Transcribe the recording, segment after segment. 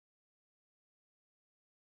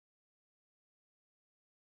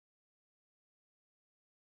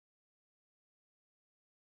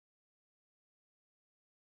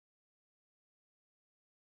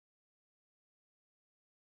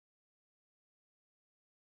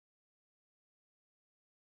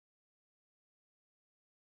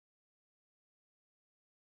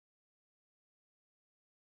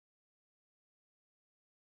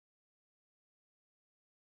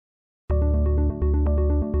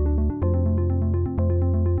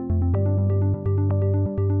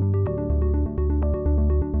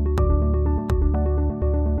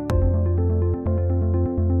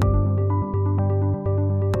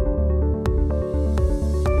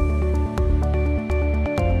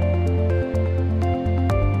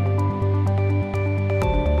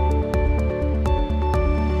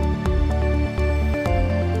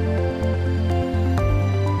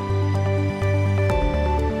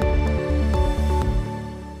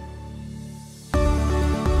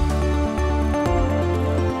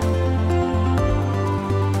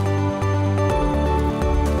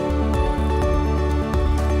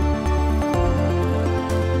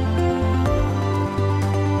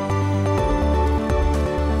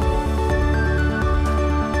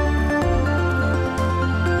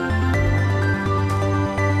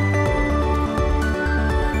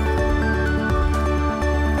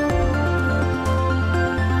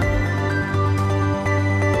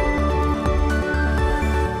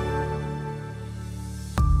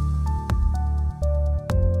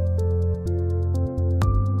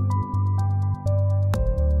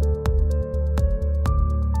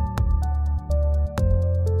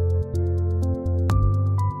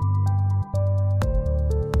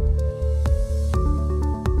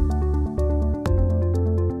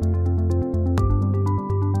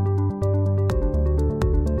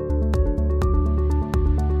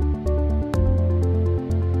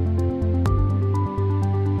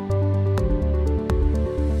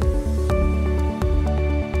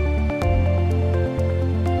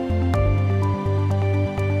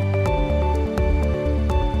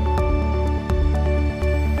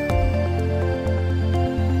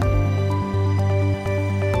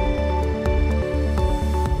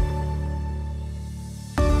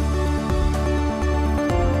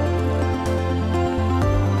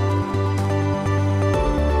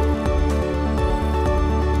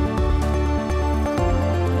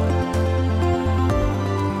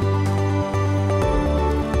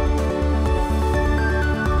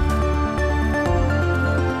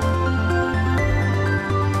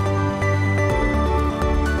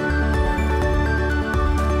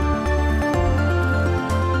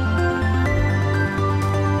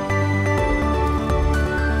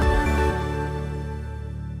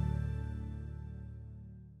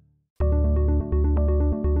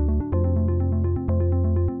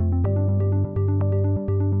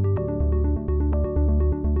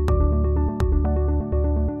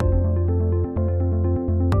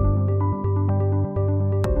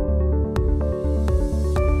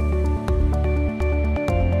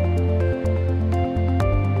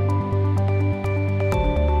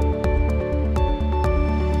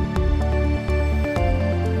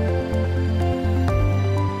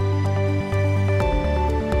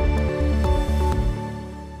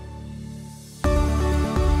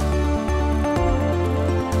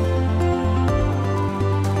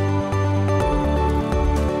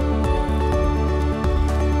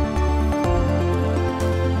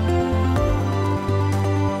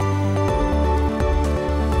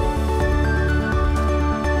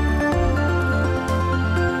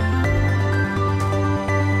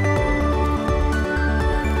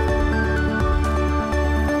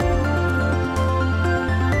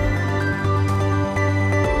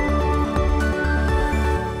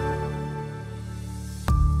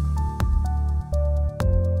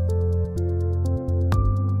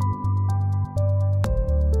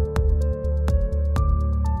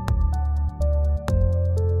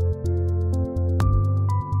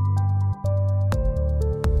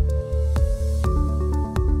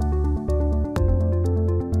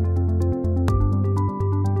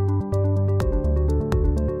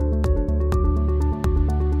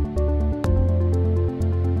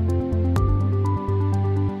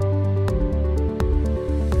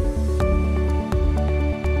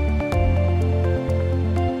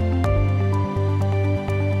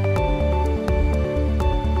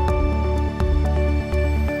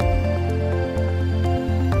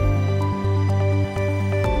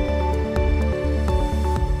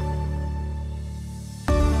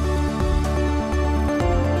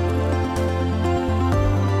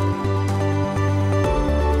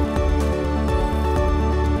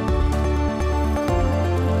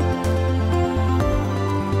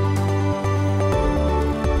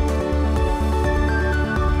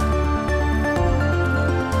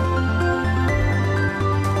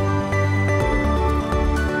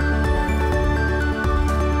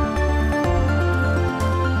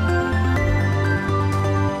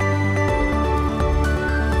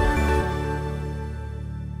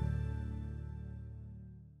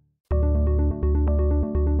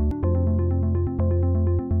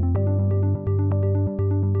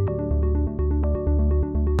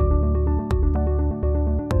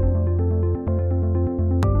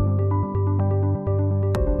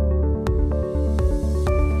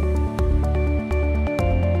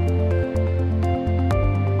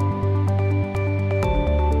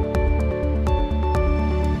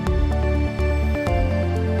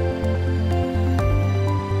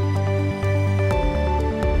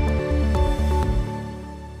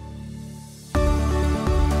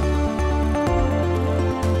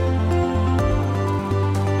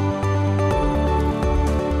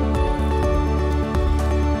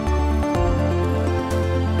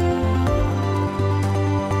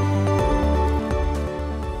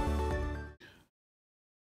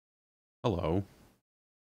Hello.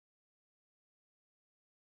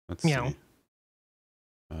 Let's Meow. see.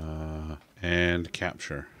 And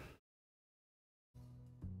capture.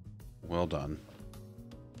 Well done.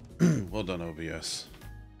 Well done, OBS.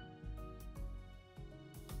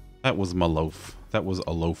 That was my loaf. That was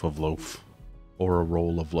a loaf of loaf. Or a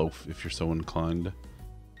roll of loaf, if you're so inclined.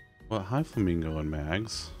 Well, hi, Flamingo and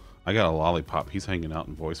Mags. I got a lollipop. He's hanging out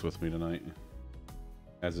in voice with me tonight.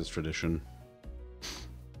 As is tradition.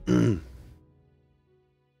 And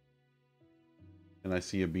I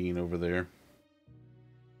see a bean over there.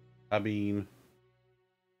 Hi, Bean.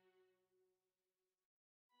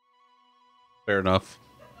 Fair enough.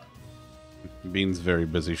 Bean's very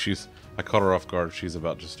busy. I caught her off guard. She's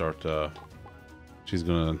about to start, she's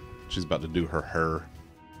about to do her hair.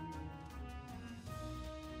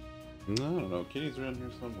 I don't know. Kitty's around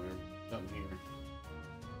here somewhere. Down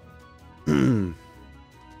here.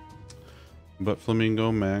 But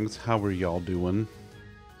Flamingo, Mags, how are y'all doing?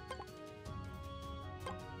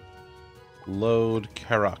 Load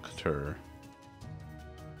character.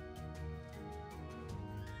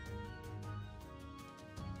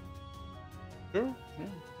 Sure.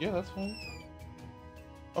 Yeah, that's fine.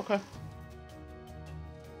 Okay.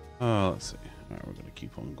 Let's see. All right, we're gonna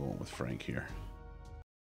keep on going with Frank here.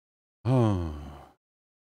 Oh.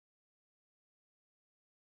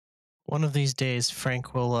 One of these days,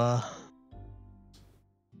 Frank will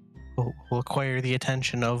acquire the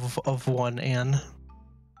attention of one Anne.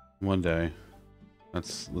 One day.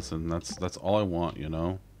 Listen, that's all I want, you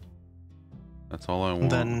know? That's all I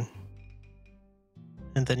want.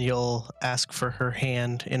 And then you'll ask for her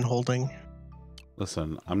hand in holding.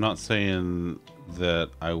 Listen, I'm not saying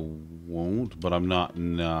that I won't, but I'm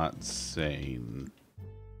not saying.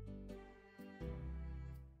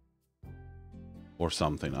 Or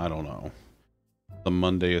something, I don't know. The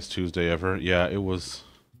Mondayest Tuesday ever. Yeah, it wasn't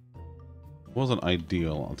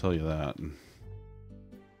ideal, I'll tell you that.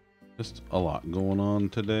 Just a lot going on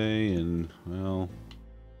today, and well,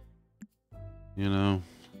 you know,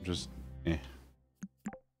 just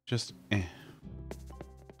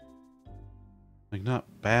like, not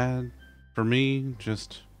bad for me,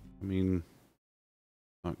 just, I mean,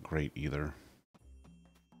 not great either.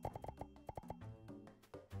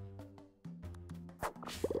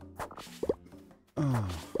 Oh.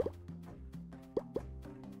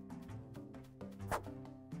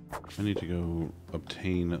 I need to go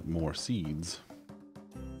obtain more seeds.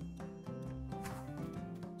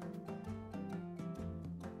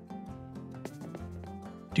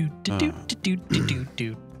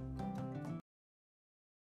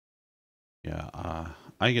 Yeah,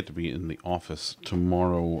 I get to be in the office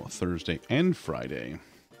tomorrow, Thursday, and Friday.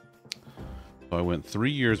 So I went 3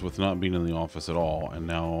 years with not being in the office at all, and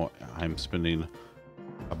now I'm spending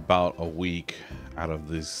about a week out of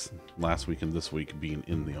this last week and this week being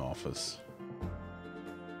in the office.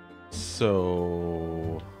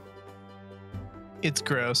 So it's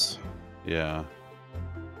gross. Yeah.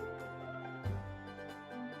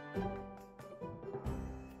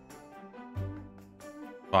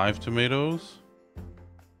 Five tomatoes?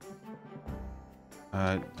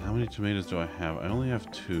 How many tomatoes do I have? I only have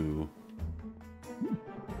 2.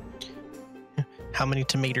 How many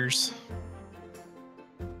tomatoes?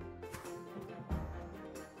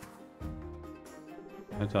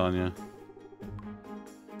 I'm telling you.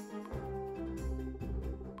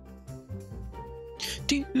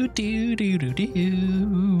 Do do do do do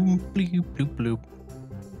bloop bloop bloop.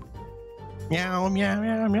 Meow meow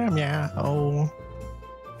meow meow meow.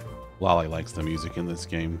 Lolly likes the music in this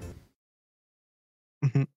game.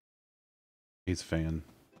 Mm-hmm. He's a fan.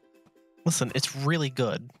 Listen, it's really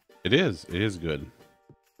good. It is. It is good.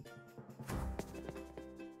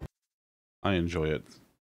 I enjoy it.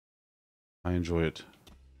 I enjoy it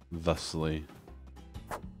thusly.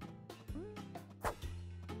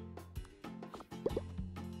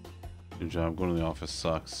 Good job. Going to the office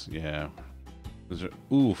sucks. Yeah.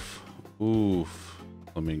 Oof. Oof.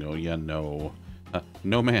 Flamingo. Yeah, no.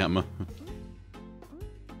 No, ma'am.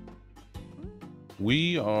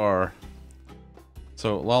 We are...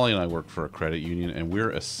 So, Lolly and I work for a credit union, and we're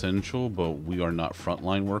essential, but we are not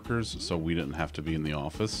frontline workers, so we didn't have to be in the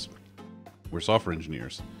office. We're software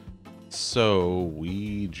engineers. So,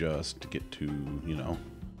 we just get to, you know,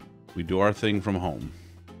 we do our thing from home.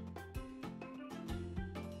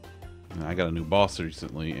 And I got a new boss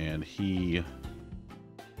recently, and he's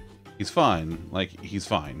fine. Like, he's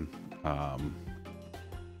fine.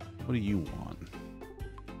 What do you want?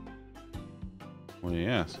 What do you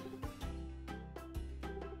ask?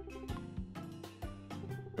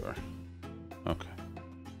 Sure. Okay.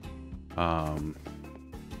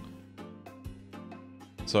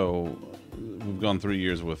 So we've gone 3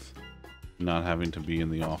 years with not having to be in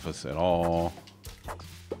the office at all.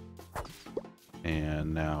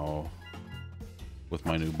 And now with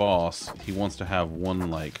my new boss, he wants to have one,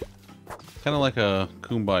 like, kind of like a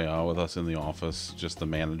kumbaya with us in the office, just the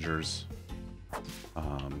managers.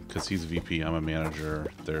 Because he's VP, I'm a manager.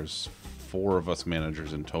 There's 4 of us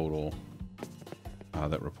managers in total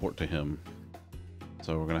that report to him.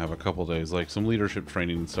 So we're going to have a couple days, like some leadership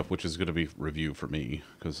training and stuff, which is going to be review for me,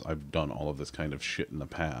 because I've done all of this kind of shit in the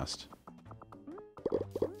past.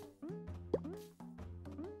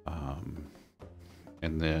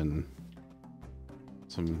 And then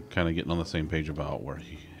some kind of getting on the same page about where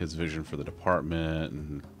his vision for the department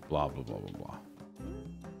and blah, blah, blah, blah, blah.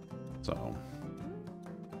 So.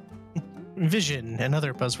 Vision and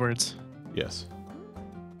other buzzwords. Yes.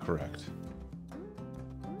 Correct.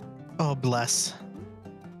 Oh, bless.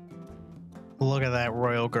 Look at that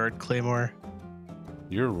Royal Guard Claymore.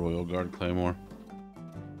 Your Royal Guard Claymore.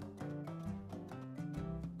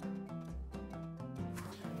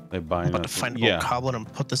 They buy. I'm about to find a little goblin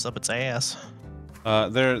and put this up its ass.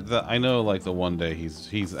 I know, like, the one day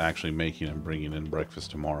he's actually making and bringing in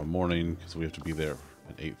breakfast tomorrow morning because we have to be there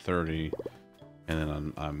at 8:30, and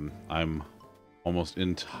then I'm almost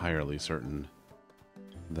entirely certain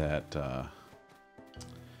that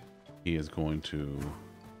he is going to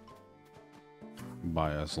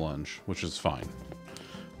buy us lunch, which is fine.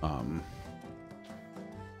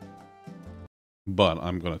 But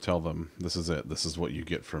I'm going to tell them, this is it. This is what you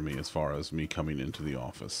get from me as far as me coming into the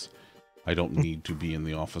office. I don't need to be in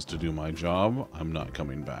the office to do my job. I'm not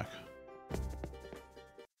coming back.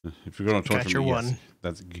 If you're going to torture me,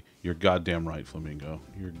 yes, you're goddamn right, Flamingo.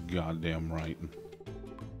 You're goddamn right.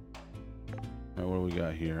 All right, what do we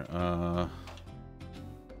got here? How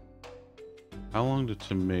long do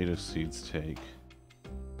tomato seeds take?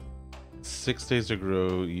 6 days to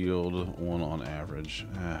grow, yield 1 on average.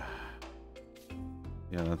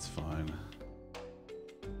 Yeah, that's fine.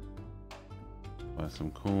 Buy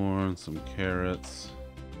some corn, some carrots,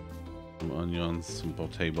 some onions, some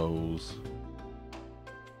potatoes,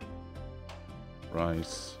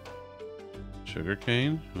 rice, sugar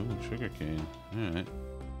cane. Ooh, sugar cane. All right,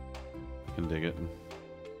 I can dig it.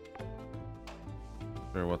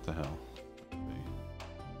 Sure, what the hell?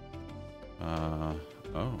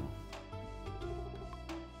 Oh.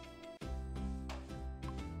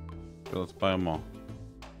 So let's buy them all.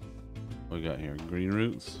 What we got here? Green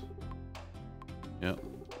roots. Yep,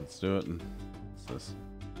 let's do it. And what's this?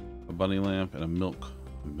 A bunny lamp and a milk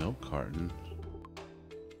carton.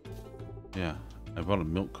 Yeah, I bought a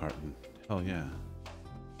milk carton. Hell yeah.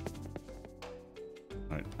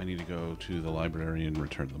 Alright, I need to go to the library and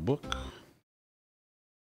return the book.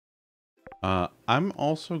 I'm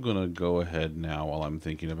also gonna go ahead now while I'm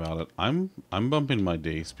thinking about it. I'm bumping my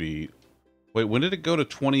day speed. Wait, when did it go to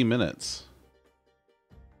 20 minutes?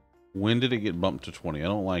 When did it get bumped to 20? I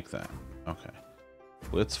don't like that. Okay.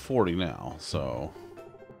 Well, it's 40 now, so.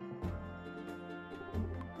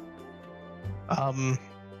 I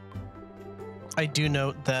do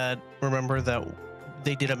note that, remember that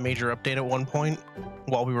they did a major update at one point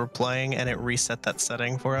while we were playing, and it reset that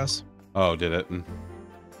setting for us. Oh, did it?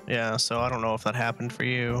 Yeah, so I don't know if that happened for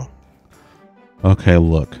you. Okay,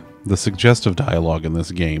 look. The suggestive dialogue in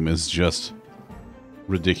this game is just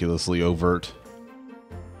ridiculously overt.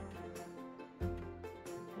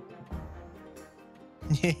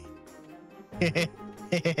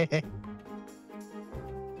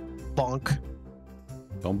 Bonk.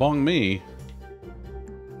 Don't bong me.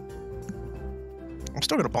 I'm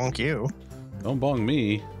still gonna bonk you. Don't bong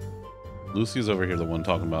me. Lucy's over here, the one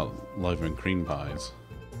talking about live and cream pies.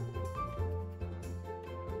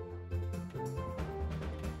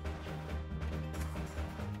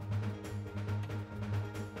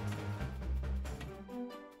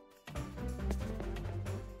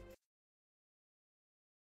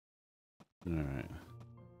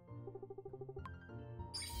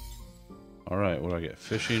 Alright, what do I get?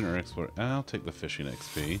 Fishing or explore? I'll take the fishing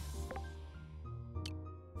XP.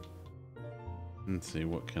 Let's see,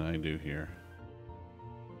 what can I do here?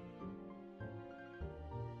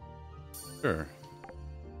 Sure.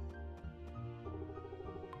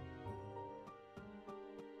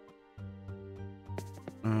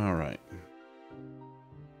 Alright.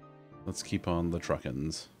 Let's keep on the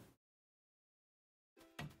truckins.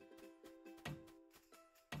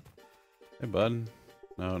 Hey, bud.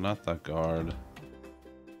 No, not that guard.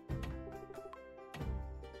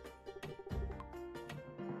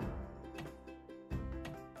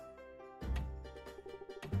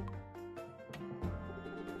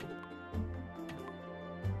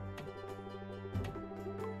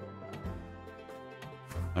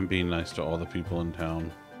 I'm being nice to all the people in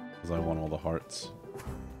town because I want all the hearts.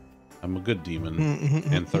 I'm a good demon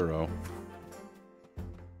and thorough.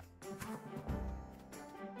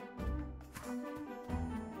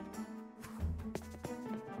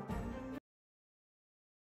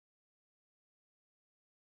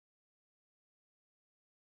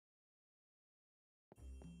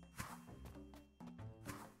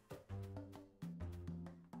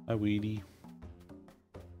 Hi, Weedy.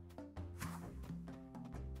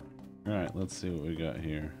 Alright, let's see what we got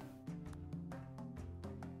here.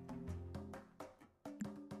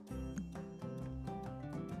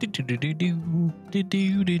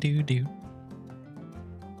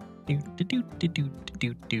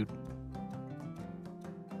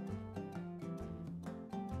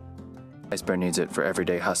 Iceberg needs it for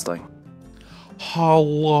everyday hustling.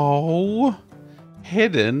 Hello?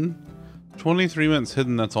 Hidden? 23 minutes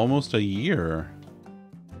hidden, that's almost a year.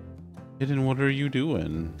 Hidden, what are you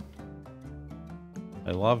doing? I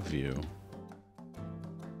love you.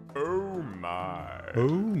 Oh my. Oh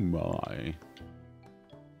my.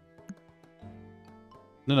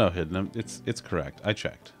 No, Hidden, it's correct. I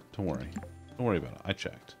checked. Don't worry. Don't worry about it. I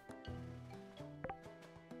checked.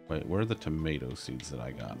 Wait, where are the tomato seeds that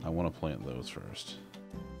I got? I want to plant those first.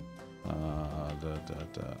 Oh,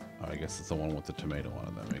 I guess it's the one with the tomato on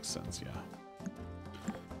it. That makes sense, yeah.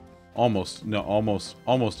 Almost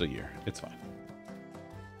a year. It's fine.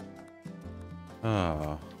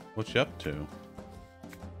 What you up to?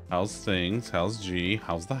 How's things? How's G?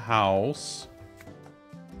 How's the house?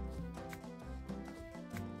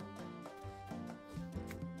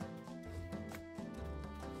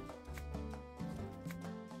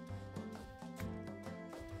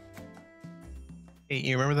 Hey,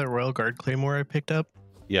 you remember that Royal Guard Claymore I picked up?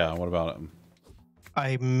 Yeah, what about it?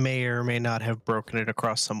 I may or may not have broken it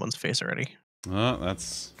across someone's face already.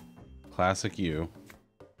 That's classic you.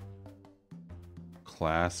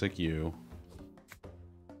 Classic you.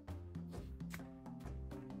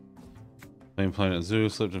 Playing at zoo,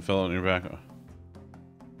 slipped and fell on your back.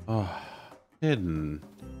 Oh, Hidden.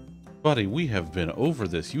 Buddy, we have been over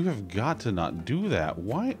this. You have got to not do that.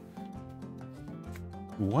 Why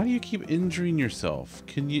do you keep injuring yourself?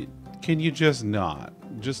 Can you just not?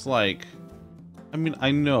 Just like, I mean, I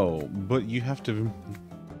know, but you have to.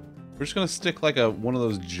 We're just gonna stick like one of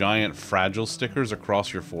those giant fragile stickers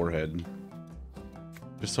across your forehead.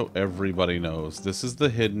 Just so everybody knows. This is the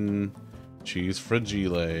Hidden cheese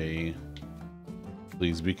fragile.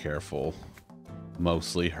 Please be careful.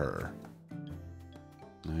 Mostly her.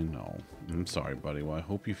 I know. I'm sorry, buddy. Well, I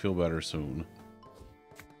hope you feel better soon.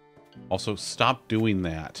 Also, stop doing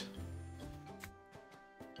that.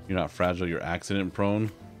 You're not fragile, you're accident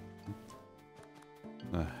prone.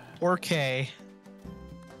 4K.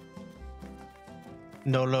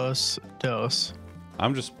 No los dos.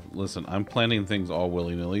 Listen, I'm planning things all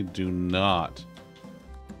willy-nilly. Do not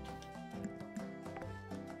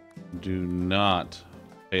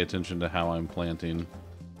pay attention to how I'm planting,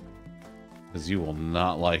 because you will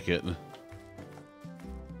not like it.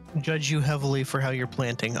 Judge you heavily for how you're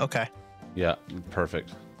planting. Okay. Yeah,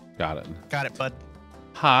 perfect. Got it. Got it, bud.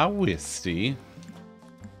 Hi, Wisty.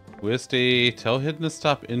 Wisty, tell Hidden to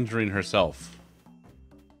stop injuring herself.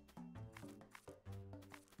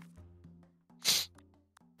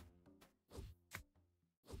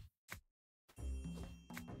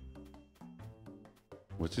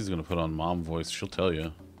 Wisty's gonna put on mom voice. She'll tell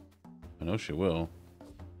you. I know she will.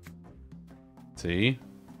 See?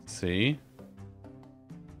 See?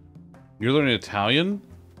 You're learning Italian?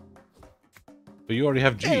 But you already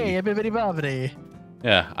have G. Hey, everybody bobbity.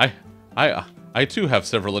 Yeah, I too have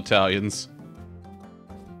several Italians.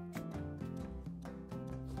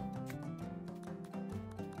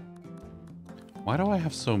 Why do I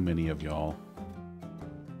have so many of y'all?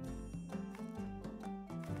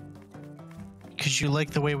 Because you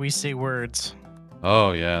like the way we say words.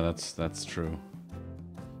 Oh yeah, that's true.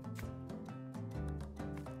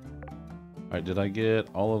 Alright, did I get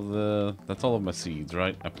all of the... That's all of my seeds,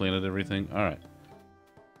 right? I planted everything? Alright.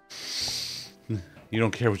 You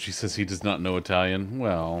don't care what she says, he does not know Italian?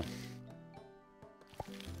 Well...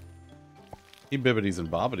 He bibbities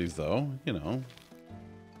and bobbities, though. You know.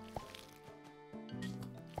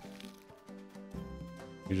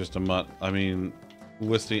 You're just a mutt. I mean,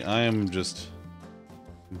 Wisty, I am just...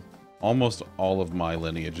 Almost all of my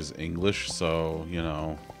lineage is English, so, you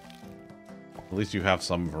know... At least you have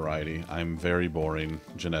some variety. I'm very boring,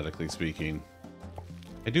 genetically speaking.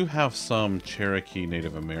 I do have some Cherokee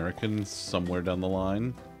Native Americans somewhere down the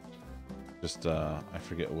line. Just, I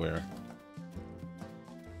forget where.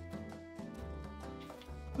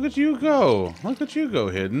 Look at you go! Look at you go,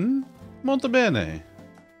 Hidden! Molto bene!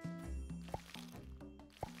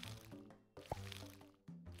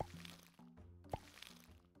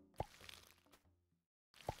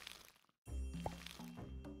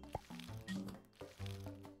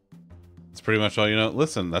 That's pretty much all you know.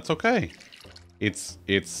 Listen, that's okay. It's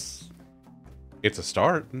a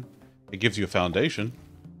start. It gives you a foundation.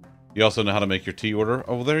 You also know how to make your tea order.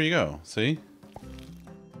 Oh, well, there you go. See?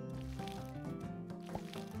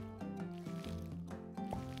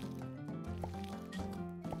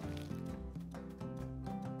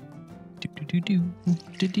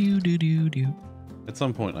 At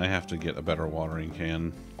some point, I have to get a better watering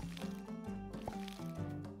can.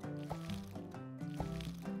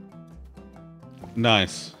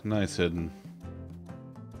 Nice. Nice hidden.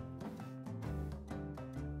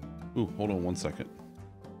 Ooh, hold on 1 second.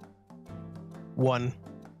 1.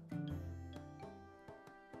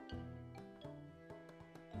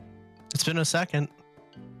 It's been a second.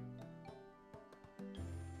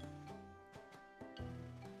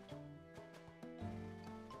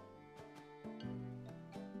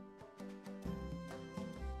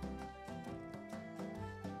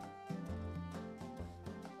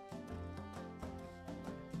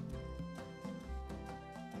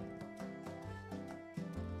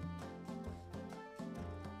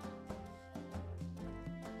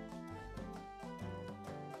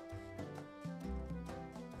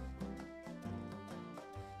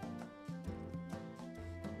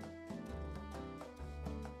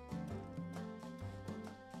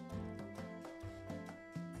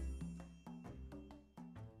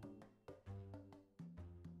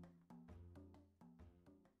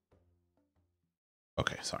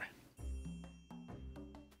 Okay, sorry.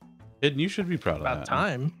 Hidden, you should be proud of that. About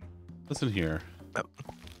time. Listen here.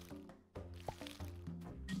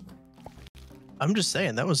 I'm just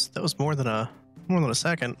saying that was more than a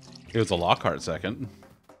second. It was a Lockhart second.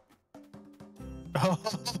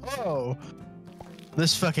 Oh,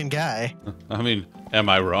 this fucking guy. I mean, am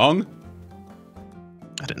I wrong?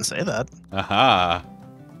 I didn't say that. Aha.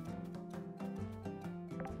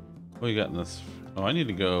 What you got in this? Oh, I need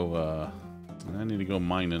to go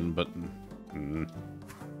mining, but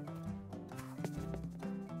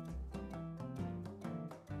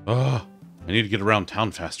oh, I need to get around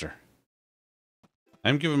town faster.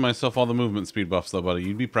 I'm giving myself all the movement speed buffs though, buddy.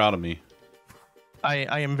 You'd be proud of me.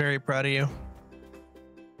 I am very proud of you.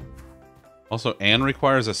 Also, Anne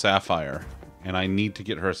requires a sapphire, and I need to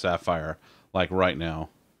get her a sapphire, like, right now.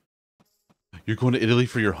 You're going to Italy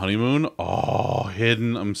for your honeymoon? Oh,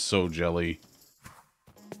 Hidden. I'm so jelly.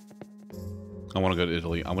 I want to go to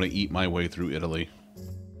Italy. I want to eat my way through Italy.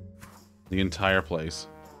 The entire place.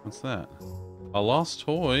 What's that? A lost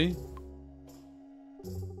toy?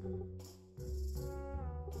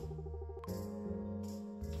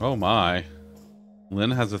 Oh my.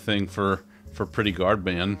 Lynn has a thing for pretty guard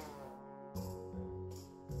man.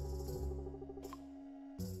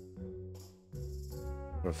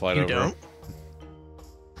 Or flight You over. don't?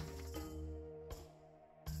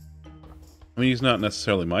 I mean, he's not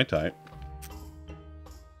necessarily my type.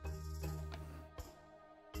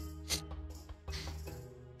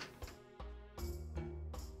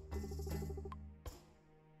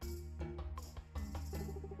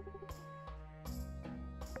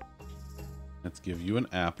 Let's give you an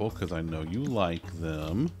apple, because I know you like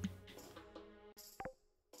them.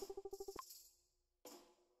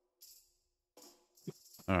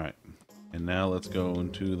 Alright. And now let's go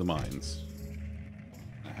into the mines.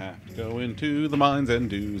 I have to go into the mines and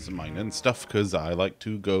do some mining stuff, because I like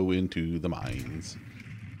to go into the mines.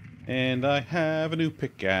 And I have a new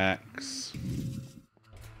pickaxe.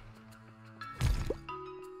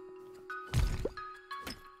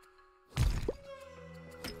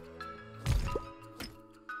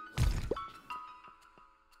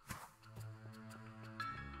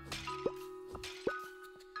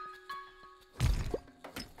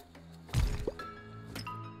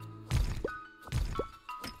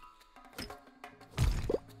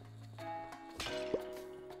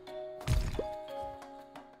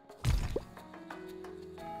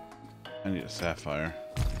 I need a sapphire.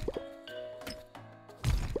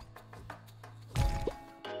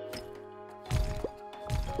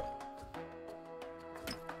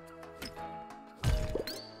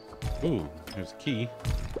 Ooh, there's a key.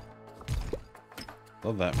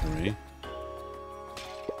 Love that for me.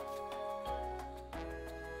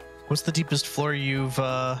 What's the deepest floor you've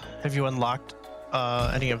have you unlocked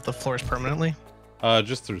any of the floors permanently?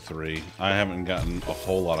 Just through 3. I haven't gotten a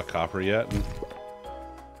whole lot of copper yet.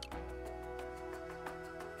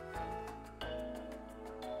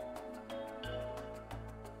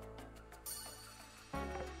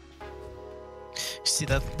 See,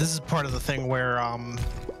 that this is part of the thing where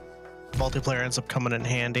multiplayer ends up coming in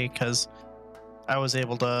handy, because I was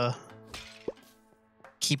able to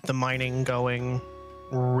keep the mining going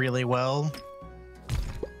really well,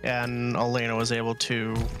 and Elena was able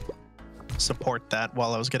to support that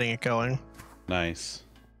while I was getting it going. Nice.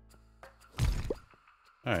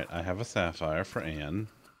 All right, I have a sapphire for Anne.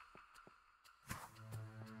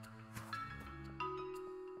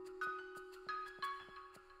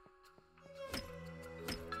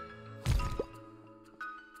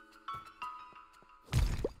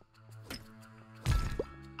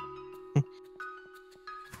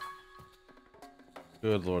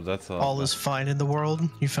 Good Lord, that's all is fine in the world.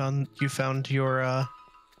 You found your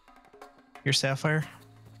sapphire.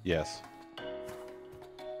 Yes.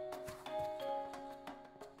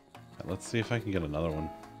 Let's see if I can get another one.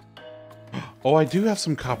 Oh, I do have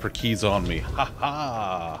some copper keys on me. Ha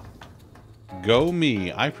ha! Go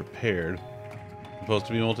me! I prepared. Supposed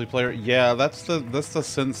to be multiplayer. Yeah, that's the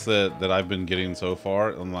sense that I've been getting so far,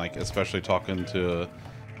 and like especially talking to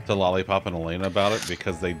Lollipop and Elena about it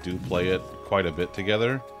because they do play it quite a bit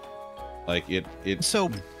together. Like it.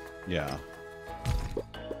 So, yeah.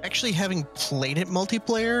 Actually, having played it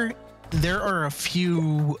multiplayer, there are a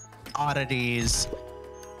few oddities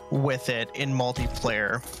with it in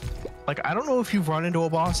multiplayer. Like, I don't know if you've run into a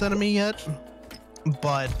boss enemy yet,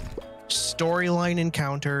 but storyline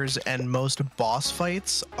encounters and most boss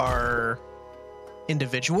fights are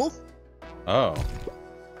individual. Oh.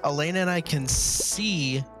 Elena and I can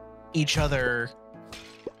see each other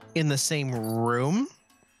in the same room,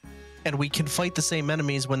 and we can fight the same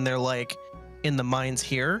enemies when they're like in the mines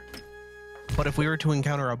here. But if we were to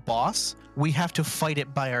encounter a boss, we have to fight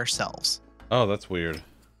it by ourselves. Oh, that's weird.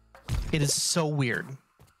 It is so weird.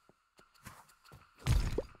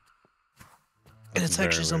 And it's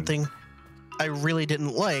actually something I really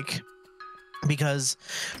didn't like because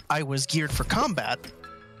I was geared for combat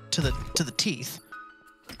to the teeth.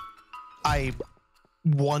 I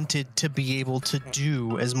wanted to be able to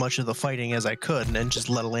do as much of the fighting as I could and just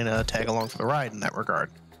let Elena tag along for the ride in that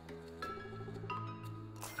regard.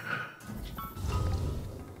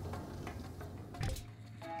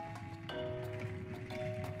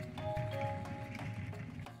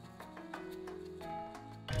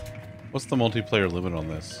 What's the multiplayer limit on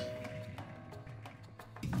this?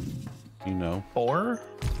 You know? 4?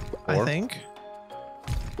 I think.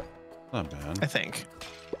 Not bad. I think.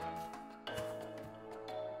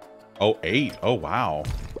 Oh, 8. Oh, wow.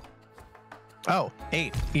 Oh,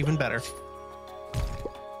 8. Even better.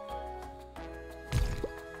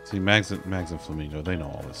 See, Mags and Flamingo, they know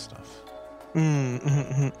all this stuff.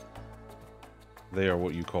 Mm-hmm. They are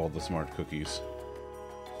what you call the smart cookies.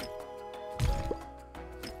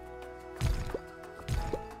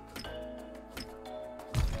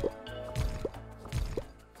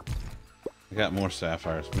 I got more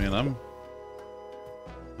sapphires. Man, I'm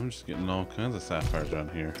just getting all kinds of sapphires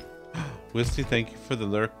around here. Wisty, thank you for the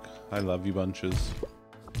lurk. I love you bunches.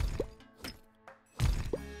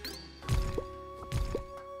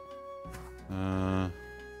 I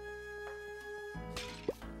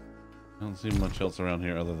don't see much else around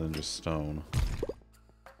here other than just stone.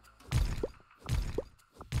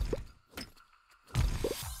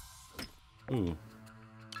 Ooh.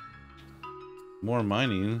 More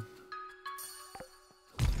mining.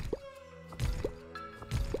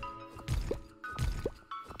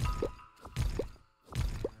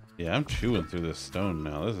 Yeah, I'm chewing through this stone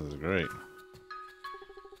now. This is great.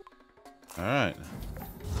 Alright.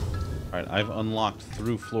 Alright, I've unlocked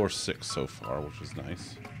through floor 6 so far, which is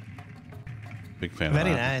nice. Big fan of that.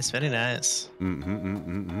 Very nice, very nice.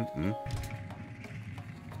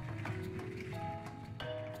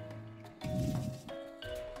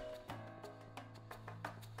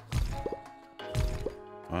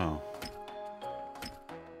 Wow.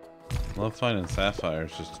 Love finding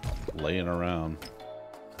sapphires just laying around.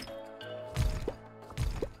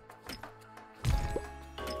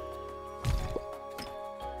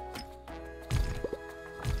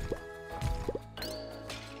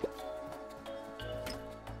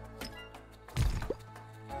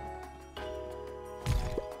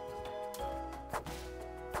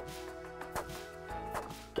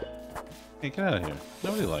 Hey, get out of here.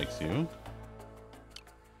 Nobody likes you.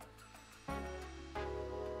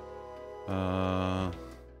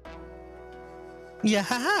 Yeah,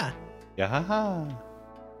 haha. Yeah, haha.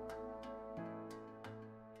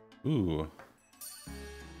 Ooh.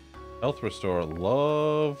 Health restore.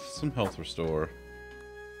 Love some health restore.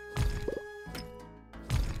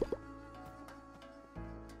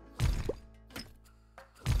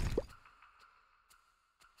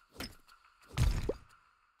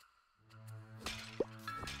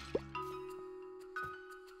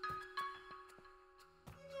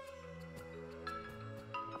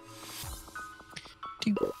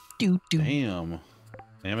 Damn.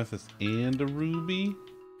 Amethyst and a ruby?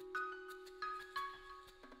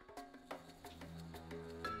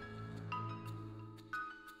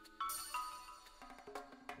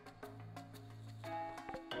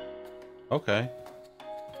 Okay.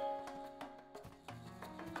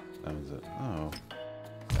 That was it. Oh.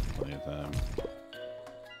 Got plenty of time.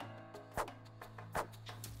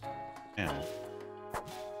 Ow.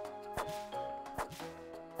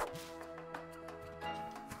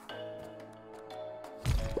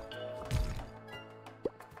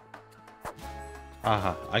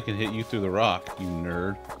 Aha, I can hit you through the rock, you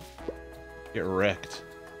nerd. Get wrecked.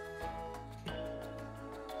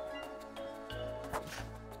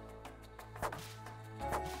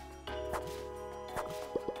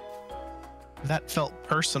 That felt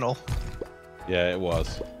personal. Yeah, it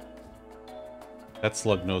was. That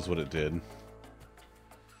slug knows what it did.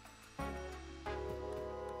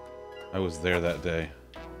 I was there that day.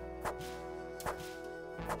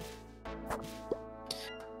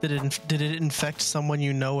 Did it infect someone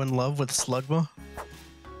you know and love with slugma?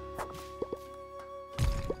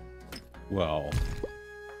 Well,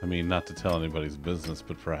 I mean, not to tell anybody's business,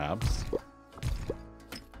 but perhaps.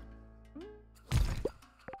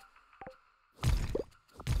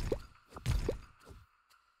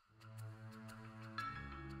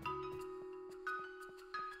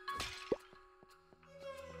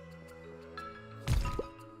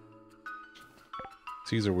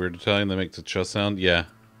 C's are weird Italian that makes a ch sound. Yeah.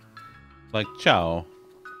 Like ciao.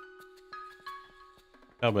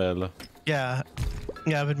 Ciao bella. Yeah.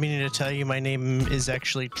 Yeah, I've been meaning to tell you my name is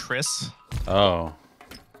actually Triss. Oh.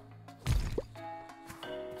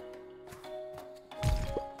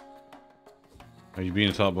 Are you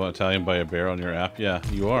being taught about Italian by a bear on your app? Yeah,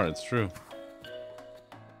 you are. It's true.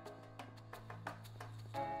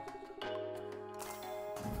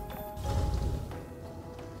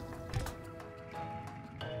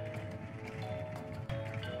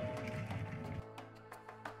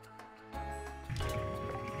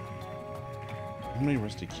 How many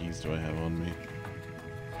rusty keys do I have on me?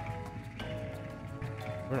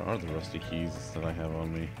 Where are the rusty keys that I have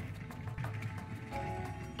on me?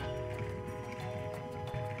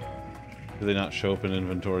 Do they not show up in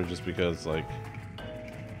inventory just because, like,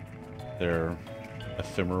 they're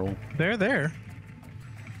ephemeral? They're there.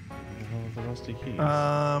 Where the hell are the rusty keys?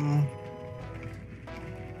 I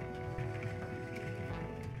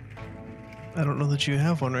don't know that you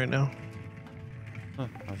have one right now. Huh,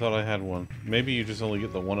 I thought I had one. Maybe you just only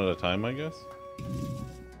get the one at a time, I guess?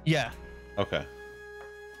 Yeah. Okay.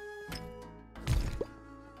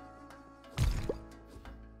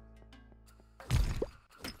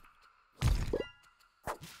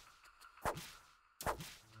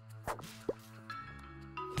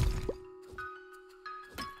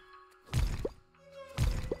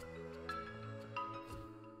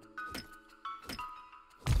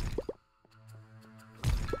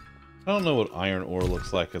 I don't know what iron ore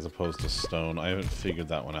looks like as opposed to stone. I haven't figured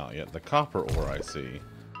that one out yet. The copper ore I see.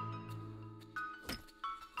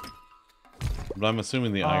 But I'm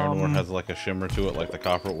assuming the iron ore has like a shimmer to it like the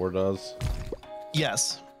copper ore does.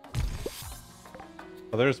 Yes.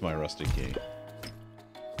 Oh, there's my rusty key.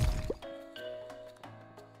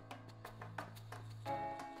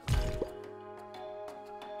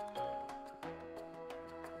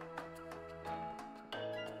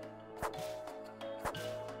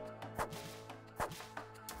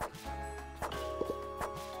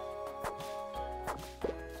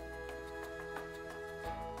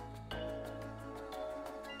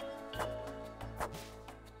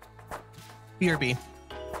 BRB.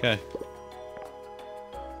 Okay.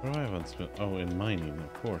 What do I have on spin? Oh, in mining,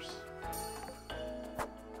 of course.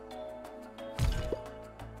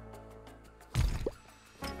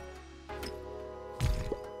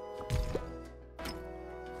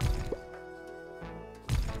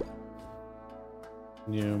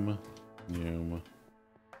 Noom. Noom.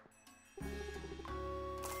 I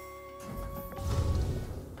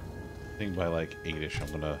think by like 8-ish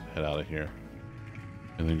I'm gonna head out of here.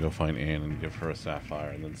 And then go find Anne and give her a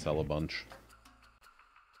sapphire and then sell a bunch.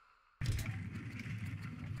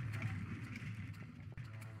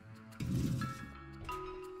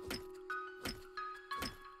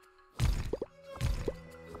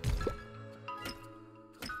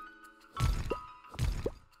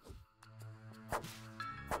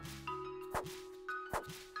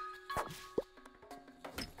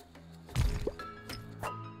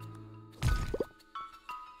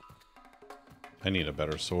 I need a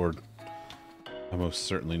better sword. I most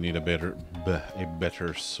certainly need a better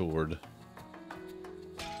sword.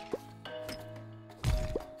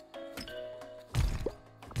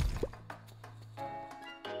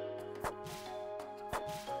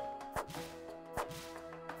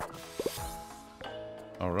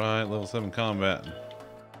 All right, level 7 combat.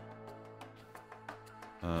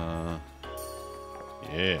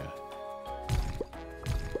 Yeah.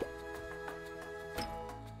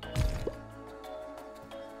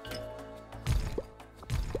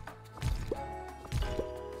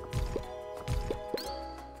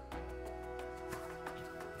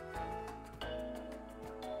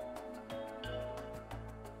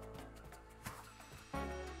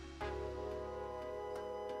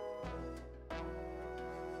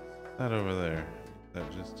 that over there?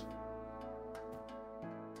 That just...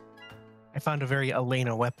 I found a very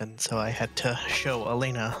Elena weapon, so I had to show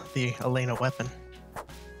Elena the Elena weapon.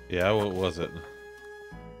 Yeah, what was it?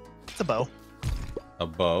 It's a bow. A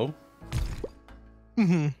bow?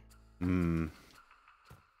 Mm-hmm. Hmm.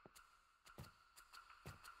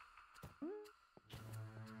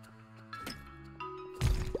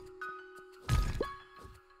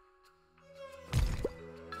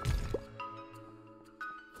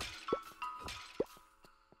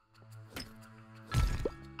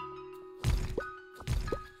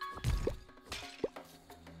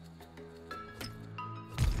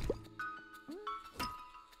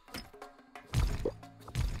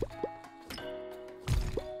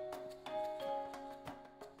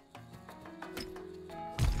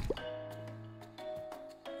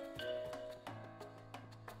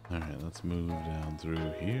 Alright, let's move down through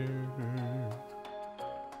here.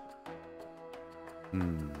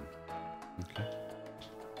 Okay.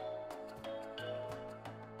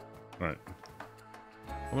 Alright.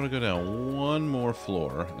 I'm gonna go down one more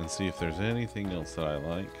floor and see if there's anything else that I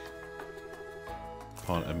like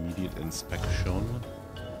upon immediate inspection.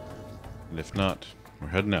 And if not, we're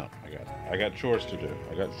heading out. I got chores to do.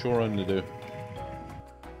 I got choring to do.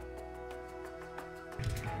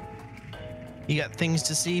 You got things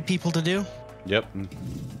to see, people to do? Yep.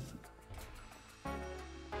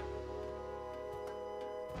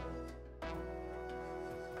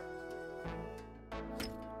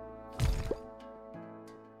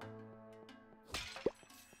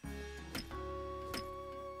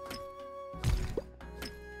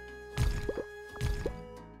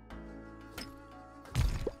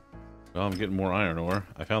 Well, I'm getting more iron ore.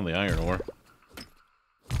 I found the iron ore.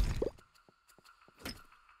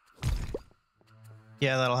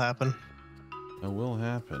 Yeah, that'll happen. That will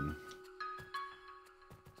happen.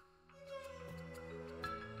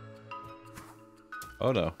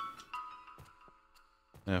 Oh no.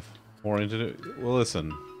 I have more to do. Well,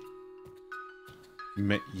 listen.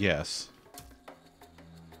 Yes.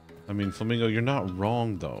 I mean, Flamingo, you're not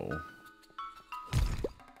wrong, though.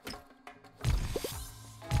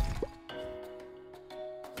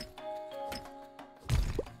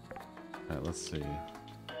 Alright, let's see.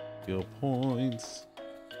 Skill points.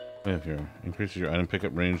 We have here. Increases your item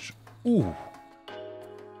pickup range. Ooh.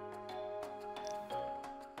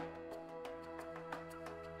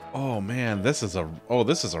 Oh man, this is a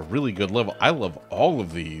really good level. I love all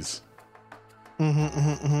of these.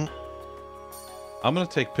 I'm gonna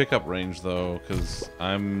take pickup range though, because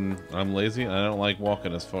I'm lazy and I don't like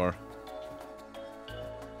walking as far.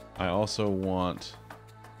 I also want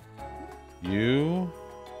you.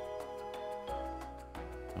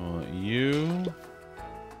 I want you.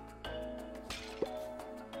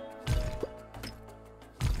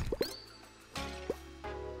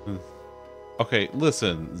 Okay,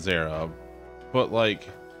 listen, Zara, but like,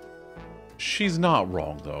 she's not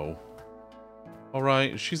wrong though.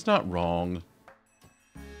 Alright, she's not wrong.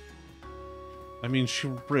 I mean, she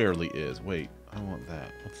rarely is. Wait, I want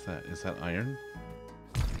that. What's that? Is that iron?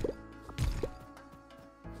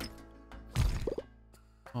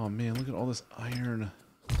 Oh man, look at all this iron.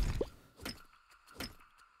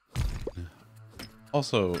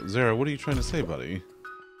 Also, Zara, what are you trying to say, buddy?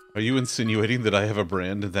 Are you insinuating that I have a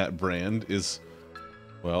brand and that brand is,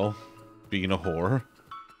 well, being a whore?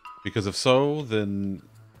 Because if so, then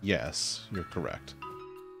yes, you're correct.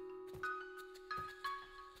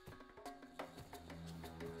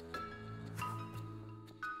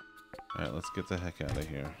 Alright, let's get the heck out of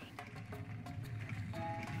here.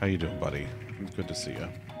 How you doing, buddy? Good to see you.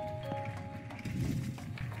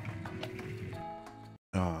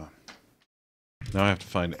 Now I have to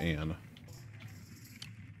find Anne.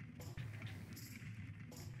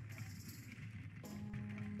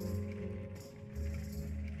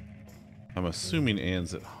 I'm assuming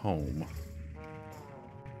Anne's at home.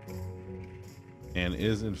 Anne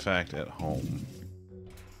is, in fact, at home.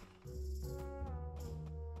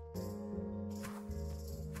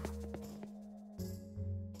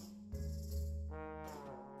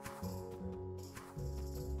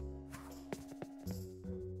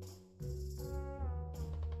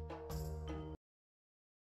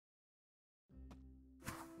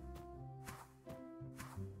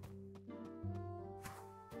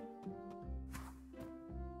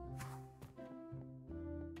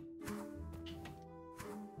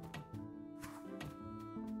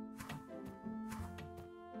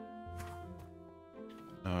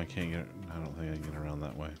 Oh, I can't get... I don't think I can get around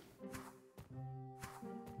that way.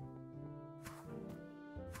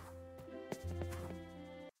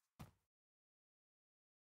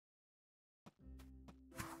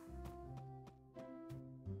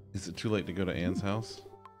 Is it too late to go to Anne's house?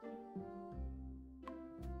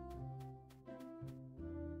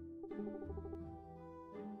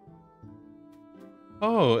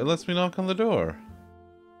 Oh, it lets me knock on the door.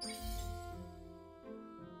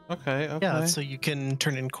 Okay, okay. Yeah, so you can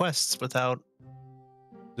turn in quests without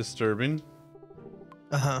Disturbing.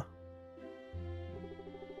 uh-huh.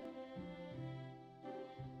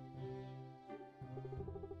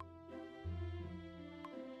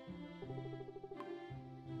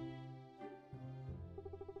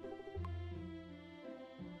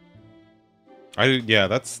 Yeah,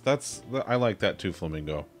 that's I like that too,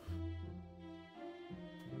 Flamingo.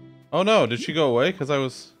 Oh no, did she go away? Because I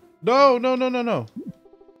was no.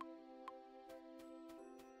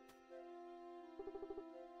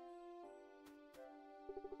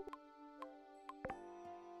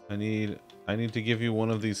 I need to give you one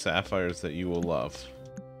of these sapphires that you will love.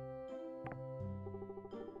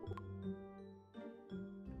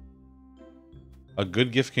 A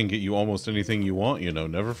good gift can get you almost anything you want, you know.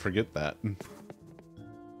 Never forget that.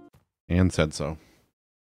 Anne said so.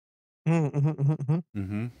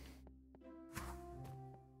 Mm-hmm.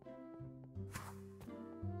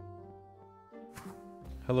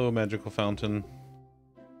 Hello, magical fountain.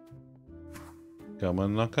 Come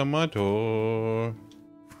and knock on my door.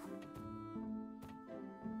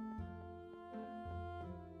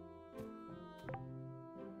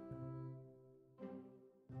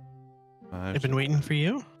 I've been waiting for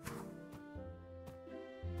you.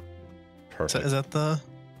 Perfect. Is that the?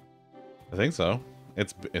 I think so.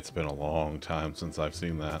 It's been a long time since I've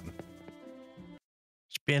seen that.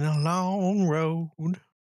 It's been a long road.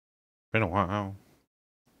 Been a while.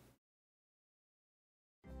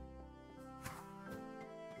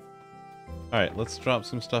 Alright, let's drop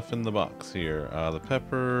some stuff in the box here. The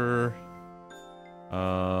pepper.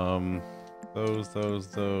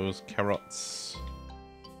 Those carrots.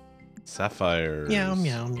 Sapphires. Meow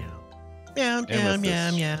meow meow. Meow meow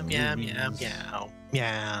meow meow meow meow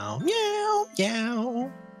meow meow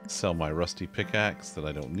meow. Sell my rusty pickaxe that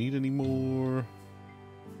I don't need anymore.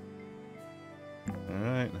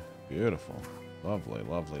 Alright, beautiful. Lovely,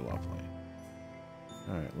 lovely, lovely.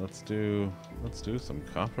 Alright, let's do some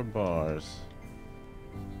copper bars.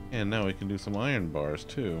 And now we can do some iron bars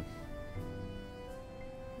too.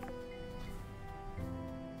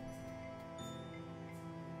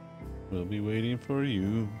 We'll be waiting for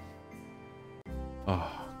you.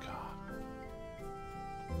 Oh, God.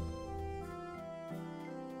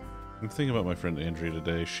 I'm thinking about my friend Andrea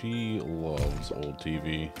today. She loves old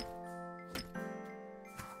TV.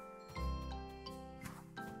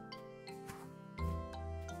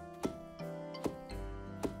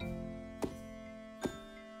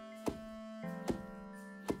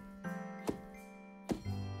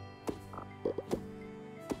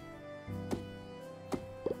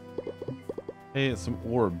 Hey, it's some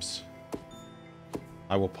orbs.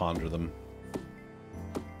 I will ponder them.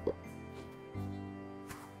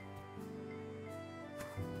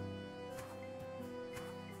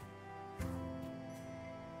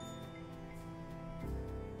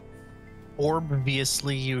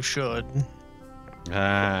 Obviously, you should.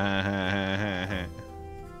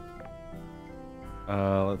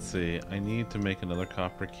 Let's see. I need to make another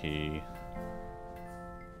copper key.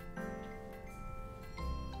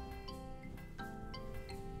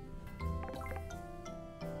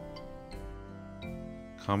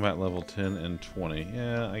 Combat level 10 and 20.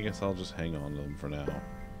 Yeah, I guess I'll just hang on to them for now.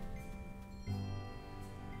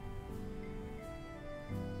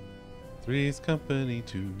 Three's company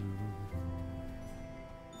 2.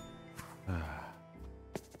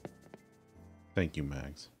 Thank you,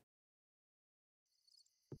 Mags.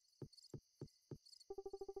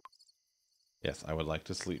 Yes, I would like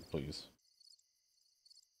to sleep, please.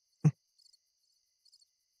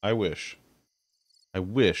 I wish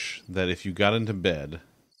that if you got into bed,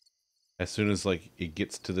 as soon as like it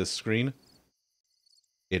gets to this screen,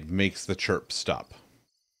 it makes the chirp stop.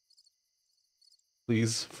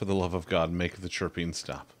 Please, for the love of God, make the chirping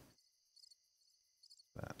stop.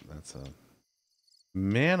 That's a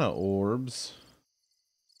mana orbs.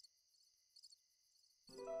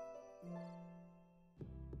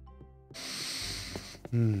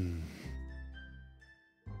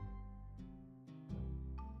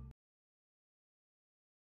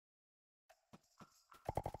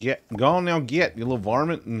 Go on now, get, you little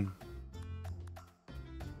varmint. And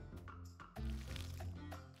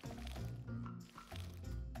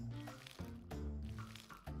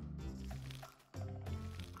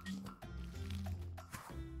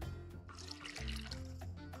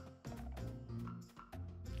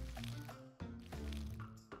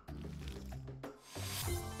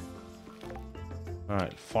All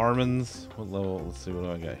right, Farmans. What level? Let's see. What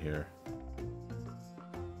do I got here?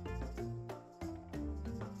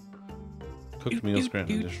 Cooked meals grant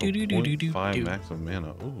an additional 0.5 maximum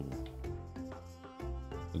mana. Ooh.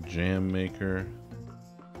 The jam maker.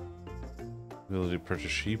 Ability to purchase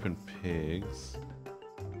sheep and pigs.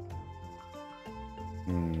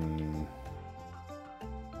 Hmm.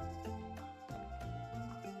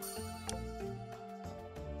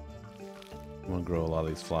 I'm gonna grow a lot of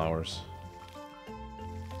these flowers.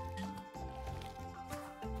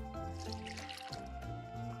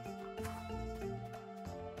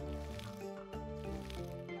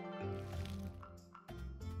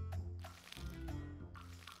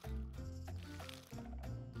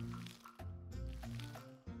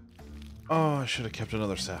 Oh, I should have kept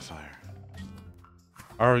another sapphire.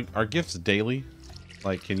 Are gifts daily?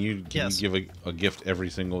 Like, can you give a gift every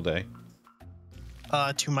single day?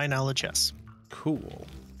 To my knowledge, yes. Cool.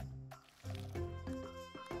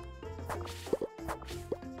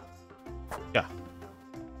 Yeah.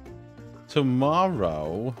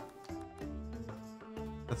 Tomorrow.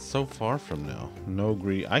 That's so far from now. No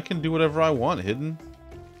greed. I can do whatever I want, Hidden.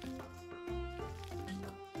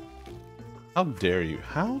 How dare you?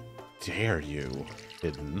 How dare you,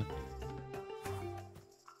 Hidden?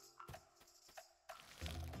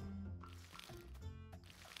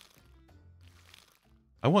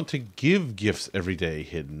 I want to give gifts every day,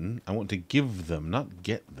 Hidden. I want to give them, not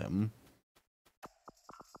get them.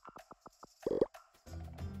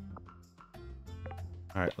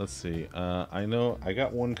 Alright, let's see. I know I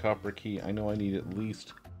got one copper key. I know I need at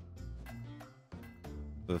least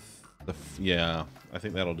yeah, I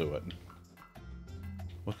think that'll do it.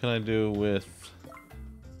 What can I do with...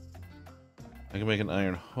 I can make an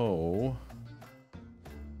iron hoe.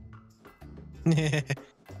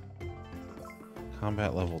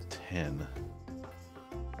 Combat level 10.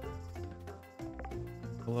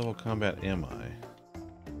 What level combat am I?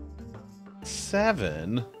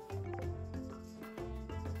 7?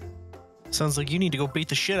 Sounds like you need to go beat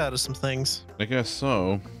the shit out of some things. I guess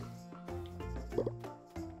so.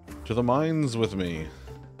 To the mines with me.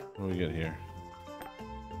 What do we get here?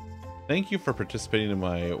 Thank you for participating in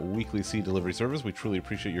my weekly seed delivery service. We truly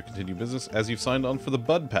appreciate your continued business as you've signed on for the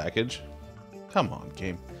Bud package. Come on,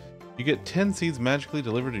 game. You get 10 seeds magically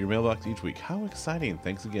delivered to your mailbox each week. How exciting.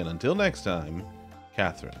 Thanks again. Until next time,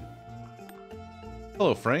 Catherine.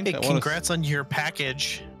 Hello, Frank. Hey, congrats on your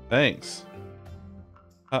package. Thanks.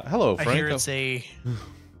 Hello, Frank. I hear it's a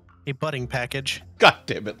budding package. God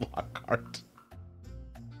damn it, Lockhart.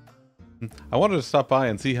 I wanted to stop by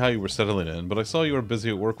and see how you were settling in, but I saw you were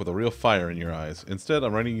busy at work with a real fire in your eyes. Instead,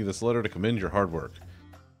 I'm writing you this letter to commend your hard work.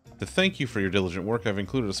 To thank you for your diligent work, I've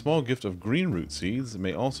included a small gift of green root seeds. It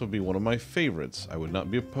may also be one of my favorites. I would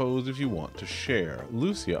not be opposed if you want to share.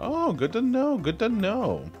 Lucia. Oh, good to know. Good to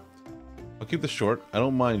know. I'll keep this short. I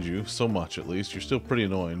don't mind you, so much at least. You're still pretty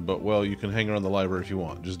annoying, but well, you can hang around the library if you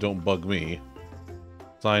want. Just don't bug me.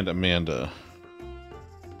 Signed, Amanda.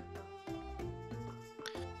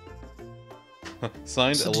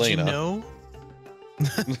 Signed, so Elena.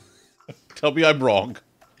 Did you know? Tell me I'm wrong.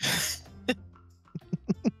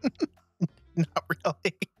 Not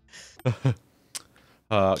really.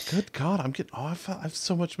 Good God, I'm getting. Oh, I have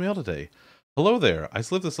so much mail today. Hello there. I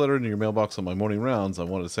slipped this letter into your mailbox on my morning rounds. I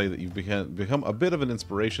wanted to say that you've become a bit of an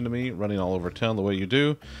inspiration to me, running all over town the way you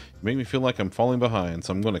do. You make me feel like I'm falling behind,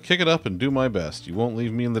 so I'm going to kick it up and do my best. You won't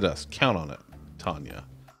leave me in the dust. Count on it, Tanya.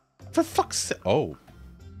 For fuck's sake. Oh.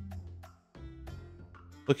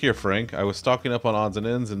 Look here, Frank. I was stocking up on odds and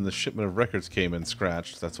ends, and the shipment of records came in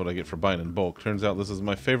scratched. That's what I get for buying in bulk. Turns out this is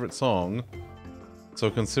my favorite song, so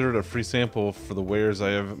consider it a free sample for the wares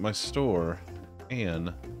I have at my store.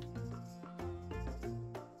 Anne.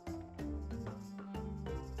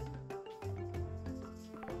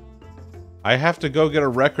 I have to go get a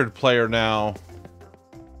record player now.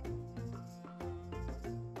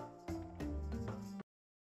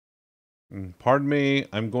 Pardon me.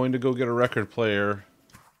 I'm going to go get a record player.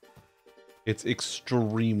 It's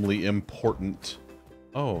extremely important.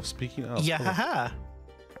 Oh, speaking of... Yeah. I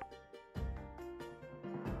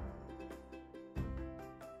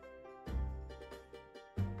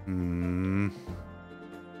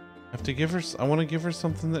have to give her... I want to give her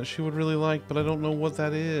something that she would really like, but I don't know what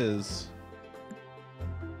that is.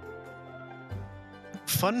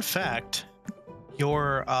 Fun fact.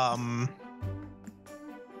 Your,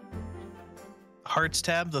 Hearts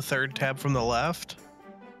tab, the third tab from the left...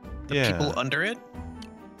 The people under it,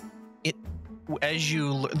 as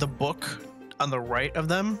you the book on the right of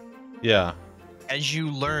them, as you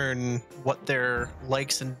learn what their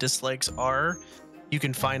likes and dislikes are, you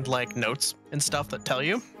can find like notes and stuff that tell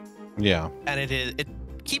you. Yeah. And it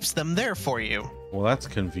keeps them there for you. Well, that's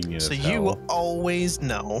convenient So as you hell. always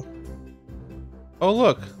know. Oh,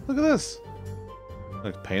 look at this.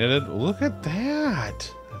 Like painted it. Look at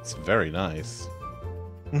that. That's very nice.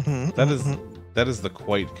 That is the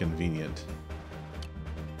quite convenient.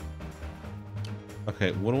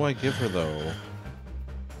 Okay, what do I give her though?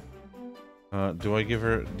 Do I give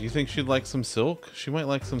her... Do you think she'd like some silk? She might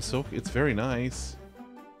like some silk. It's very nice.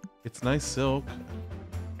 It's nice silk.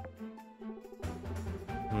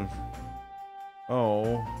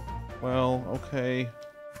 Oh. Well, okay.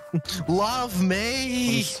 Love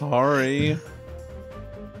me! I'm sorry.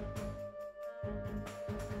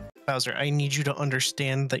 Bowser, I need you to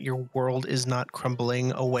understand that your world is not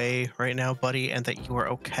crumbling away right now, buddy, and that you are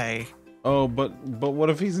okay. Oh, but what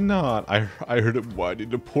if he's not? I heard him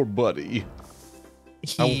whining to poor buddy.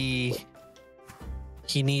 He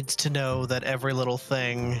needs to know that every little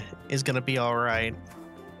thing is gonna be all right.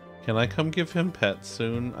 Can I come give him pets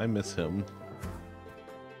soon? I miss him.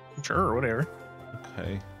 Sure, whatever.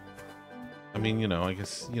 Okay. I mean, you know, I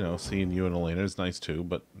guess, you know, seeing you and Elena is nice too,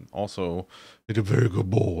 but also, he's a very good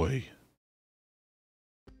boy.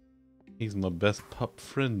 He's my best pup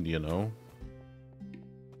friend, you know.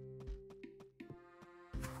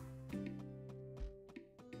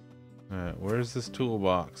 Alright, where's this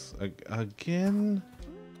toolbox? Again?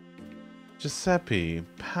 Giuseppe,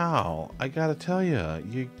 pal, I gotta tell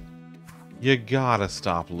you, you gotta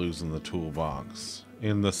stop losing the toolbox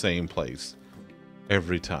in the same place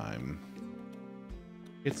every time.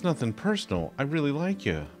 It's nothing personal. I really like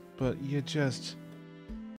you, but you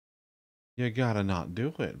gotta not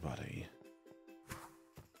do it, buddy.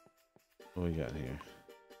 What we got here?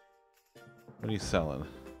 What are you selling?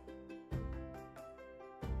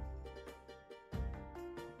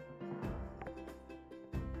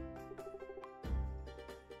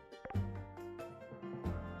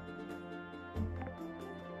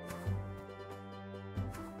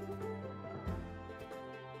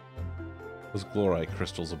 Those glorite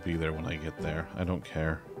crystals will be there when I get there. I don't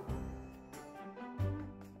care.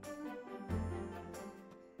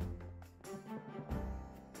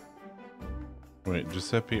 Wait,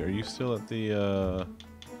 Giuseppe, are you still at the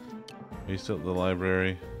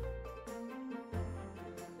library?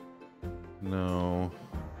 No.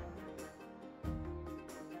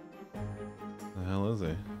 The hell is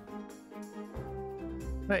he?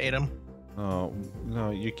 I ate him. Oh,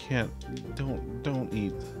 no, you can't. Don't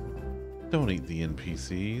eat the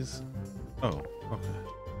NPCs. Oh, okay.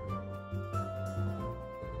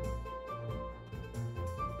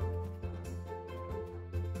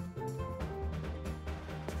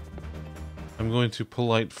 I'm going to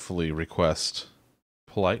politely request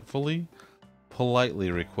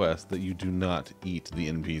that you do not eat the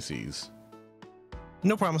NPCs.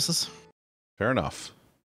 No promises. Fair enough.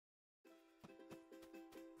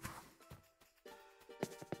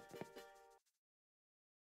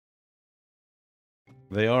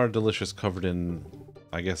 They are delicious, covered in,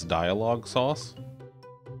 I guess, dialogue sauce.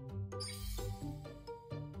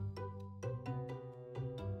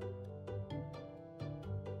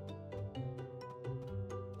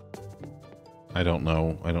 I don't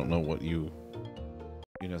know. I don't know what you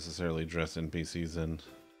necessarily dress NPCs in.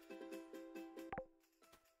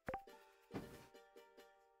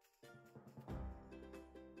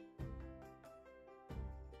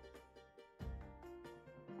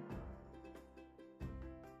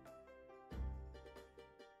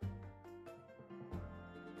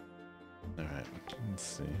 Alright, let's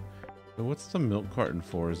see. So what's the milk carton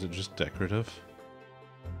for? Is it just decorative?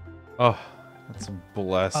 Oh, that's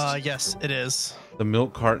blessed. Yes, it is. The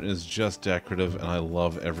milk carton is just decorative, and I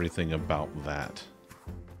love everything about that.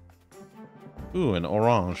 Ooh, an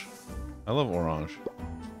orange. I love orange.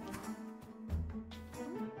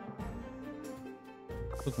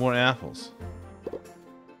 Look, more apples.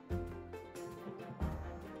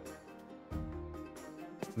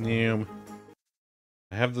 Noom.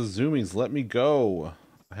 I have the zoomies. Let me go.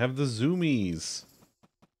 I have the zoomies.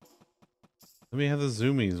 Let me have the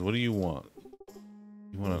zoomies. What do you want?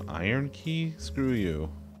 You want an iron key? Screw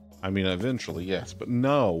you. I mean, eventually, yes, but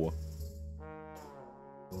no.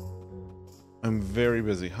 I'm very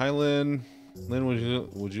busy. Hi, Lynn. Lynn,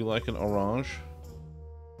 would you like an orange?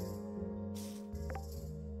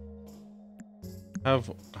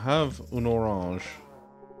 Have an orange.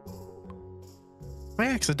 I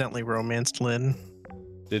accidentally romanced Lynn.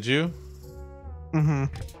 Did you? Mm-hmm.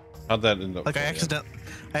 How'd that end up? Like I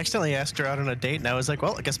accidentally asked her out on a date, and I was like,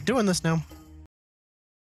 well, I guess I'm doing this now.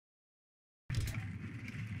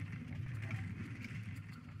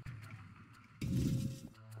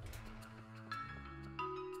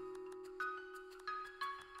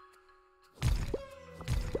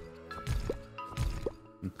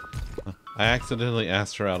 I accidentally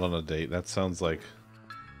asked her out on a date. That sounds like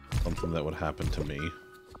something that would happen to me.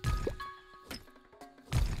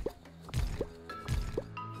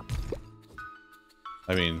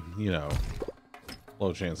 I mean, you know,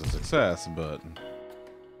 low chance of success, but...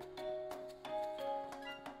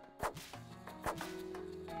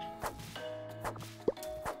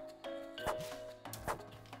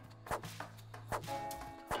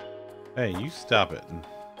 Hey, you stop it.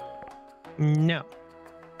 No.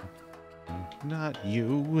 Not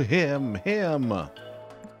you, him.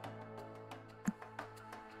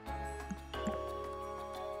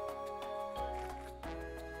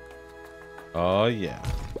 Oh yeah.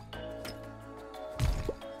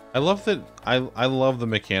 I love that. I love the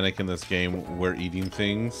mechanic in this game where eating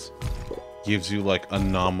things gives you like a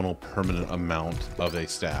nominal permanent amount of a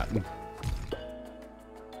stat.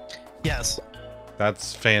 Yes.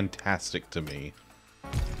 That's fantastic to me.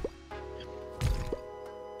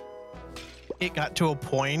 It got to a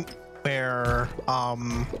point where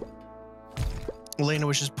Elena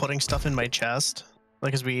was just putting stuff in my chest,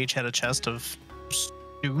 like, as we each had a chest of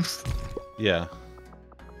stoof, Yeah.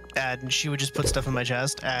 and she would just put stuff in my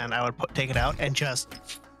chest, and I would take it out and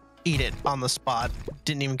just eat it on the spot.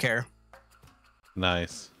 Didn't even care,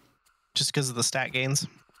 Nice. just because of the stat gains.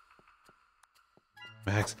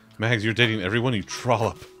 Mags, you're dating everyone, you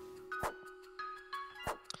trollop.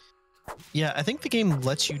 Yeah, I think the game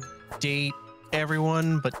lets you date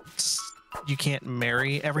everyone, but you can't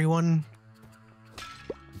marry everyone.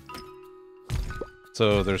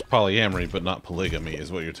 So there's polyamory, but not polygamy,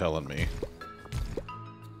 is what you're telling me.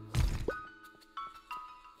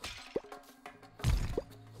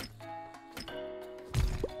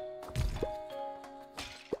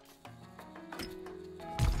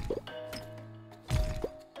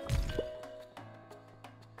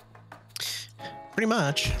 Pretty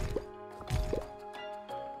much.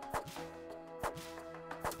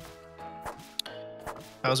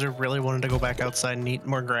 Bowser really wanted to go back outside and eat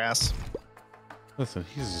more grass. Listen,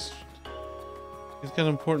 he's got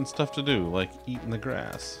important stuff to do, like eating the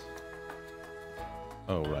grass.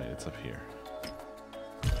 Oh, right, it's up here.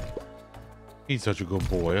 He's such a good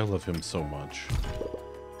boy. I love him so much.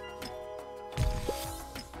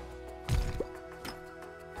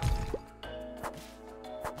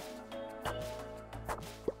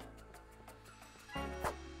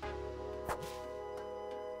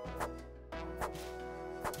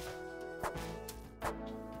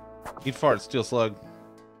 Eat fart, steel slug.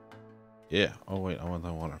 Yeah. Oh, wait. I want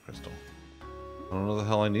that water crystal. I don't know the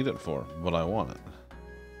hell I need it for, but I want it.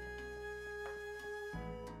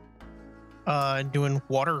 Doing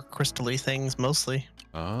water crystal-y things mostly.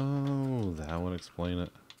 Oh, that would explain it.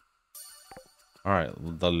 Alright,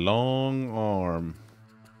 the long arm.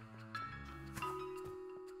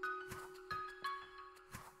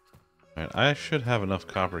 Alright, I should have enough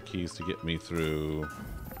copper keys to get me through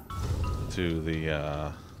to the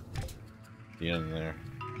end there.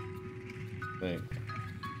 I think.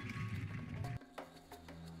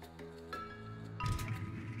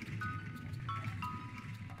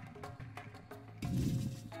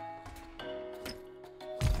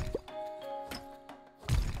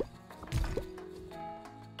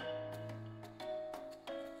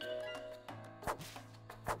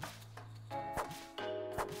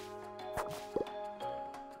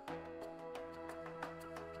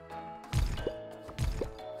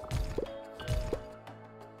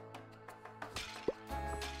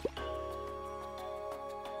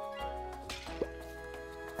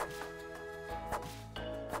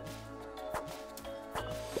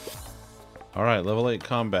 Alright, level 8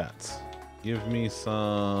 combats. Give me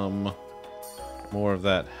some more of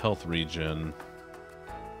that health regen.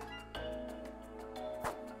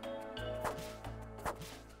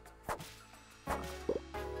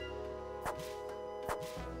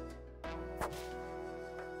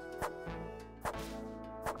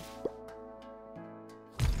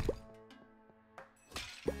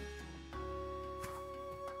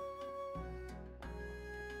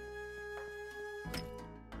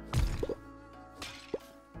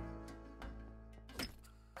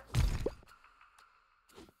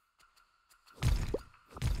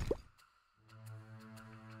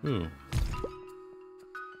 Ooh.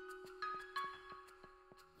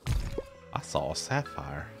 I saw a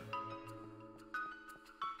sapphire.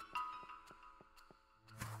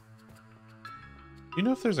 You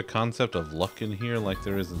know if there's a concept of luck in here like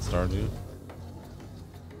there is in Stardew?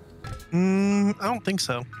 I don't think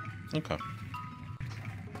so. Okay.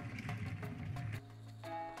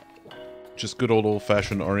 Just good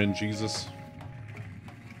old-fashioned RNGesus?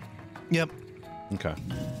 Yep.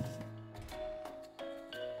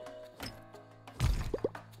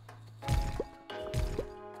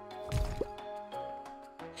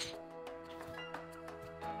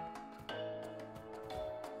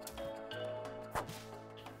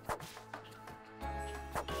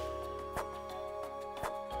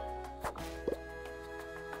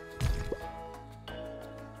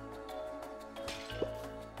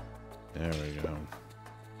 There we go.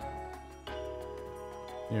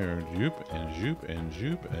 Here, jupe and jupe and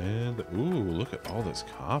jupe and... Ooh, look at all this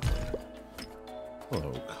copper.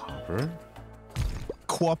 Hello, copper.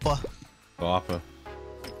 Quappa. Copper.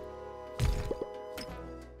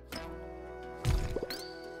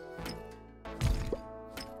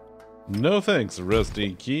 No thanks,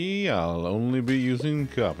 rusty key. I'll only be using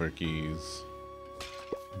copper keys.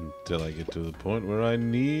 Until I get to the point where I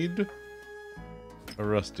need a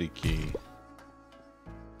rusty key.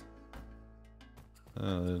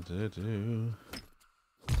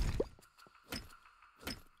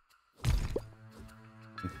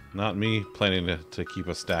 Not me planning to keep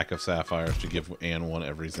a stack of sapphires to give Anne one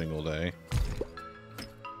every single day.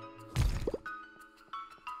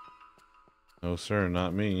 No sir,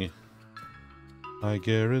 not me. I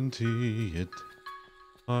guarantee it.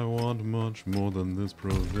 I want much more than this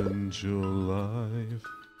provincial life.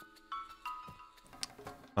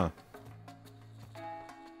 Huh.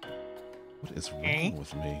 What is wrong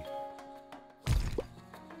with me?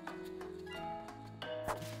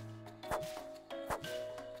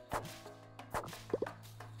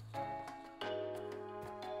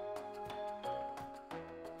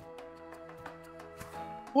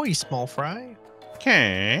 Boy, small fry.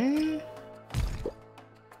 Okay.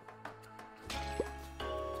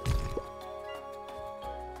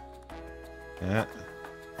 Yeah.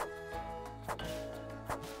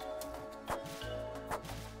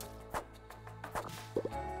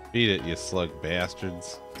 Beat it, you slug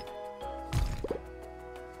bastards.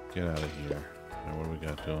 Get out of here. Now, what do we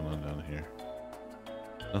got going on down here?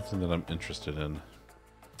 Nothing that I'm interested in.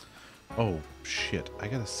 Oh, shit. I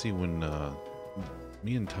gotta see when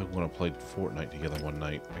me and Tug want to play Fortnite together one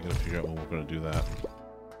night. I gotta figure out when we're gonna do that.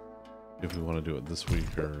 If we want to do it this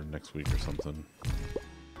week or next week or something.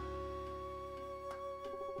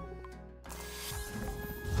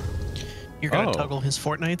 You're gonna toggle his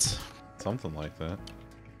Fortnites? Something like that.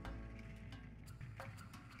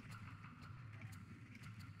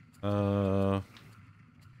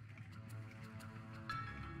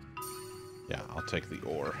 Yeah, I'll take the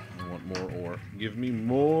ore. I want more ore. Give me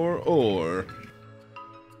more ore.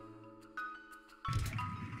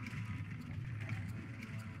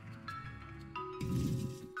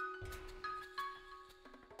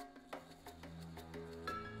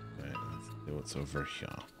 Alright, let's see what's over here.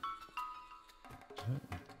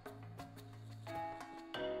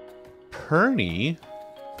 Perny?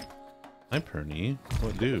 Hi, Perny.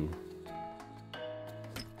 What do?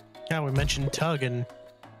 Yeah, we mentioned Tug, and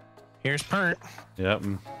here's Pernt. Yep.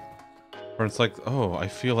 Pernt's like, oh, I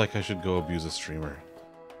feel like I should go abuse a streamer.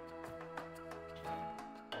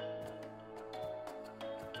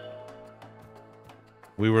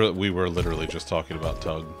 We were literally just talking about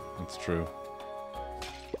Tug. It's true.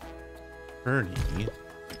 Perny.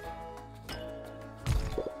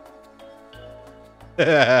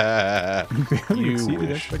 You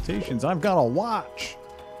exceeded expectations. I've got a watch.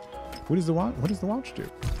 What does the watch? What does the watch do?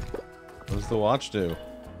 What does the watch do?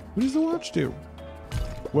 What does the watch do?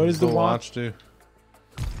 What does the watch do?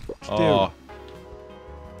 Oh.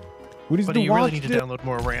 What does But the you watch really need to do? download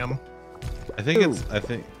more RAM. I think it's I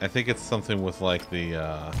think it's something with like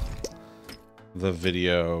the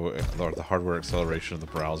video or the hardware acceleration of the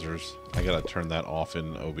browsers. I gotta turn that off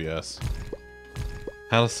in OBS.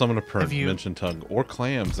 How to summon a pernt? Mention Tug or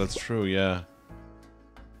clams. That's true. Yeah.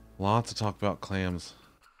 Lots to talk about clams.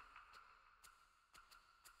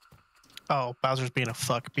 Oh, Bowser's being a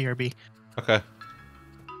fuck. BRB. Okay.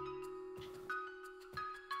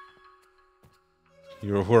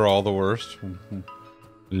 We're all the worst.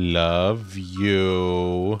 Love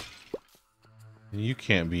you. You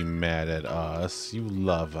can't be mad at us. You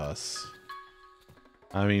love us.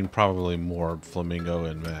 I mean, probably more Flamingo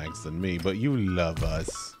and Mags than me, but you love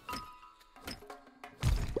us.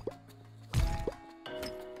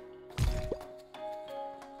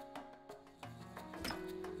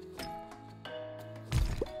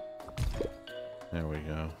 There we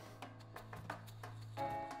go.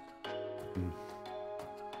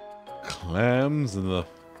 Clams in the...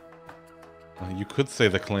 you could say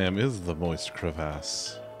the clam is the moist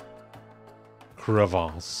crevasse.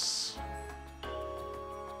 Crevasse.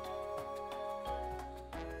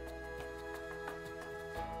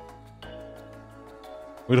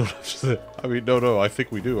 We don't have to... I mean, no, I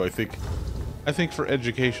think we do. I think for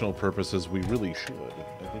educational purposes, we really should.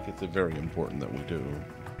 I think it's very important that we do.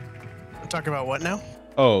 Talk about what now?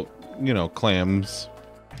 Oh, you know, clams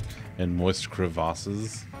and moist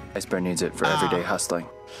crevasses. Ice Bear needs it for everyday hustling.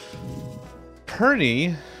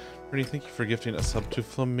 Perny, thank you for gifting a sub to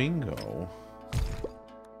Flamingo.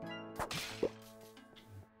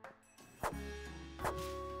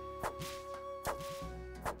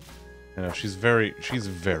 You know, she's very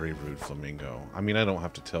rude, Flamingo. I mean, I don't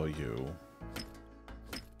have to tell you.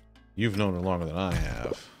 You've known her longer than I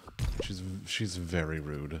have. She's very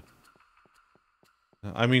rude.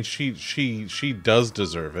 I mean, she does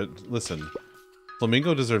deserve it. Listen,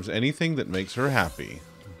 Flamingo deserves anything that makes her happy.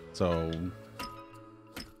 So,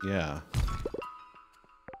 yeah.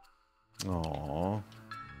 Aww.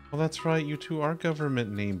 Well, that's right. You two are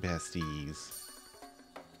government name besties.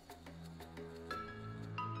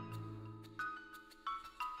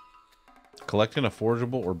 Collecting a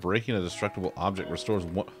forgeable or breaking a destructible object restores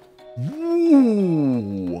one...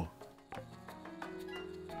 Ooh!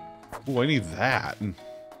 Ooh, I need that.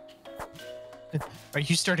 Are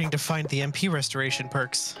you starting to find the MP restoration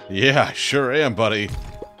perks? Yeah, I sure am, buddy.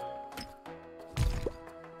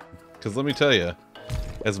 Because let me tell you,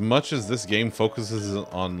 as much as this game focuses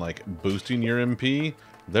on, like, boosting your MP,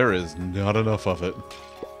 there is not enough of it.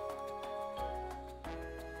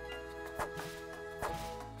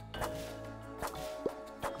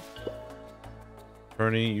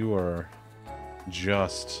 Bernie, you are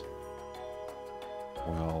just,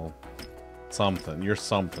 well, something. You're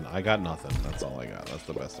something. I got nothing. That's all I got. That's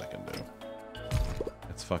the best I can do.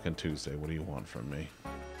 It's fucking Tuesday. What do you want from me?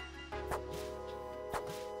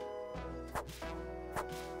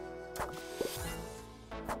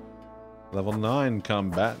 Level 9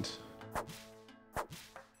 combat.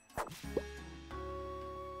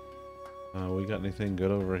 We got anything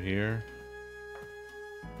good over here?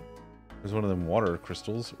 There's one of them water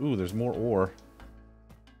crystals. Ooh, there's more ore.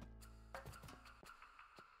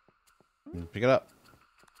 Pick it up.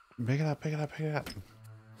 Pick it up, pick it up, pick it up.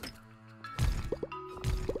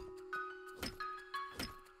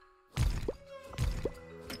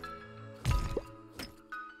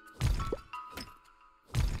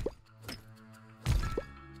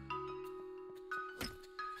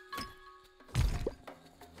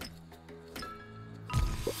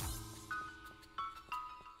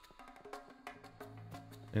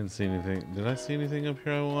 Didn't see anything. Did I see anything up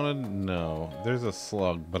here I wanted? No. There's a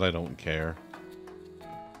slug, but I don't care.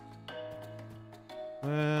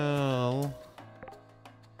 Well...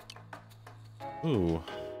 Ooh.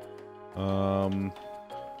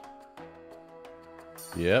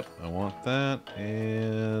 Yep, I want that.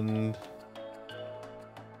 And...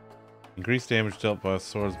 Increased damage dealt by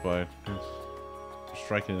swords by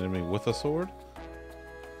striking an enemy with a sword?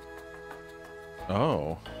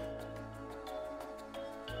 Oh.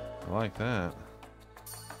 I like that.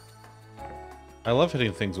 I love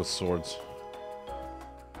hitting things with swords.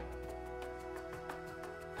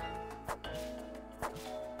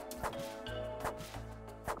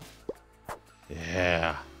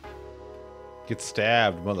 Yeah. Get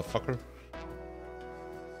stabbed, motherfucker.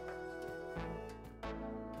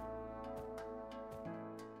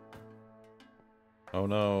 Oh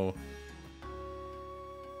no.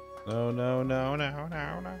 No, no, no, no,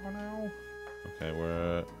 no, no, no. Okay,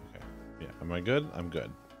 we're... Okay. Yeah, am I good? I'm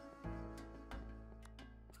good.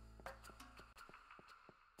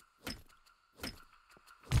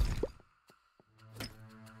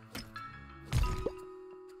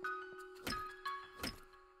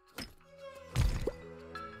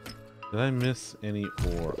 Did I miss any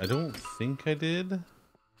ore? I don't think I did.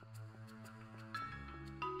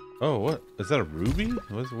 Oh, what? Is that a ruby?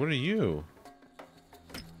 What are you?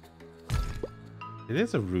 It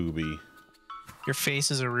is a ruby. Your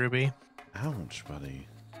face is a ruby. Ouch, buddy.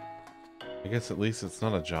 I guess at least it's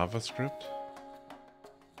not a JavaScript.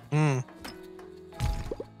 Mm.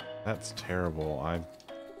 That's terrible.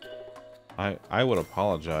 I would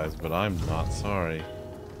apologize, but I'm not sorry.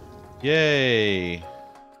 Yay!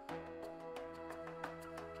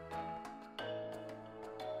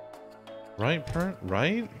 Right,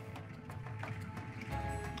 right?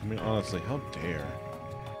 I mean, honestly, how dare?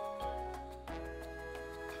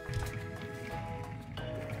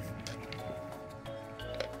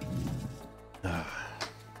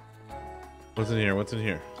 What's in here? What's in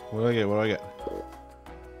here? What do I get? What do I get?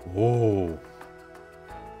 Whoa.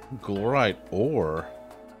 Glorite ore.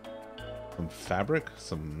 Some fabric?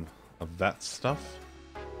 Some of that stuff?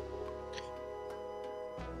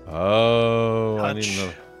 Oh, I need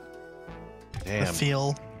another. Damn. The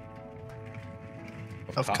feel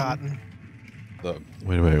of cotton.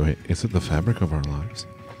 Wait. Is it the fabric of our lives?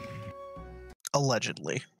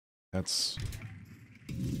 Allegedly. That's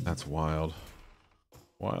wild.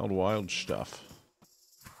 Wild stuff.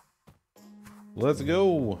 Let's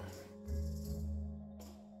go.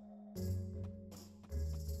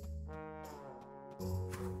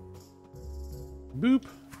 Boop.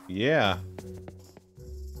 Yeah.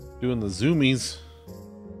 Doing the zoomies.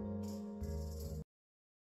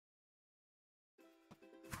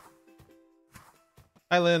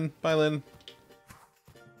 Hi, Lynn. Bye, Lynn.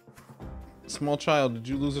 Small child, did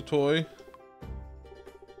you lose a toy?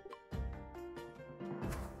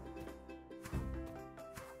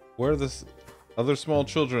 Where are the other small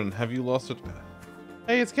children? Have you lost it?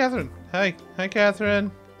 Hey, it's Catherine. Hi. Hi,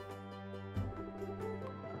 Catherine.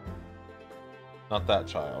 Not that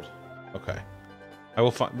child. Okay. I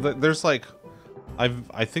will find... There's like...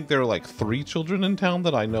 I think there are like 3 children in town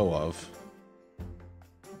that I know of.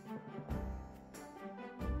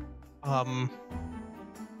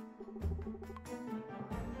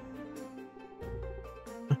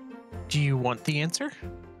 Do you want the answer?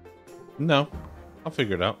 No. I'll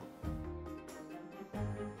figure it out.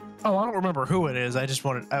 Oh, I don't remember who it is. I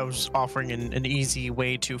was offering an easy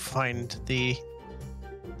way to find the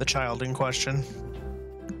child in question.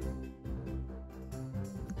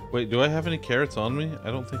 Wait, do I have any carrots on me?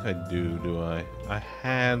 I don't think I do I? I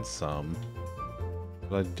had some,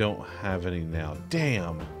 but I don't have any now.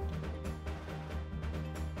 Damn!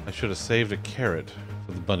 I should have saved a carrot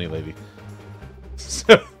for the bunny lady.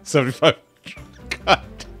 75. God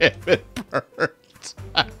damn it, Bert.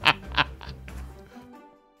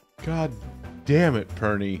 God damn it,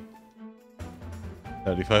 Perny.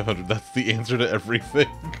 7,500, that's the answer to everything.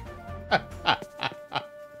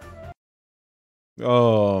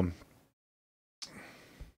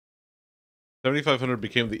 7,500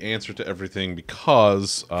 became the answer to everything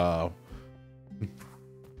because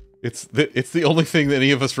it's the only thing that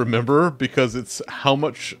any of us remember, because it's how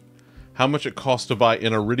much it costs to buy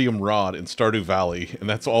an iridium rod in Stardew Valley, and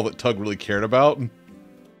that's all that Tug really cared about.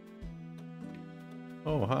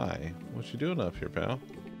 Oh, hi. What you doing up here, pal?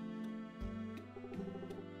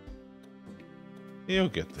 You'll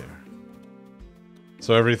get there.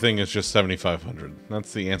 So everything is just 7,500.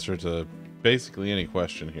 That's the answer to basically any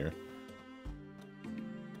question here.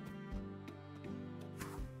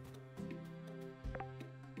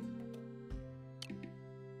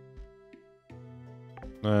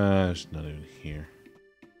 It's not even here.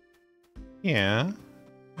 Yeah.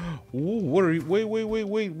 Ooh, what are you? Wait.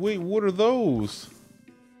 What are those?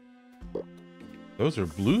 Those are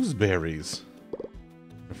blueberries.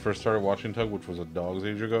 I first started watching Tug, which was a dog's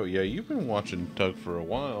age ago. Yeah, you've been watching Tug for a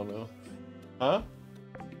while now. Huh?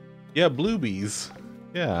 Yeah, bluebees.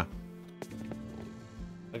 Yeah.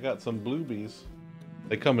 I got some bluebees.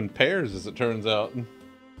 They come in pairs, as it turns out.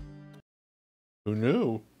 Who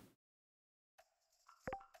knew?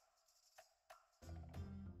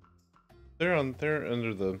 They're on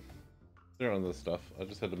the stuff. I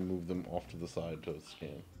just had to move them off to the side to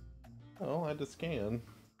scan. Oh, I had to scan.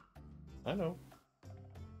 I know.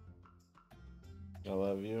 I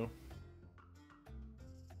love you.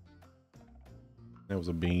 That was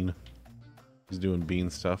a bean. He's doing bean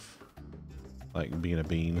stuff. Like being a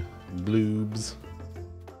bean. Bloobs.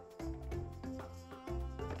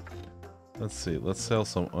 Let's see. Let's sell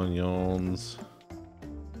some onions.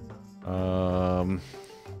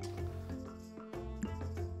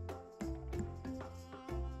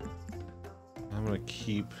 I'm gonna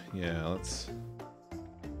keep, yeah, let's...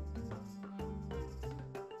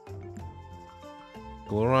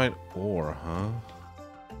 Glorite ore, huh?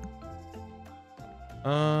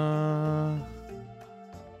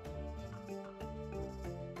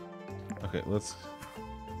 Okay, let's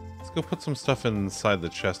go put some stuff inside the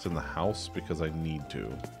chest in the house because I need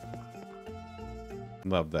to.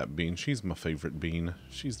 Love that bean. She's my favorite bean.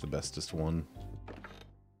 She's the bestest one.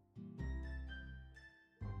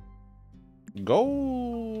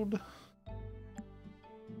 Gold.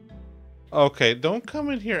 Okay, don't come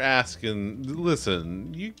in here asking.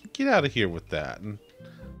 Listen, you get out of here with that.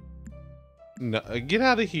 No, get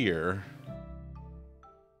out of here.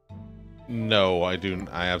 No, I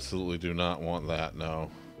absolutely do not want that.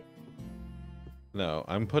 No. No,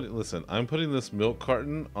 listen, I'm putting this milk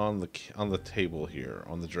carton on the table here,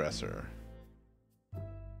 on the dresser.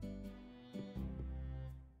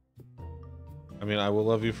 I mean, I will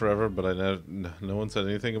love you forever, but no one said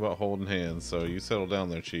anything about holding hands, so you settle down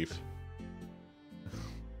there, Chief.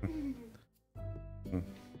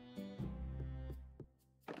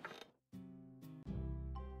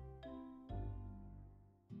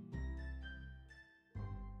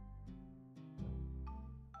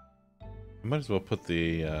 I might as well put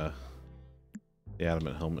the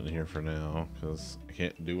adamant helmet in here for now, because I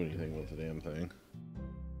can't do anything with the damn thing.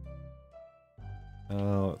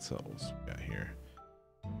 Let's see what we got here.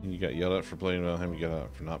 You got yelled at for playing Valheim, you got yelled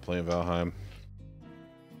at for not playing Valheim.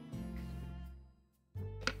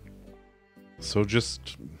 So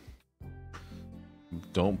just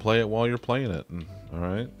don't play it while you're playing it.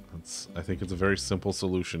 Alright? I think it's a very simple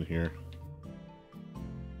solution here.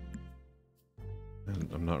 And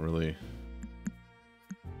I'm not really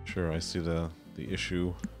Sure, I see the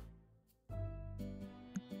issue.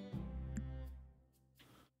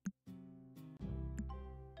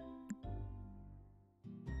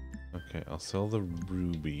 Okay, I'll sell the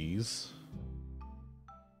rubies.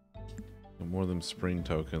 Get more of them spring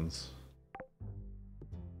tokens.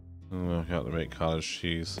 Oh, I got to make cottage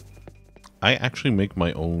cheese. I actually make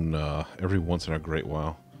my own every once in a great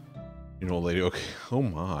while. You know, lady, okay. Oh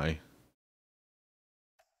my.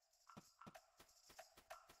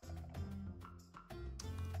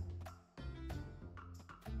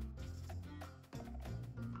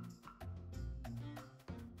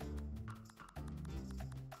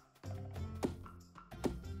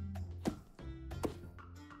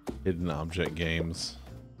 Hidden object games.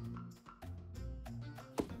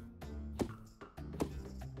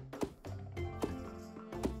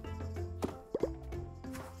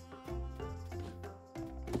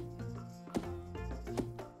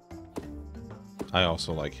 I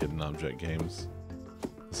also like hidden object games.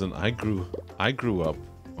 Listen, I grew up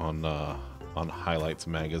on Highlights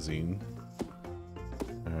magazine.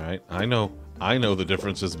 All right, I know the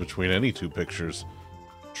differences between any two pictures.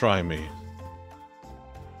 Try me.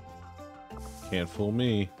 Can't fool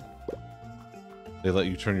me. They let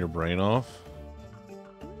you turn your brain off.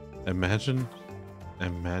 Imagine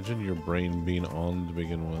your brain being on to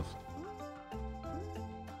begin with.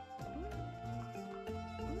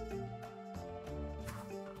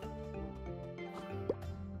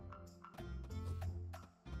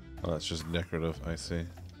 Oh, that's just decorative, I see.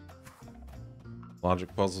 Logic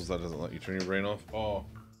puzzles, that doesn't let you turn your brain off. Oh.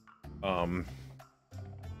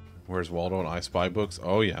 Where's Waldo and I Spy books?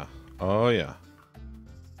 Oh yeah. Oh yeah.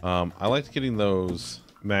 I liked getting those.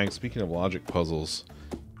 Mag, speaking of logic puzzles,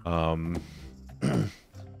 is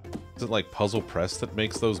it like Puzzle Press that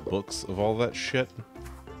makes those books of all that shit?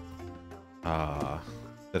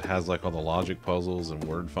 That has like all the logic puzzles and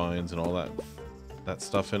word finds and all that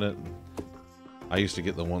stuff in it. I used to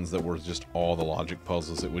get the ones that were just all the logic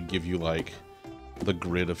puzzles. It would give you like the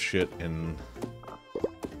grid of shit and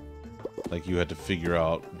like you had to figure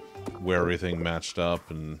out where everything matched up,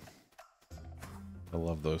 and I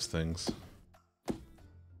love those things.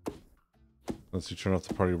 Unless you turn off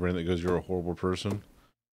the part of your brain that goes, you're a horrible person.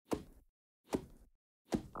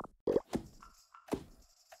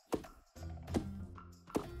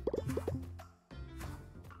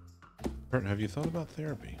 Bert, have you thought about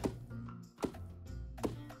therapy?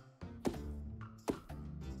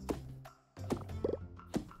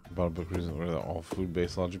 Bought a book recently. What are they, all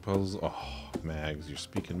food-based logic puzzles? Oh, Mags, you're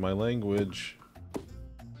speaking my language.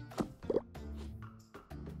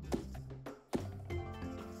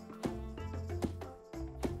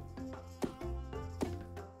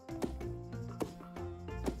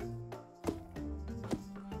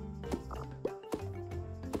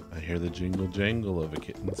 I hear the jingle jangle of a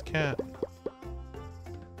kitten's cat.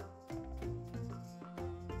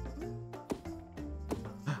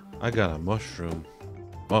 I got a mushroom.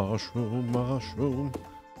 Mushroom, mushroom.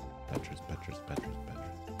 Petrus, Petrus, Petrus, Petrus.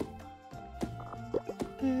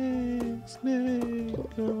 Snake, snake,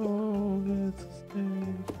 oh, that's a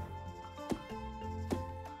snake.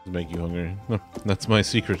 Does it make you hungry? No, that's my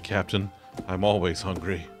secret, Captain. I'm always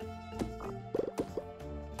hungry.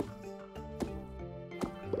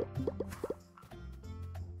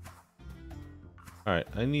 Alright,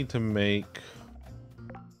 I need to make...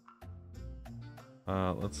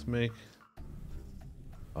 let's make...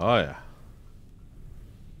 Oh yeah.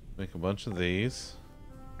 Make a bunch of these.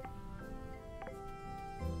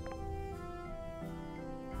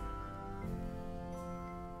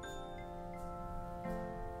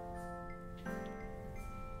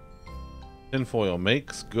 Tinfoil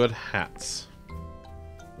makes good hats.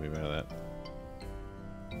 We made that.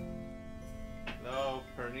 No,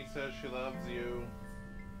 Bernie says she loves you.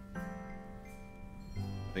 I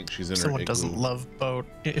think she's in her igloo. Doesn't love boat.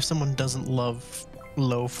 If someone doesn't love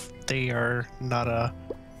loaf, they are not a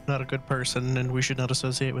good person, and we should not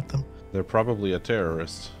associate with them. They're probably a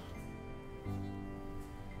terrorist.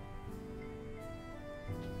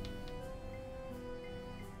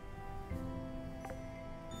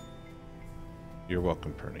 You're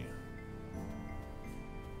welcome, Perny.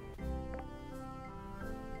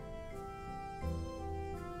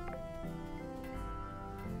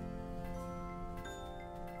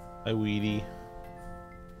 Hi, Weedy.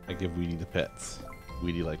 I give Weedy the pets.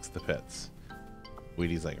 Weedy likes the pets.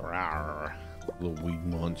 Weedy's like, rawr, little weed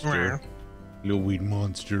monster. Rawr. Little weed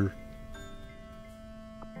monster.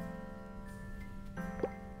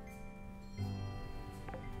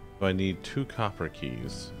 So I need 2 copper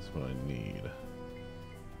keys. That's what I need.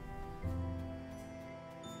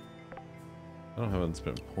 I don't have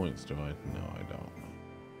unspent points, do I? No, I don't.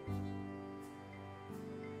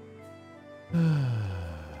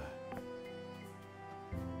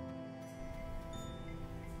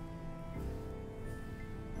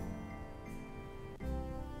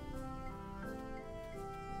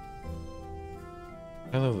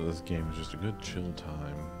 I love that this game is just a good chill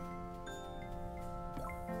time.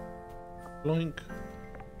 Bloink.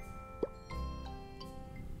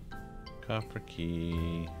 Copper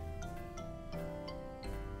key.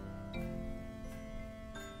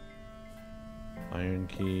 Iron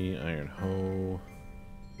key, iron hoe,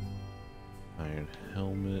 iron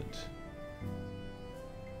helmet.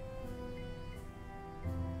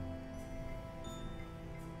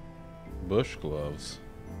 Bush gloves.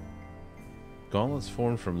 Gauntlets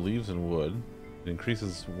formed from leaves and wood. It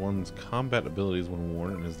increases one's combat abilities when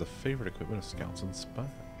worn and is the favorite equipment of scouts and spies.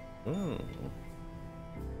 Oh.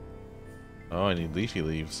 Oh, I need leafy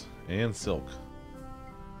leaves and silk.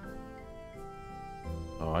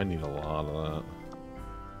 Oh, I need a lot of that.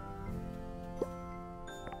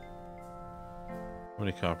 How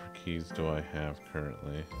many copper keys do I have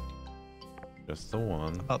currently? Just the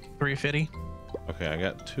one. About 350. Okay, I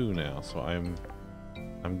got 2 now, so I'm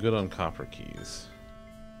good on copper keys.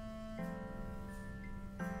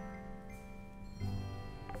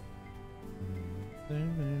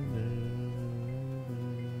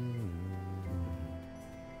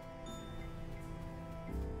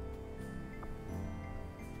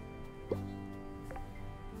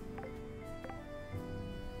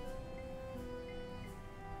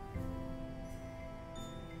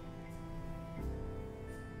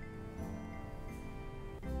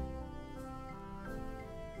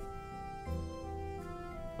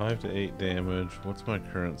 Five to 8 damage. What's my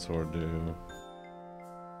current sword do?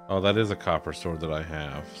 Oh, that is a copper sword that I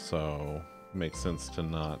have, so makes sense to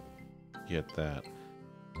not get that.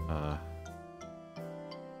 Alright.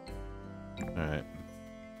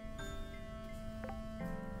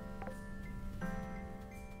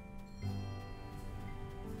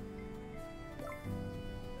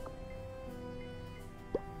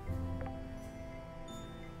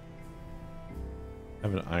 I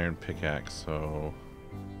have an iron pickaxe, so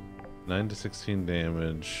 9 to 16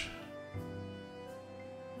 damage.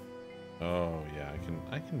 Oh yeah,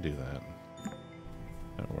 I can do that.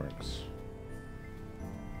 That works.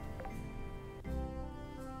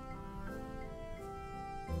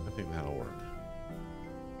 I think that'll work.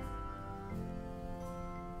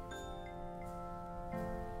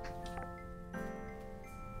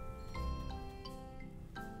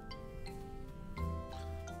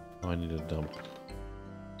 Oh, I need to dump.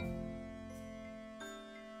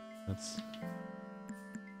 That's...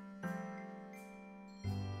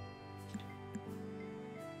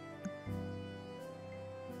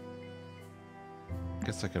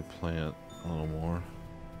 guess I could plant a little more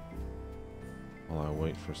while I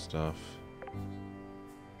wait for stuff.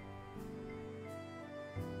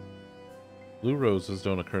 Blue roses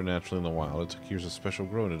don't occur naturally in the wild. It took years of special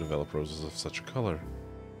growing to develop roses of such a color.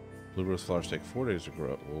 Blue rose flowers take 4 days to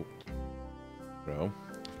grow. 12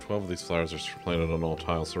 of these flowers are planted on all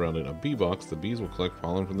tiles surrounding a bee box. The bees will collect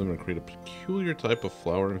pollen from them and create a peculiar type of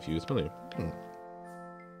flower-infused honey.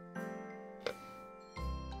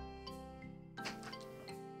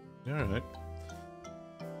 Alright.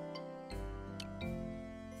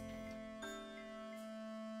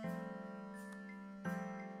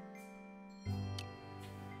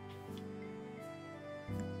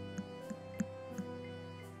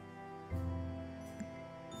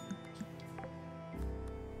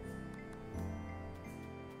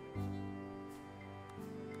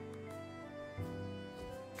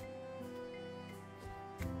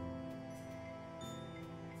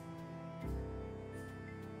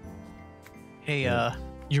 Hey,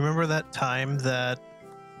 you remember that time that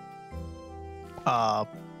Krako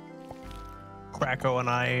and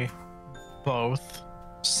I both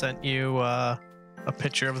sent you a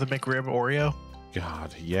picture of the McRib Oreo?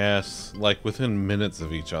 God, yes. Like within minutes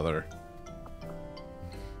of each other.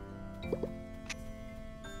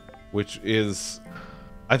 Which is...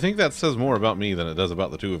 I think that says more about me than it does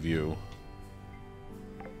about the two of you.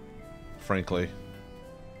 Frankly.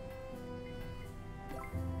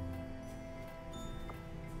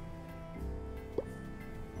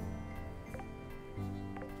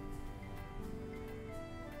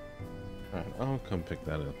 Alright, I'll come pick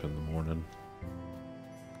that up in the morning.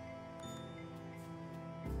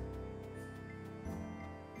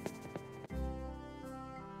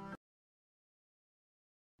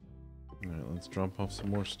 Alright, let's drop off some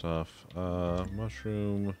more stuff.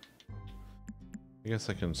 Mushroom. I guess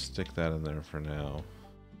I can stick that in there for now.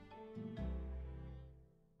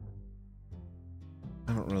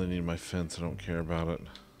 I don't really need my fence, I don't care about it.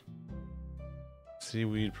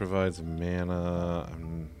 seaweed provides mana.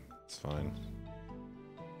 It's fine.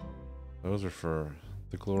 Those are for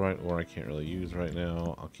the chlorite ore I can't really use right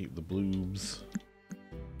now. I'll keep the bloobs.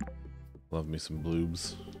 Love me some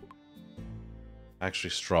bloobs.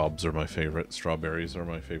 Actually, straws are my favorite. Strawberries are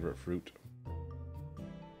my favorite fruit.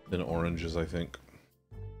 Then oranges, I think.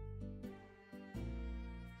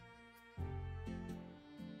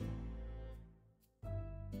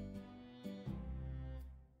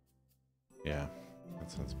 Yeah,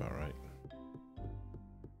 that sounds about right.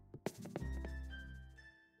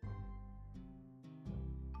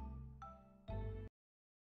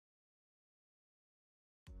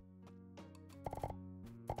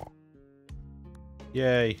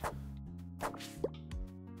 Yay.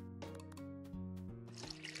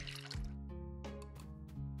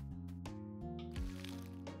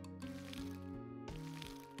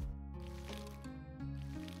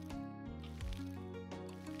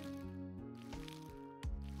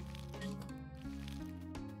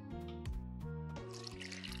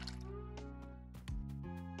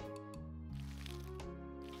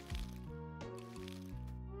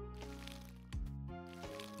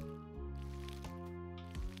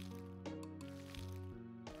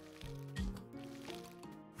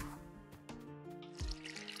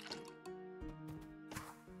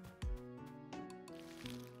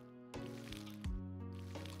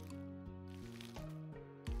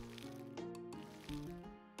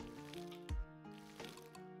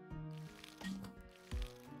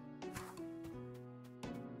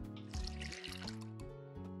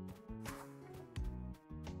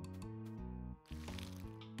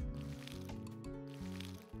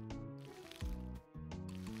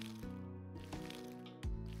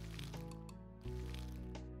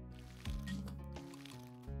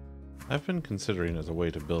 I've been considering as a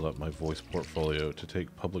way to build up my voice portfolio to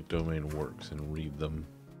take public domain works and read them.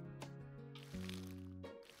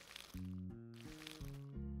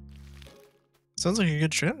 Sounds like a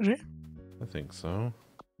good strategy. I think so.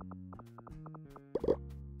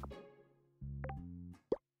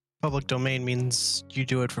 Public domain means you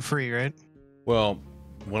do it for free, right? Well,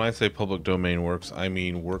 when I say public domain works, I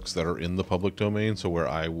mean works that are in the public domain, so where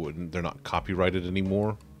they're not copyrighted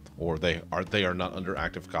anymore, or they are not under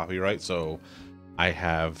active copyright, so I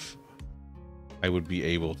would be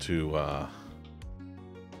able to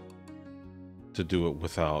do it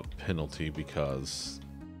without penalty because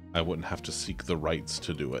I wouldn't have to seek the rights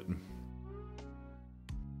to do it.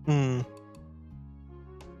 Hmm.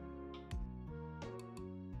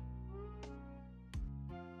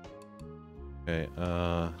 Okay,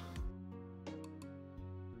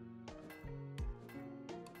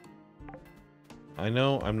 I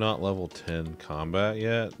know I'm not level 10 combat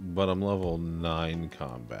yet, but I'm level 9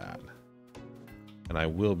 combat. And I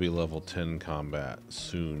will be level 10 combat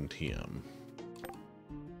soon, TM.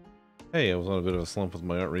 Hey, I was on a bit of a slump with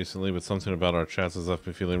my art recently, but something about our chats has left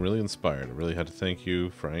me feeling really inspired. I really had to thank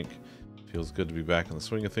you, Frank. Feels good to be back in the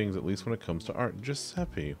swing of things, at least when it comes to art.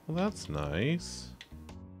 Giuseppe, well that's nice.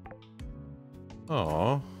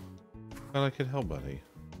 Aw, glad I could help, buddy.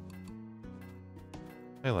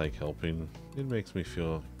 I like helping. It makes me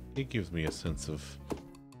feel, it gives me a sense of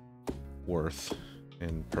worth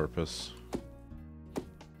and purpose.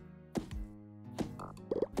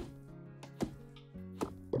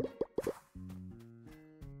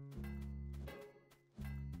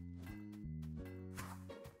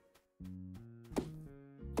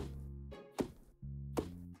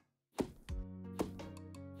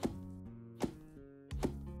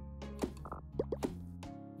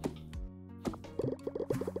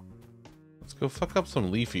 Go fuck up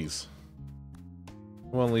some leafies.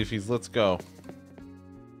 Come on, leafies, let's go.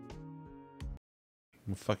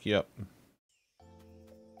 I'll fuck you up.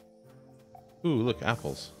 Ooh, look,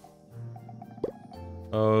 apples.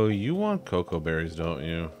 Oh, you want cocoa berries, don't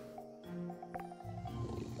you?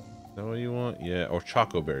 Is that what you want? Yeah, or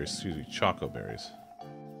choco berries, excuse me, choco berries.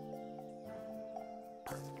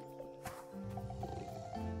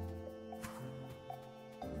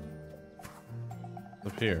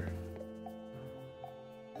 Up here.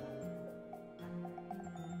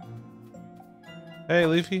 Hey,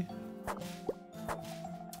 Leafy.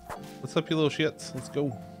 What's up, you little shits? Let's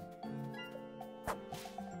go.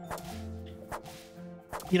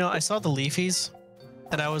 You know, I saw the leafies,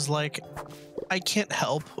 and I was like, I can't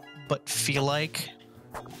help but feel like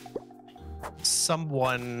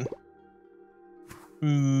someone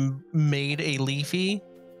made a leafy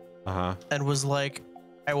and was like,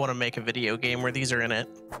 I want to make a video game where these are in it.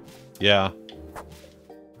 Yeah.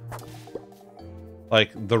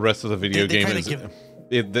 Like the rest of the video game is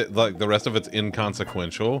like the rest of it's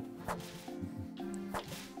inconsequential.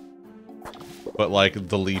 But like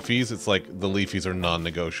the leafies, it's like the leafies are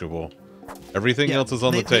non-negotiable. Everything Yeah, else is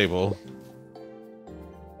on the table.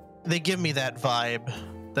 They give me that vibe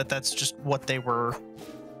that's just what they were.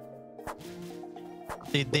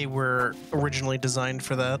 They were originally designed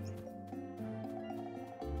for that.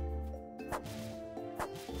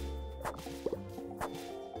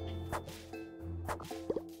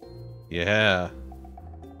 Yeah.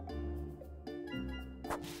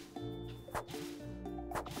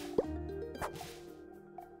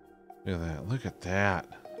 Look at that. Look at that.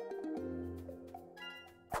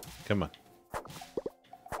 Come on.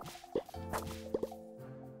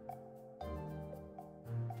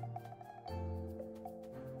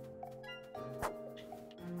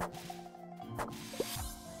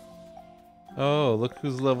 Oh, look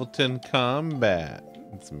who's level 10 combat.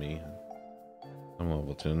 It's me. I'm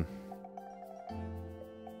level 10.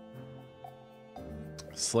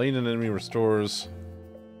 Slaying an enemy restores.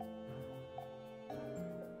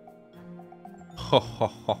 Ho ho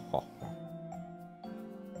ho ho.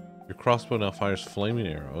 Your crossbow now fires flaming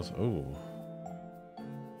arrows. Ooh.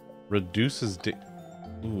 Reduces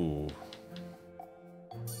ooh.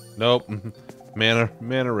 Nope.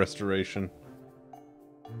 Mana restoration.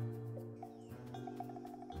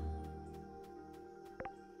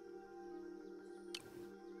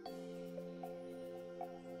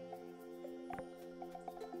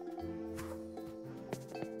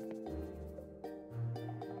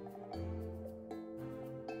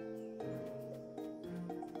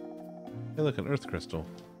 Hey, look, an earth crystal.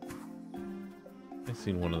 I've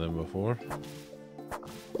seen one of them before.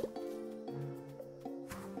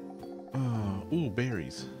 Oh, ooh,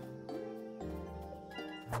 berries.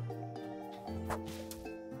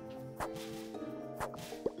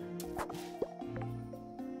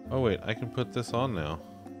 Oh wait, I can put this on now.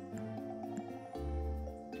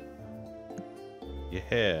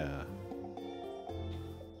 Yeah.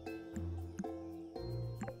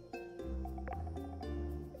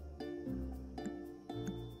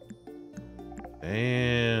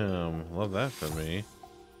 Damn, love that for me.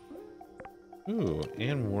 Ooh,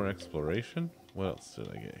 and more exploration. What else did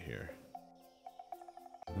I get here?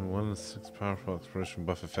 And 1 to 6 powerful exploration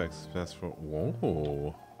buff effects. Fast for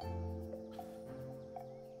whoa.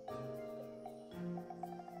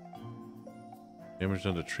 Damage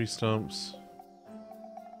done to tree stumps.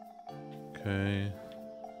 Okay.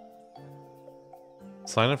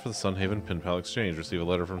 Sign up for the Sunhaven Pen Pal Exchange. Receive a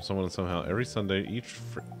letter from someone somehow every Sunday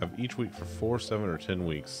of each week for 4, 7, or 10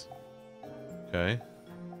 weeks. Okay.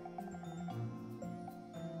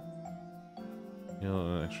 You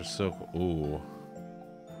know, an extra silk. Ooh.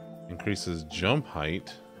 Increases jump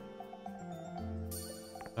height.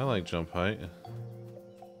 I like jump height.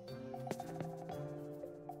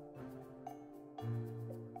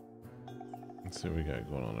 Let's see what we got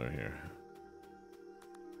going on over here.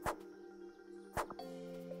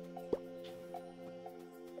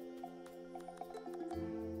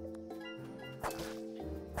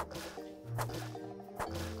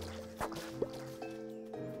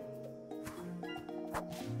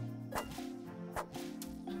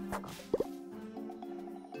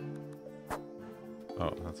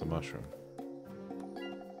 Oh, that's a mushroom.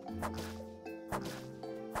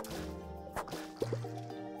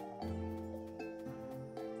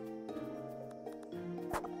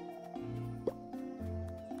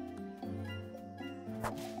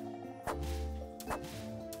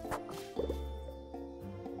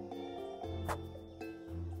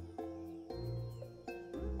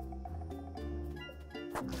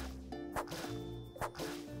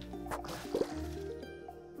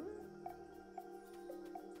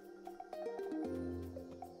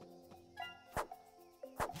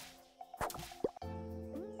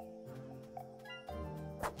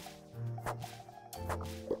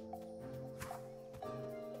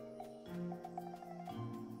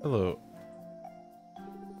 Hello.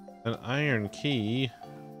 An iron key.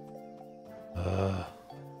 Ah.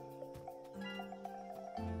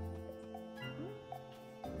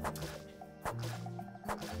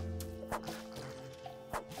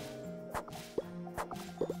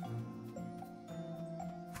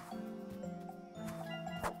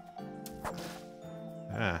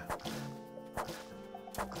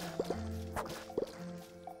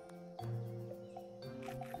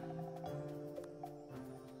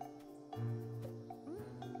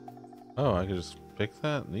 Oh, I could just pick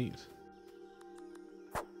that? Neat.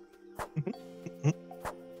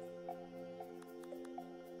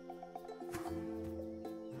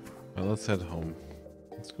 Well, let's head home.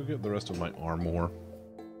 Let's go get the rest of my armor.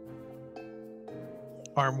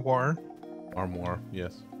 Armoire. Armoire,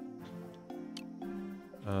 yes.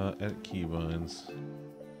 Edit keybinds.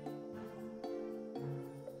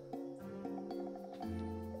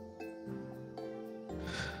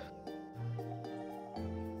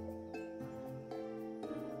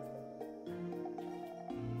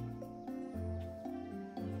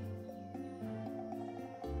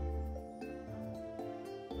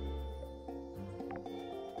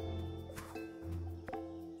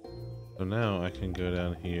 So now I can go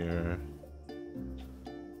down here.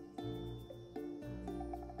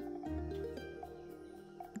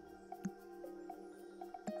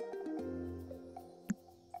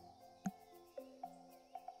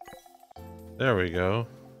 There we go.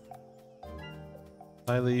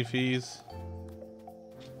 Hi, Leafies.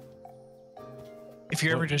 If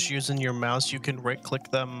you're ever just using your mouse, you can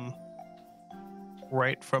right-click them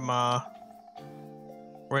right from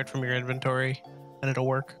your inventory, and it'll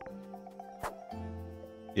work.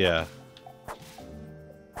 Yeah.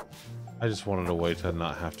 I just wanted a way to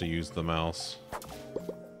not have to use the mouse.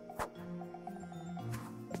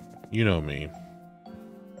 You know me.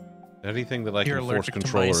 Anything that I You're can force allergic to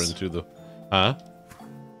controller mice. into the... Huh?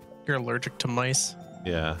 You're allergic to mice.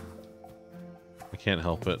 Yeah. I can't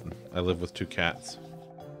help it. I live with 2 cats.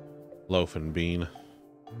 Loaf and Bean.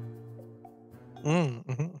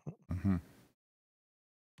 Mm-hmm.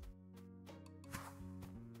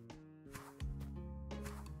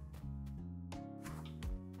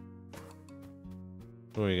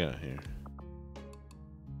 What do we got here?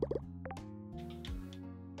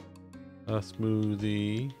 A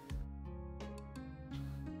smoothie.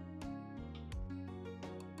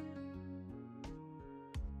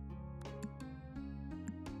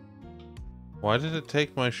 Why did it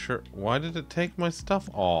take my shirt? Why did it take my stuff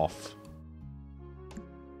off?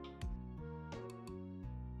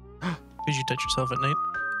 Did you touch yourself at night?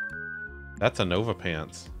 That's a Nova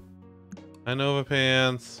Pants. Hi, Nova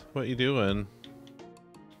Pants. What you doing?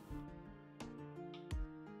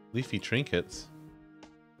 Leafy trinkets.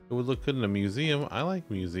 It would look good in a museum. I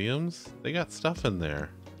like museums. They got stuff in there.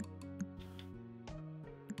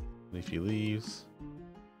 Leafy leaves.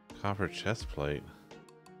 Copper chest plate.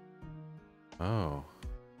 Oh.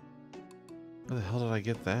 Where the hell did I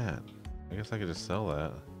get that? I guess I could just sell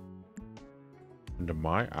that. Into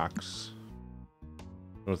my ox.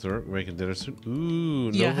 What's we're making dinner soon?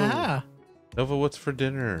 Ooh, Nova. Yeah. Nova, what's for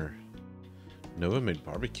dinner? Nova made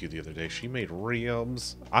barbecue the other day. She made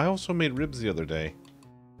ribs. I also made ribs the other day.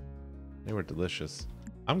 They were delicious.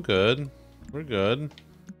 I'm good. We're good.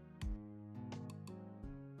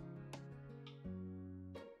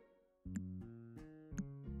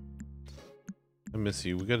 I miss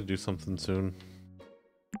you. We got to do something soon.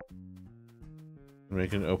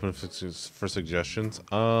 Make it open for suggestions.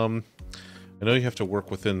 I know you have to work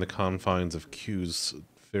within the confines of Q's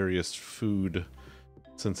various food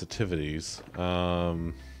sensitivities.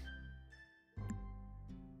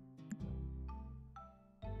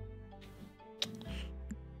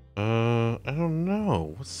 I don't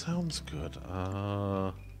know. What sounds good?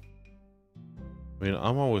 I mean,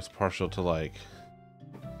 I'm always partial to like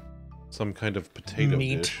some kind of potato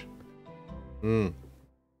Meat. dish.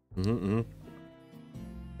 Mm-mm.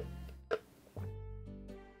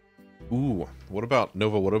 Ooh, what about,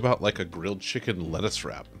 Nova, what about like a grilled chicken lettuce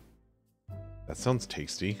wrap? That sounds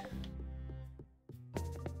tasty.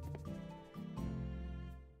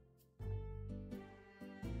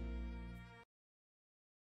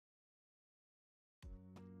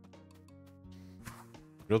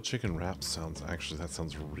 Grilled chicken wrap sounds, actually, that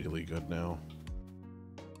sounds really good now.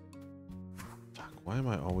 Fuck, why am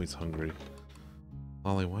I always hungry?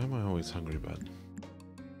 Ollie, why am I always hungry, bud?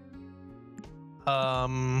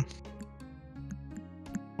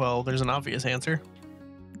 Well, there's an obvious answer.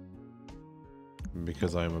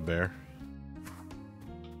 Because I am a bear.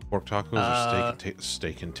 Pork tacos or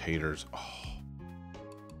steak and taters? Oh.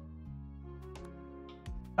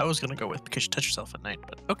 I was gonna go with because you touch yourself at night,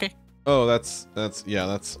 but okay. Oh, that's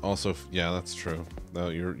also, yeah, that's true. No,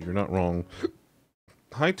 you're not wrong.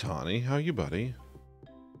 Hi, Tawny. How you, buddy?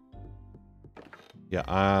 Yeah,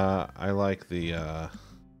 I like the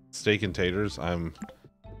steak and taters. I'm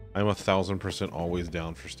 1000% always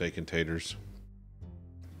down for steak and taters.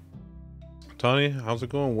 Tawny, how's it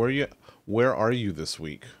going? Where are you this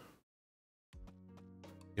week?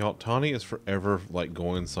 Y'all, Tawny is forever like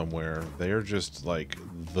going somewhere. They are just like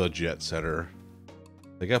the jet setter.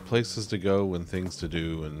 They got places to go and things to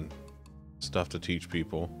do and stuff to teach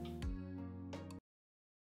people.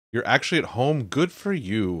 You're actually at home? Good for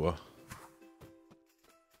you.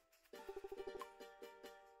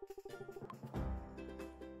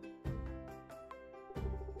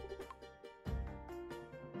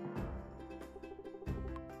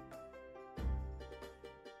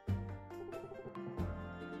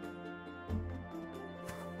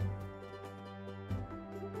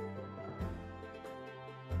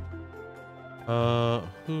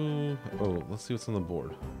 Oh, let's see what's on the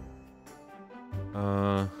board.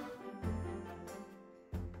 A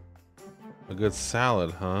good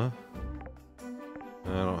salad, huh? I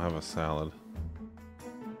don't have a salad.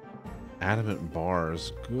 Adamant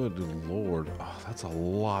bars. Good lord. Oh, that's a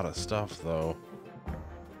lot of stuff, though.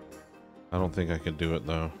 I don't think I can do it,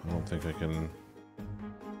 though. I don't think I can...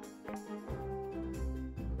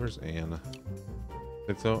 Where's Anne?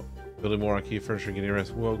 Think so? Building more on key furniture, getting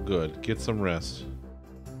rest. Well, good. Get some rest.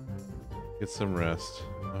 Get some rest.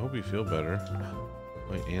 I hope you feel better.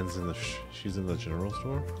 Wait, Anne's in the... she's in the general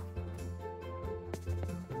store?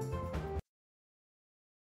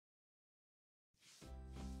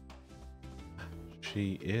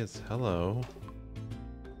 She is. Hello.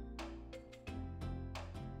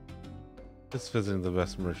 Just visiting the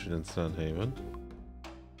best merchant in Sunhaven.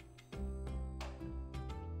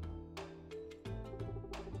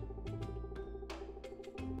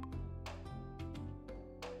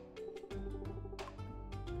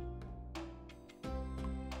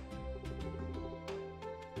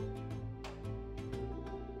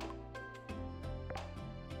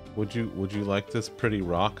 Would you like this pretty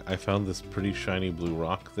rock? I found this pretty shiny blue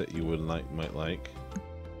rock that you might like.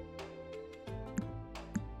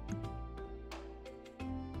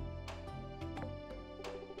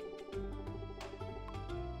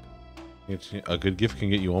 A good gift can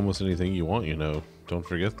get you almost anything you want, you know. Don't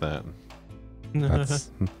forget that.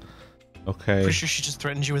 That's okay. Pretty sure she just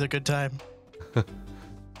threatened you with a good time.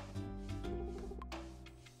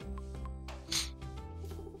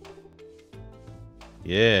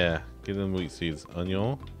 Yeah, get in wheat seeds.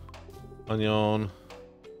 Onion. Onion.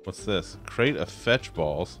 What's this? Crate of fetch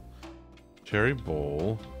balls. Cherry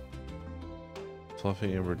bowl.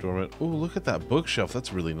 Fluffy amber dormant. Ooh, look at that bookshelf.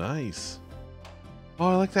 That's really nice. Oh,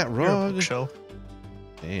 I like that rug. Bookshelf.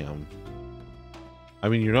 Damn. I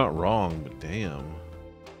mean, you're not wrong, but damn.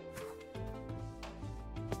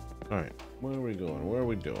 Alright, where are we going? Where are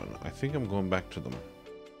we doing? I think I'm going back to the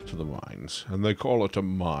mines. And they call it a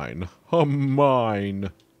mine. A mine.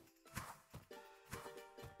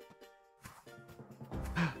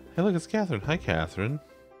 Hey, look, it's Catherine. Hi, Catherine.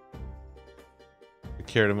 The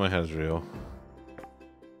carrot in my head is real.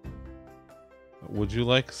 Would you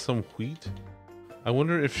like some wheat? I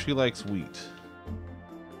wonder if she likes wheat.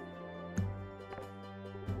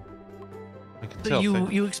 I can tell.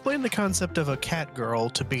 You explained the concept of a cat girl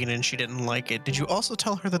to Bean and she didn't like it. Did you also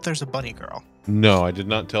tell her that there's a bunny girl? No, I did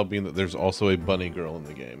not tell Bean that there's also a bunny girl in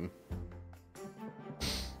the game.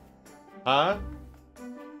 Huh?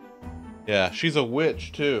 Yeah, she's a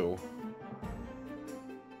witch too.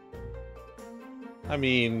 I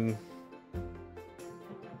mean,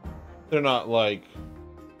 they're not like...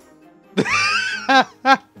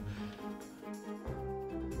 I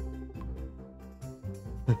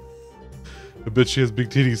bet she has big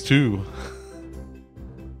titties too.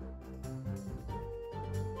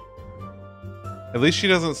 At least she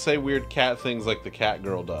doesn't say weird cat things like the cat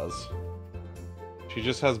girl does. She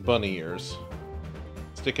just has bunny ears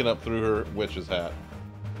sticking up through her witch's hat.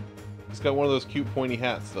 She's got one of those cute pointy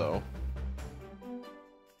hats though.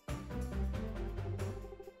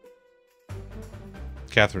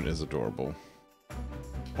 Catherine is adorable.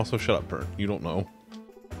 Also, shut up, Bert. You don't know.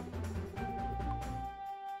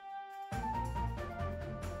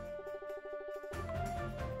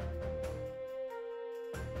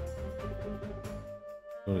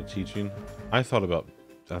 Go to teaching. I thought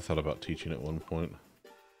about teaching at one point.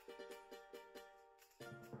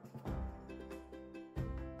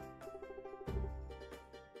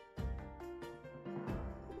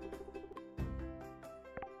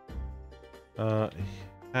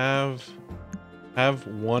 Have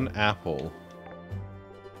one apple.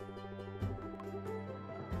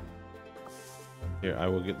 Here, I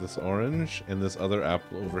will get this orange and this other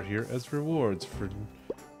apple over here as rewards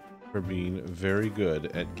for being very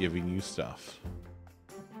good at giving you stuff.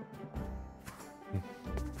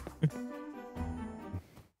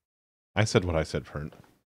 I said what I said, Pern.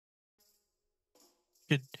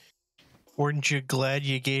 Weren't you glad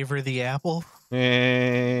you gave her the apple?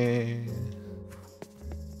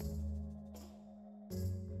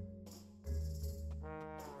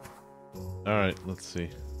 Alright, let's see.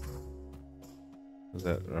 Does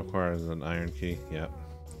that requires an iron key? Yep.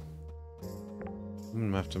 I'm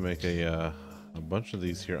gonna have to make a bunch of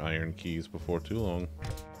these here iron keys before too long.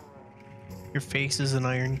 Your face is an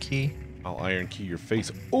iron key. I'll iron key your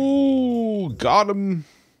face. Oh, got him.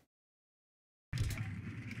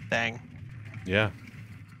 Dang. Yeah.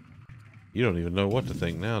 You don't even know what to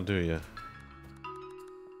think now, do you?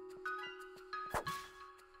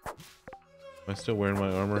 Am I still wearing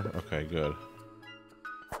my armor? Okay, good.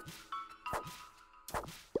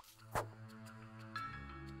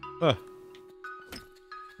 Ah.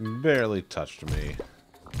 Barely touched me.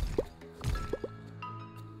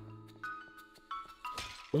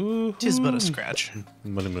 Tis but a scratch.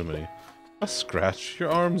 Money, money, money. I scratched your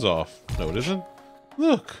arms off. No, it isn't.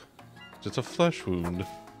 Look, just a flesh wound.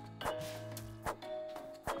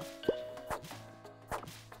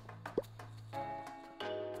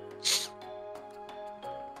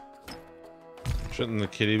 Shouldn't the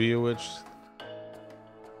kitty be a witch?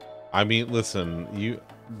 I mean, listen,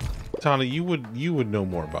 Tana, you would know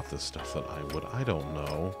more about this stuff than I would. I don't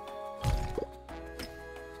know.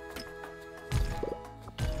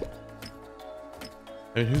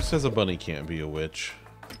 I mean, who says a bunny can't be a witch?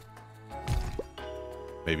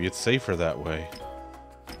 Maybe it's safer that way.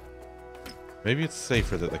 Maybe it's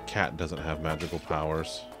safer that the cat doesn't have magical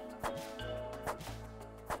powers.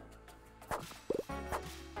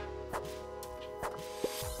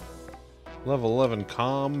 Level 11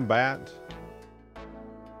 combat.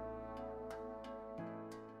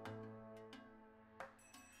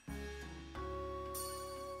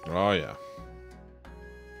 Oh yeah.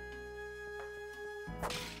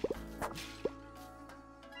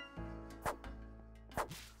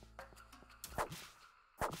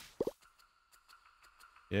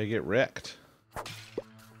 Yeah, get wrecked.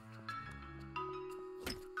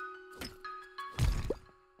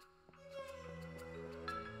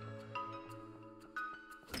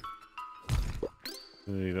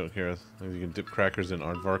 You don't care. Maybe you can dip crackers in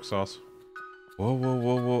aardvark sauce. Whoa, whoa,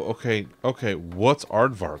 whoa, whoa. Okay, okay. What's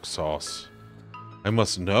aardvark sauce? I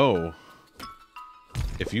must know.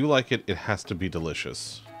 If you like it, it has to be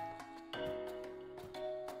delicious.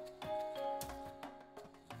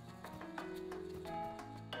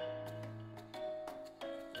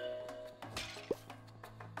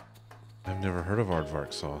 I've never heard of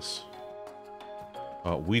aardvark sauce.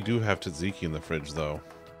 We do have tzatziki in the fridge, though.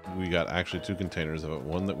 We got actually 2 containers of it.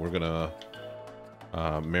 One that we're gonna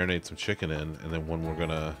marinate some chicken in, and then one we're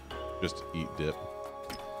gonna just eat dip.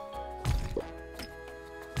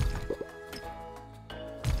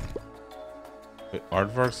 Wait,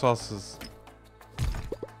 aardvark sauce is...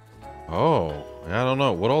 Oh, I don't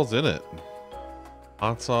know. What all's in it?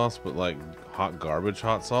 Hot sauce, but like hot garbage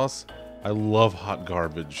hot sauce? I love hot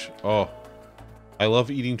garbage. Oh, I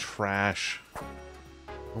love eating trash.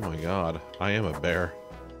 Oh my god, I am a bear.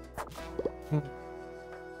 Alright,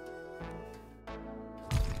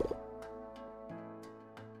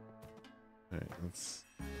 let's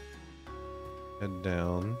head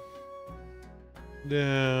down.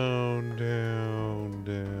 Down, down,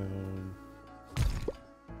 down.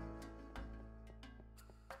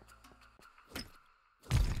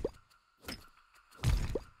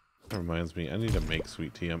 That reminds me, I need to make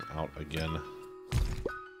sweet tea. I'm out again.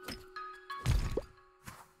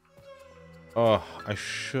 Oh, I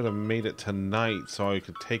should have made it tonight so I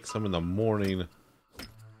could take some in the morning.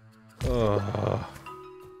 Ugh.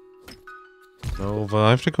 Nova, I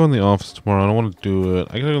have to go in the office tomorrow. I don't want to do it.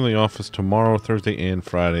 I gotta go in the office tomorrow, Thursday, and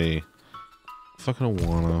Friday. I fucking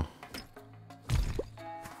wanna.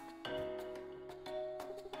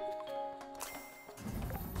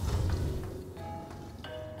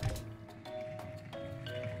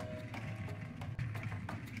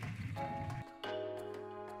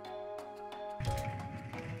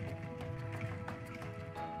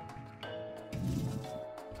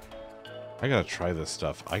 I gotta try this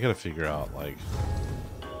stuff. I gotta figure out, like,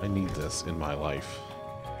 I need this in my life.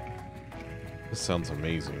 This sounds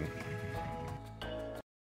amazing.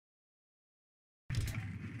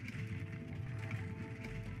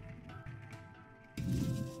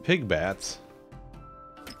 Pig bats.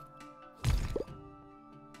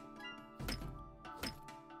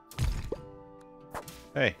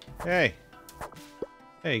 Hey, hey.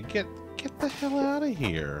 Hey, get the hell out of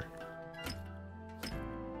here.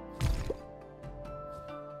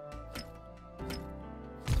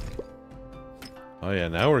 Oh yeah,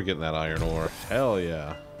 now we're getting that iron ore. Hell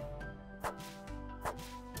yeah.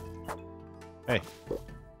 Hey.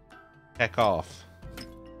 Heck off.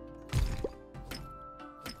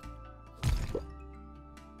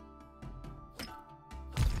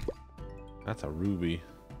 That's a ruby.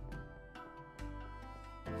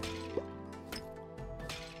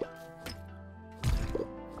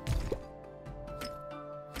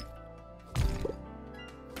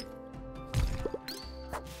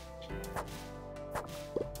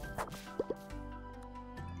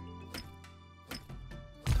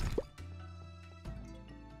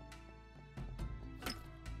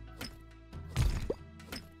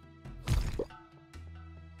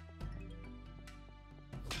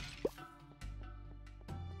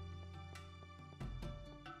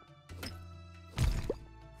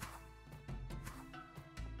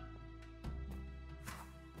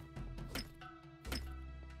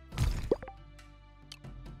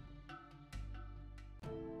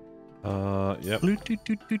 Yep.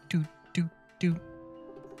 do.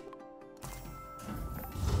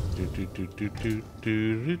 Do do do do do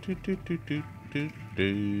do do do do do do do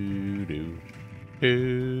do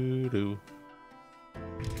do do.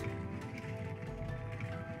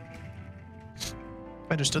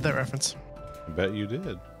 I understood that reference. I bet you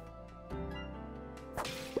did.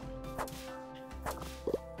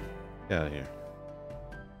 Get out of here.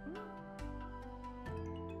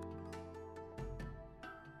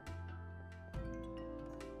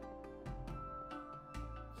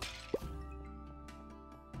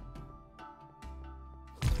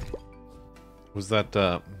 Was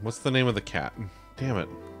that, what's the name of the cat? Damn it.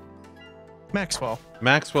 Maxwell.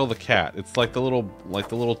 Maxwell the cat. It's like the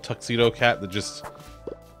little tuxedo cat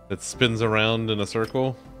that spins around in a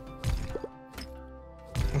circle.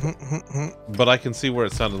 But I can see where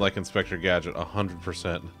it sounded like Inspector Gadget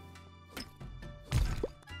 100%.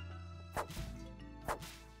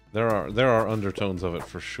 There are undertones of it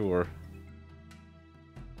for sure.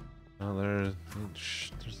 Oh, there's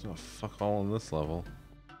no fuck all on this level.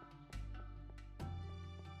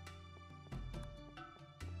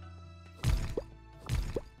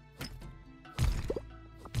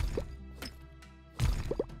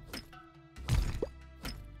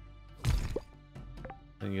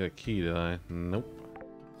 Didn't get a key, did I? Nope.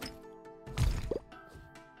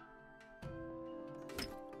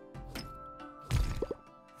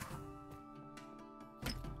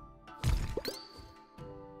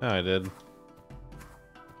 Yeah, I did.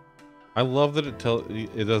 I love that it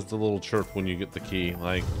does the little chirp when you get the key.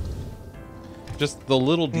 Like, just the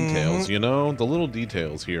little details, you know? The little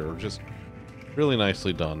details here are just really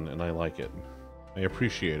nicely done, and I like it. I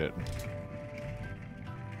appreciate it.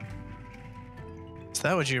 Is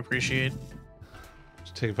that what you appreciate?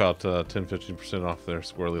 Just take about 10-15% off there,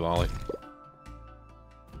 Squirrely Lolly.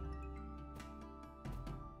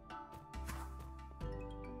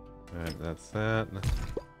 Alright, that's that.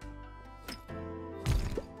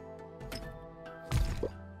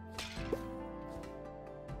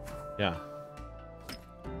 Yeah.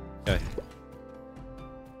 Okay.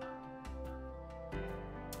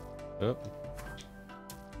 Nope.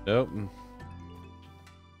 Nope.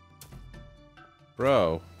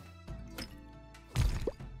 Bro.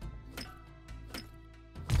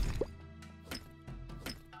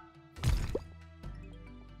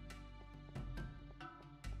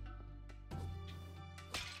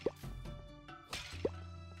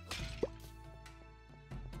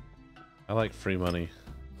 I like free money.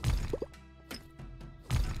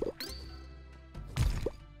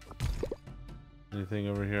 Anything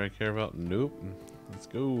over here I care about? Nope. Let's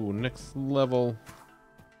go. Next level.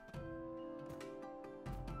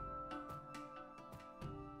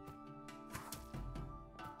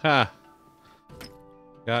 Ha!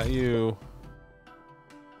 Got you.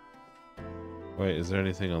 Wait, is there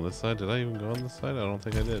anything on this side? Did I even go on this side? I don't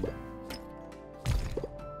think I did.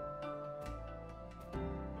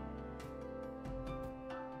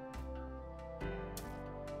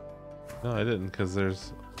 No, I didn't, because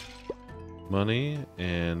there's money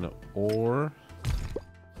and ore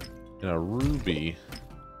and a ruby.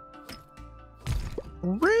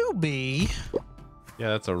 Ruby? Yeah,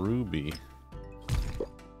 that's a ruby.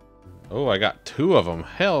 Oh, I got 2 of them.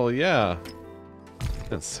 Hell yeah.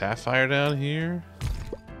 And sapphire down here.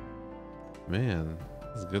 Man,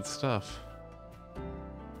 this is good stuff.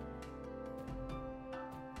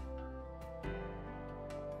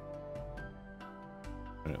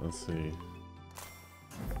 Alright, let's see.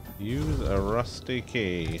 Use a rusty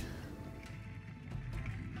key.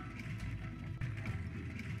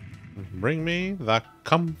 Bring me the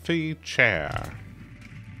comfy chair.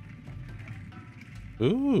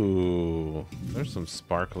 Ooh, there's some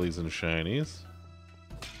sparklies and shinies.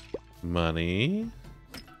 Money.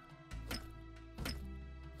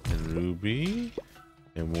 And ruby.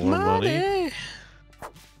 And more money.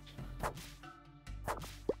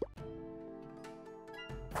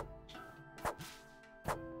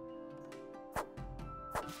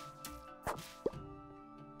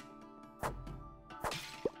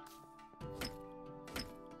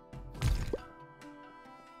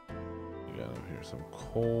 Some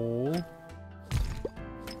coal.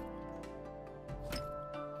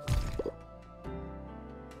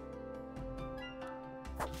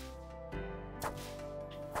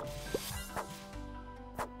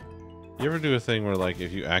 You ever do a thing where, like,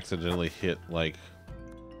 if you accidentally hit, like,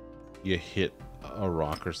 you hit a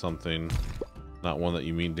rock or something, not one that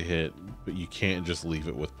you mean to hit, but you can't just leave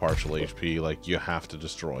it with partial HP, like, you have to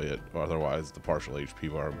destroy it, or otherwise the partial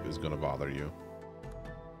HP bar is going to bother you.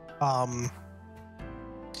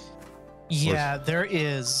 Yeah, there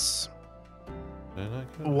is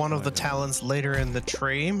one of the talents later in the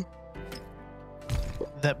tree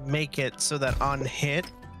that make it so that on hit,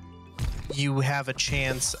 you have a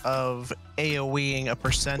chance of AoEing a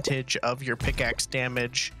percentage of your pickaxe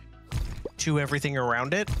damage to everything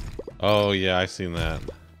around it. Oh, yeah, I seen that.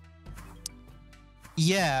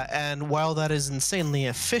 Yeah, and while that is insanely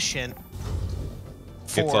efficient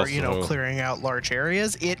for, also- clearing out large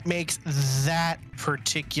areas, it makes that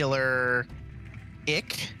particular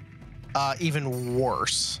ick even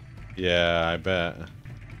worse. Yeah, I bet.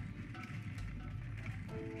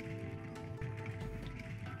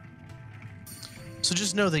 So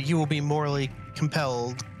just know that you will be morally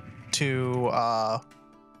compelled to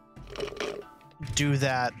do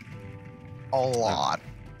that a lot.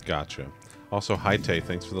 Gotcha. Also, hi Tay,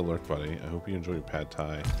 thanks for the lurk, buddy. I hope you enjoy your pad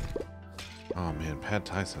thai. Oh man, pad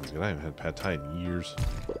thai sounds good. I haven't had pad thai in years.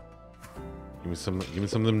 Give me some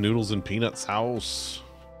of them noodles and peanuts, house.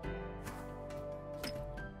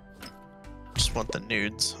 Just want the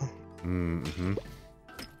nudes. Mm-hmm.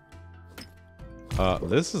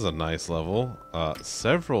 This is a nice level.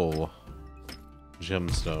 Several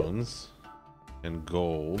gemstones and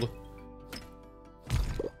gold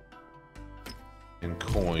and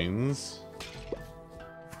coins.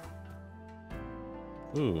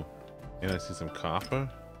 Ooh, and I see some copper.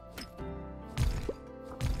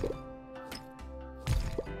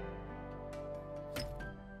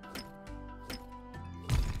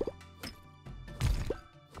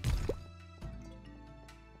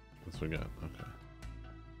 What's we got? Okay.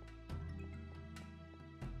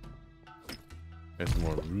 There's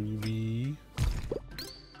more ruby.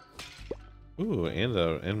 Ooh,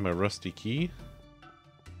 and my rusty key.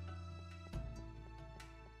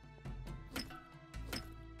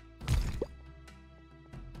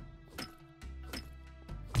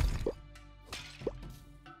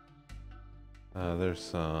 There's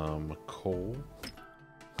some coal.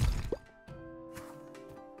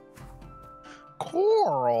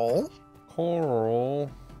 Coral?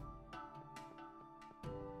 Coral.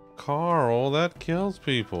 Carl, that kills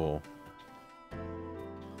people.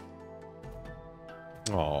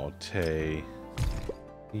 Oh, Tay.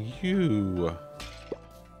 You.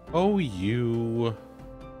 Oh, you.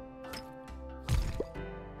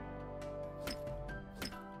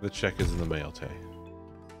 The check is in the mail, Tay.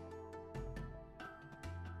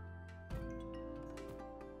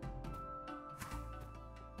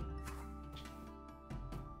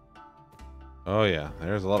 Oh yeah,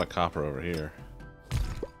 there's a lot of copper over here.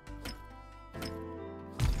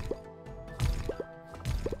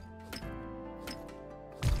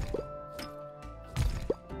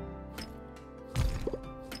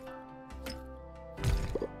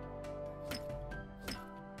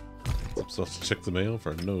 I'm supposed to check the mail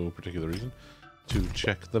for no particular reason. To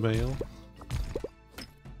check the mail.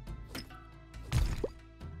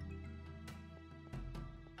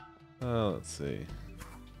 Let's see.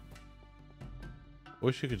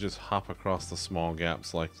 Wish you could just hop across the small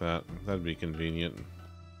gaps like that. That'd be convenient.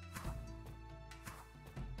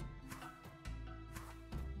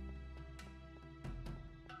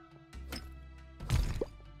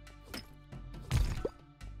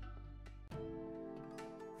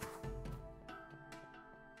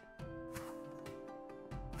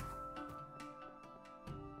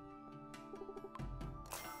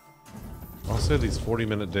 I'll say these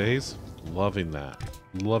 40-minute days, loving that.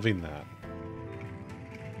 Loving that.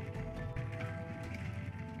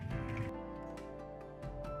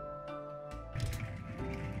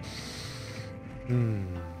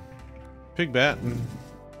 Pig Batten.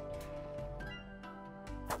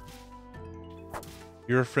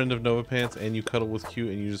 You're a friend of Nova Pants and you cuddle with Q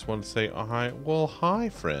and you just want to say, oh, hi. Well, hi,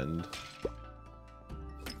 friend.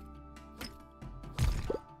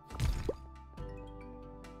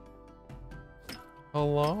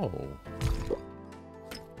 Hello.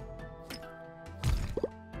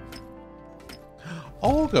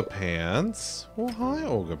 Olga Pants. Well, hi,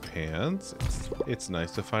 Olga Pants. It's nice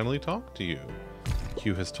to finally talk to you.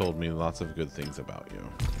 Q has told me lots of good things about you.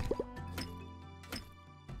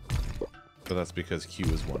 But that's because Q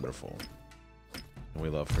is wonderful. And we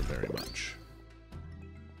love her very much.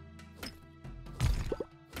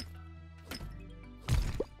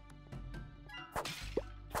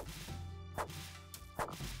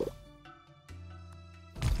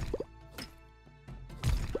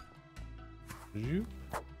 You?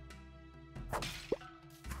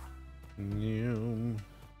 You.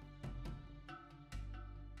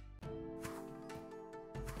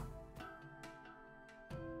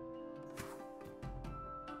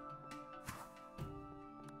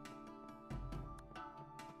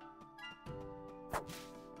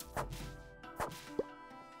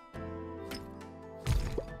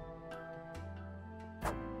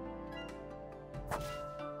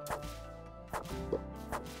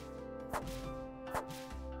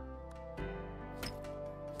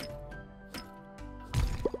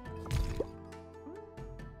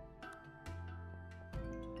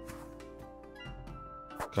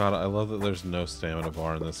 God, I love that there's no stamina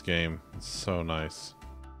bar in this game. It's so nice.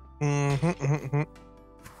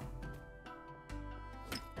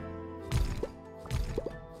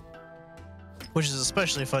 Which is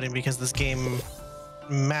especially funny because this game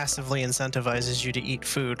massively incentivizes you to eat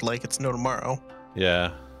food like it's no tomorrow.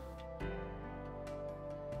 Yeah.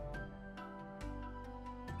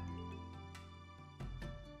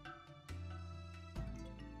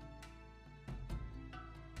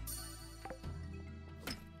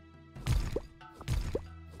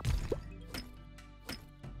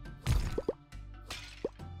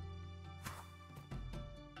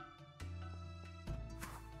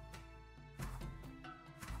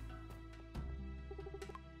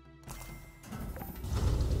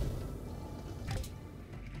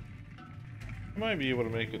 Might be able to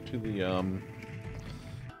make it to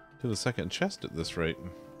the second chest at this rate.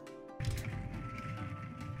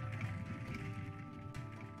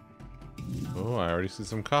 Oh, I already see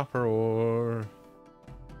some copper ore.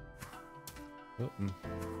 Oh,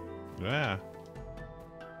 yeah.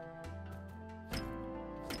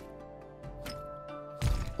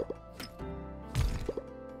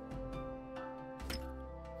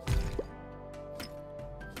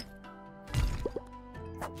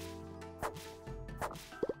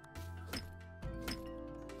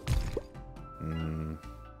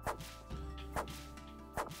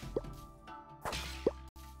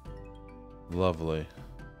 Lovely.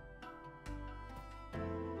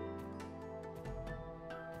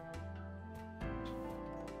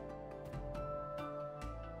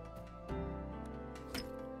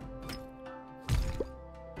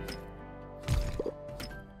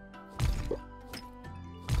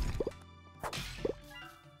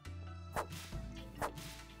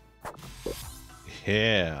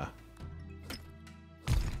 Yeah.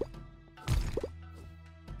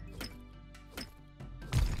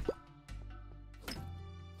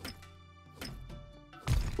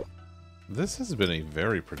 This has been a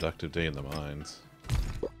very productive day in the mines.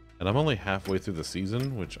 And I'm only halfway through the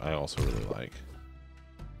season, which I also really like.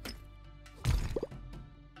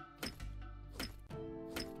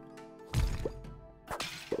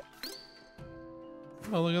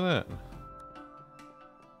 Oh, look at that.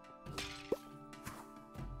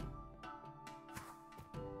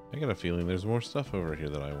 I got a feeling there's more stuff over here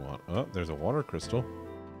that I want. Oh, there's a water crystal.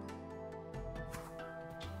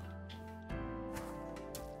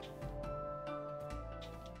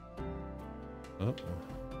 Oh.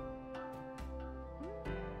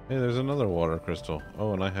 Hey, there's another water crystal.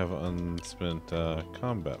 Oh, and I have an unspent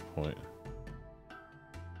combat point.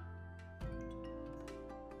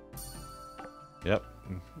 Yep.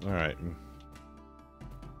 Alright.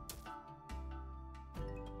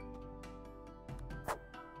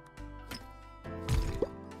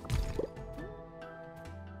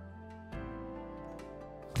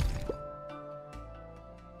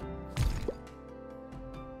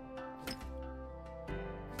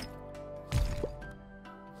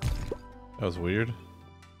 That was weird.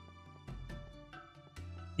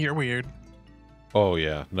 You're weird. Oh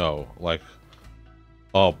yeah, no, like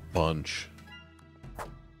a bunch.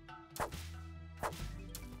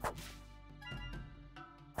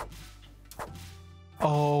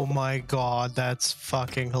 Oh my god, that's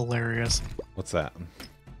fucking hilarious. What's that?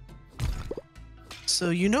 So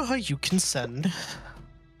you know how you can send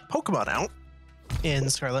Pokemon out in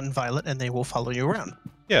Scarlet and Violet and they will follow you around?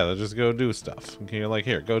 Yeah, they'll just go do stuff. Okay, you're like,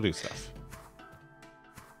 here, go do stuff.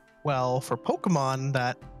 Well, for Pokemon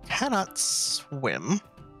that cannot swim,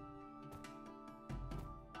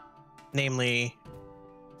 namely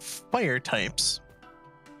fire types,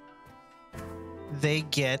 they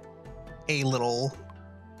get a little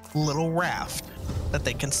raft that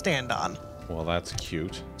they can stand on. Well, that's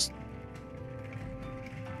cute.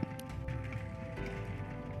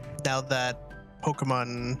 Now that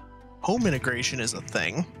Pokemon home integration is a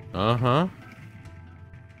thing, Uh-huh.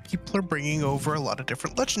 people are bringing over a lot of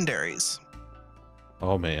different legendaries,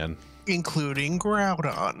 Oh, man. including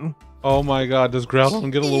Groudon. Oh, my God. Does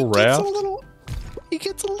Groudon get a little raft? He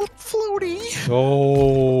gets a little floaty.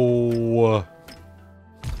 Oh.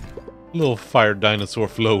 Little fire dinosaur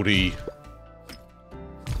floaty.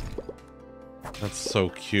 That's so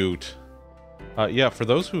cute. Yeah, for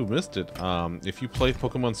those who missed it, if you play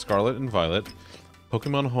Pokemon Scarlet and Violet,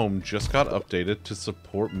 Pokemon Home just got updated to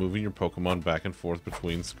support moving your Pokemon back and forth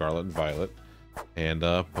between Scarlet and Violet and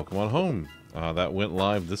Pokemon Home. That went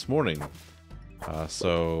live this morning.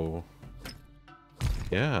 So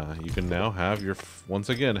Yeah, you can now have your, once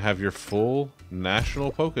again, have your full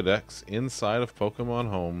national Pokedex inside of Pokemon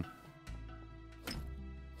Home.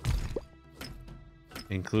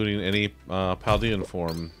 Including any Paldean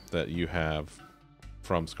form that you have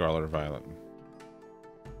from Scarlet or Violet.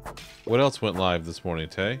 What else went live this morning,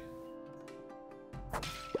 Tay?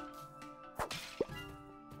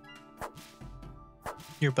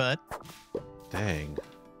 Your butt. Dang.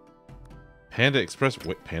 Panda Express.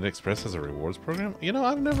 Wait, Panda Express has a rewards program? You know,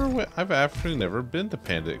 I've actually never been to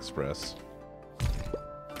Panda Express.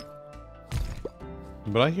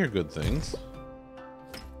 But I hear good things.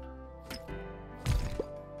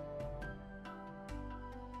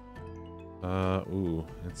 Ooh,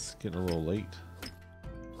 it's getting a little late.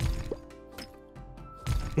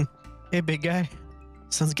 Hey, big guy.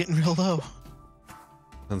 Sun's getting real low.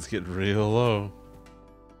 Sun's getting real low.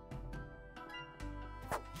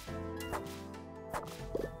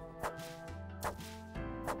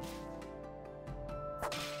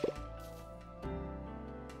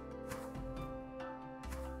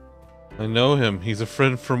 I know him. He's a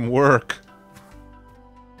friend from work.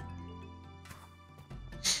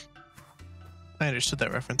 I understood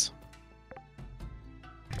that reference.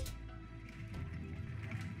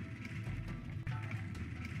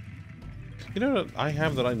 You know what I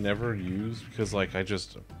have that I never use because, like, I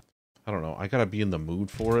don't know, I gotta be in the mood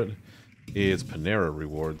for it, is Panera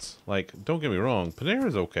rewards. Like, don't get me wrong,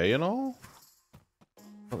 Panera's okay and all,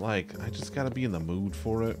 but, like, I just gotta be in the mood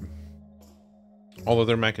for it. Although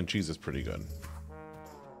their mac and cheese is pretty good.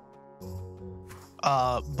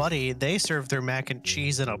 Buddy, they serve their mac and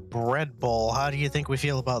cheese in a bread bowl. How do you think we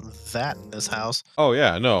feel about that in this house? Oh,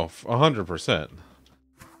 yeah, no, 100%.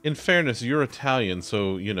 In fairness, you're Italian,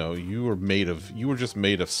 so, you know, you were just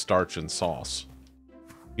made of starch and sauce.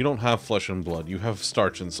 You don't have flesh and blood, you have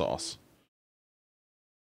starch and sauce.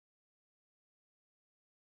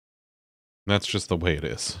 That's just the way it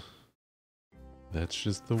is. That's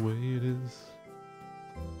just the way it is.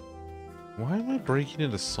 Why am I breaking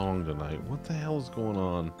into song tonight? What the hell is going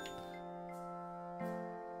on?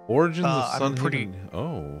 Origins of Sunhaven.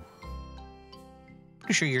 Oh.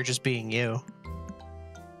 Pretty sure you're just being you.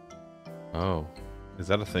 Oh. Is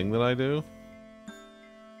that a thing that I do?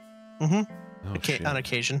 Mm-hmm. Oh, shit. On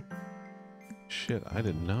occasion. Shit, I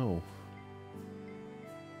didn't know.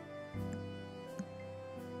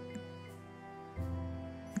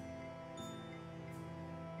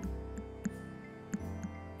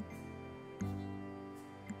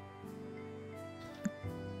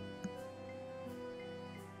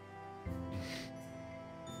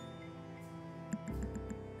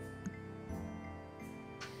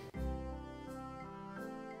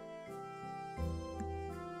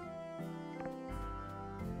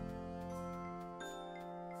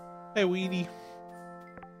 Hey, Weedy.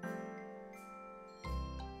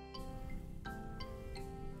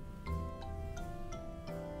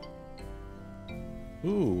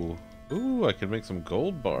 Ooh. Ooh, I can make some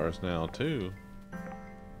gold bars now, too.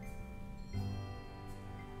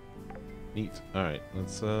 Neat. Alright,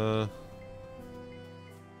 let's go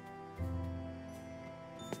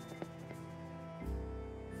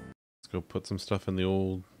put some stuff in the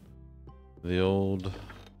old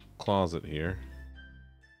closet here.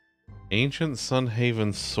 Ancient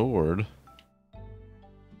Sunhaven sword.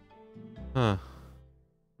 Huh.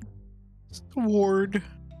 Sword.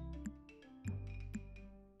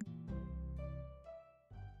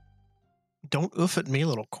 Don't oof at me,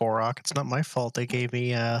 little Korok. It's not my fault they gave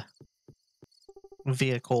me a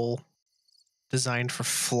vehicle designed for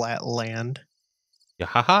flat land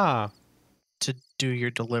Yahaha! to do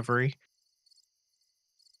your delivery.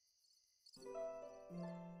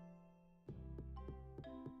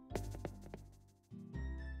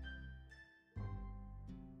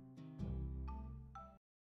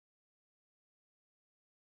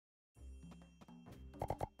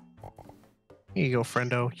 Here you go,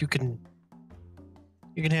 friendo. You can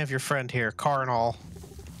have your friend here, car and all.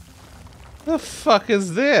 The fuck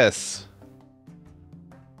is this?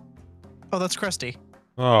 Oh, that's Krusty.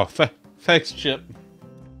 Oh, thanks, Chip.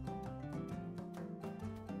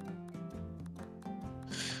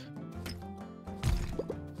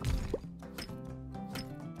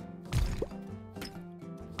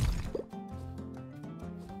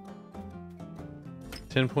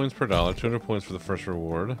 $10 points per dollar, 200 points for the first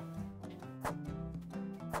reward.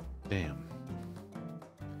 Damn.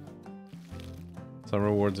 Some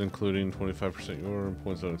rewards including 25% your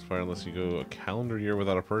points don't expire unless you go a calendar year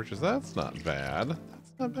without a purchase. That's not bad.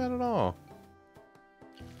 That's not bad at all.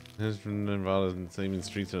 Has been involved in saving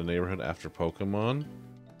streets in a neighborhood after Pokemon.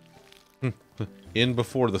 In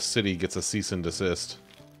before the city gets a cease and desist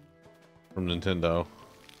from Nintendo.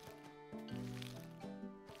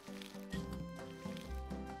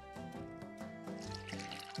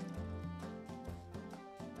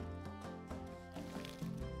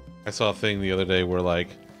 I saw a thing the other day where like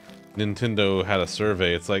Nintendo had a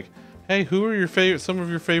survey. It's like, hey, who are your favorite? Some of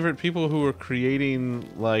your favorite people who are creating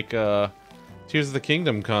like Tears of the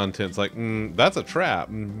Kingdom content. It's like, that's a trap.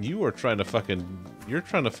 You are trying to fucking, you're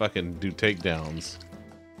trying to fucking do takedowns.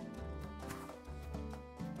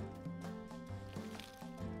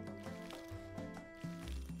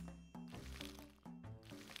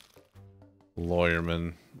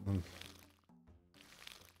 Lawyerman.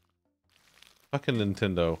 Fucking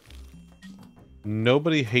Nintendo.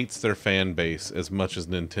 Nobody hates their fan base as much as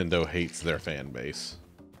Nintendo hates their fan base.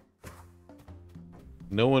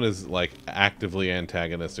 No one is, like, actively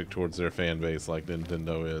antagonistic towards their fan base like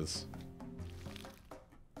Nintendo is.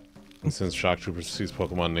 And since Shock Troopers sees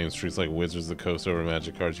Pokemon name streets like Wizards of the Coast over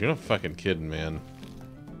Magic cards, you're not fucking kidding, man.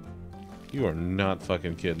 You are not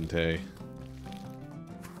fucking kidding, Tay.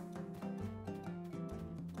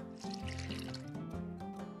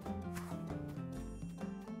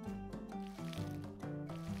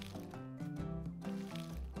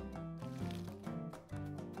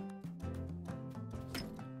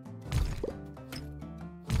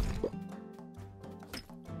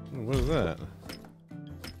 What is that?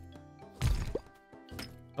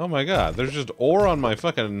 Oh my god, there's just ore on my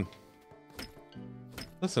fucking...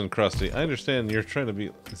 Listen, Krusty, I understand you're trying to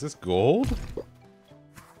be... Is this gold?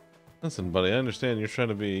 Listen, buddy, I understand you're trying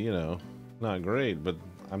to be, you know, not great, but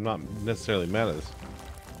I'm not necessarily mad at this.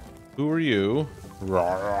 Who are you?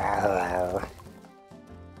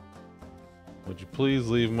 Would you please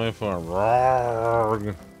leave my farm?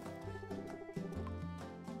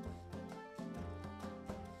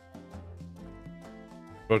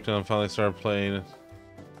 Broke down and finally started playing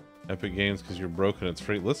Epic Games because you're broken. It's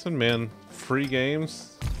free. Listen, man, free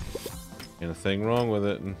games, ain't a thing wrong with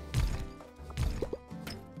it. And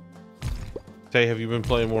Tay, have you been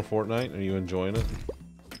playing more Fortnite? Are you enjoying it?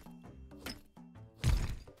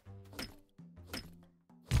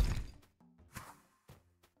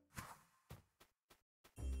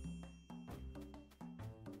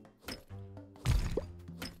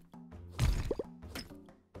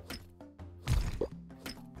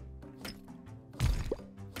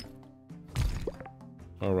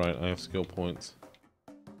 Alright, I have skill points.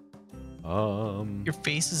 Your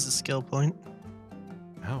face is a skill point.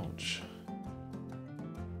 Ouch.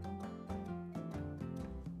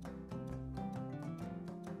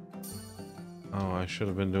 Oh, I should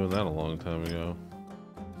have been doing that a long time ago.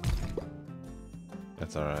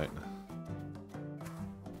 That's alright.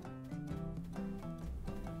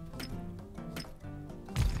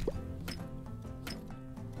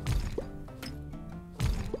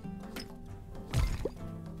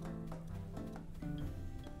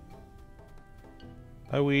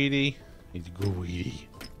 Hi, Weedy. He's a good Weedy.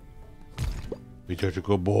 He's such a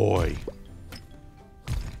good boy.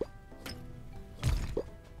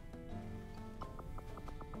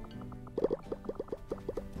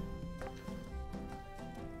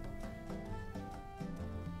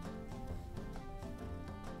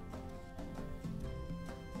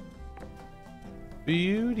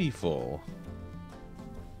 Beautiful.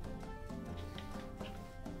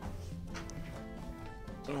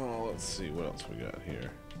 Oh, let's see what else we got here.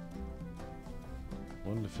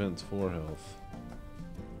 1 defense, 4 health.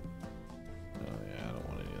 Oh yeah, I don't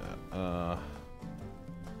want any of that.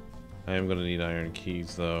 I am gonna need iron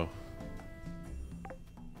keys though.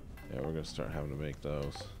 Yeah, we're gonna start having to make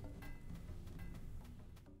those.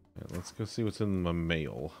 Yeah, let's go see what's in my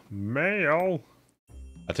mail. Mail!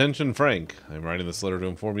 Attention, Frank. I'm writing this letter to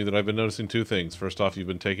inform you that I've been noticing 2 things. First off, you've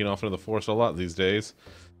been taking off into the forest a lot these days.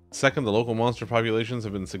 Second, the local monster populations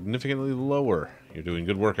have been significantly lower. You're doing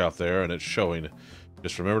good work out there, and it's showing.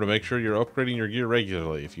 Just remember to make sure you're upgrading your gear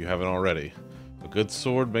regularly if you haven't already. A good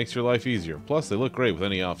sword makes your life easier. Plus, they look great with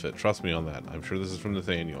any outfit. Trust me on that. I'm sure this is from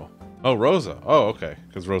Nathaniel. Oh, Rosa. Oh, okay.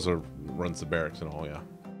 Because Rosa runs the barracks and all, yeah.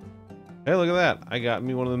 Hey, look at that. I got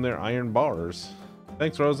me one of them there iron bars.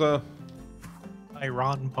 Thanks, Rosa.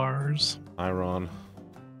 Iron bars. Iron.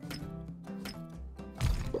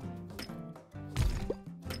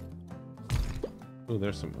 Oh,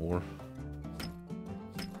 there's some ore.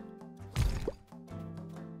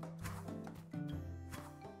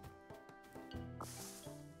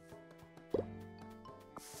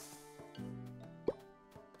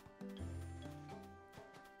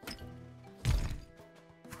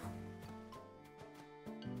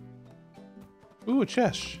 Ooh, a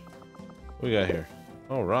chest. What we got here?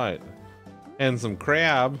 All right. And some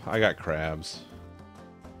crab. I got crabs.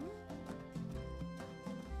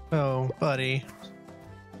 Oh, buddy.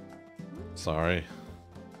 Sorry.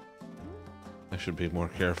 I should be more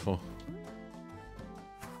careful.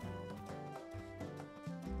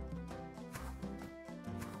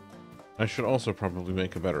 I should also probably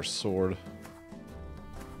make a better sword.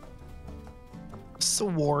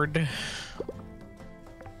 Sword.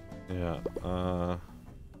 Yeah, how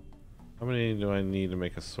many do I need to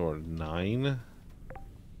make a sword? 9?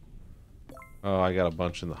 Oh, I got a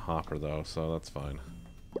bunch in the hopper though, so that's fine.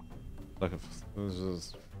 Look, if this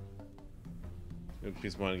is good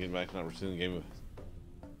peace of mind getting back, not receiving the game.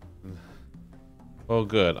 Oh,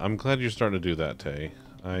 good. I'm glad you're starting to do that, Tay.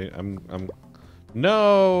 I'm.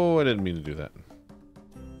 No, I didn't mean to do that.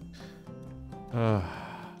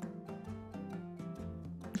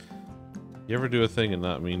 You ever do a thing and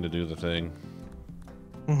not mean to do the thing?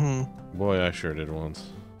 Mm-hmm. Boy, I sure did once.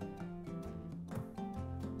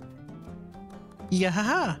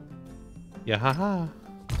 Yeah. Yeah, haha.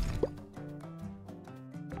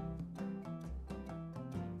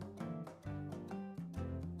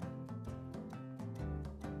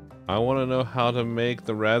 I want to know how to make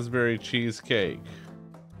the raspberry cheesecake.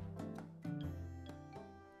 I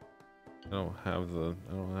don't have the.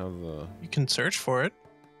 You can search for it.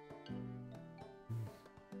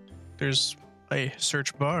 There's a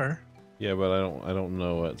search bar. Yeah, but I don't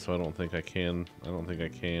know it, so I don't think I can. I don't think I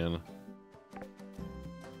can.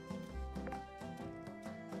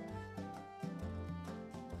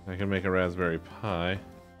 I can make a raspberry pie.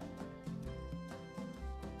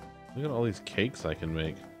 Look at all these cakes I can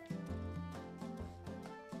make.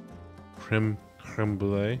 Creme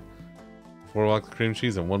brulee. 4 blocks of cream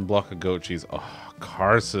cheese and 1 block of goat cheese. Oh,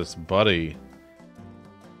 Carsus, buddy.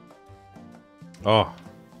 Oh,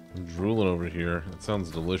 I'm drooling over here. It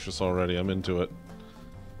sounds delicious already. I'm into it.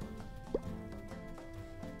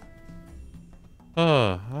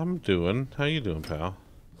 I'm doing. How you doing, pal?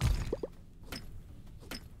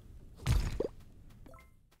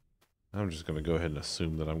 I'm just gonna go ahead and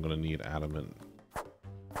assume that I'm gonna need adamant.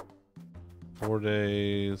 4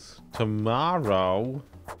 days. Tomorrow.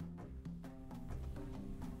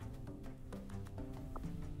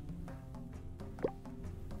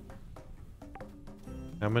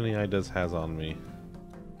 How many IDAs has on me?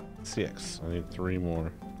 6. I need 3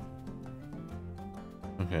 more.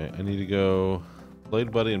 Okay, I need to go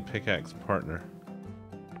blade buddy and pickaxe partner.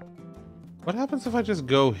 What happens if I just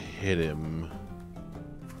go hit him?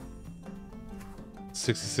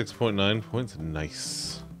 66.9 points.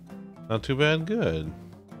 Nice. Not too bad. Good.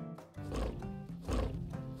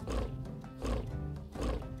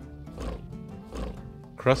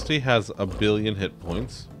 Krusty has 1 billion hit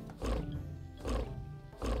points.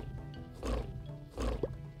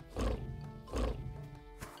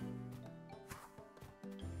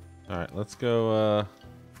 Alright, let's go,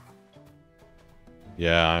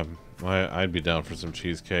 yeah, I'd be down for some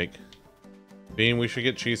cheesecake. Bean, we should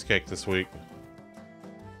get cheesecake this week.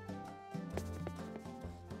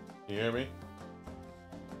 Can you hear me?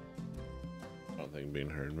 I don't think Bean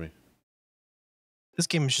heard me. This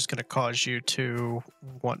game is just going to cause you to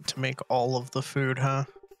want to make all of the food, huh?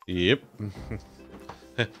 Yep.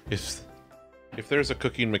 If there's a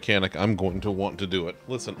cooking mechanic, I'm going to want to do it.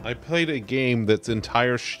 Listen, I played a game that's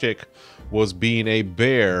entire shtick was being a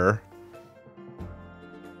bear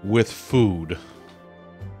with food.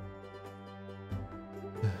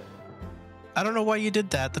 I don't know why you did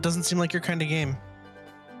that. That doesn't seem like your kind of game.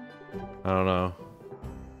 I don't know.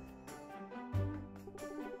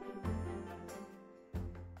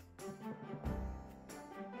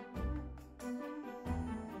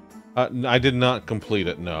 I did not complete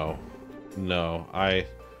it, no. No, I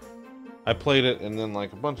played it and then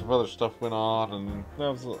like a bunch of other stuff went on and that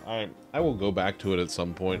was, I will go back to it at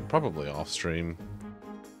some point, probably off stream.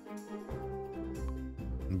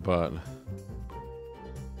 But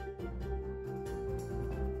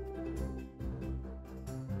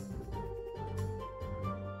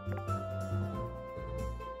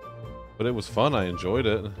it was fun. I enjoyed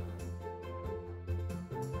it.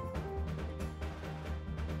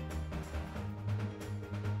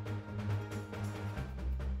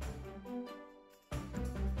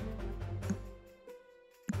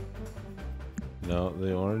 No,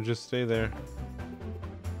 the oranges stay there.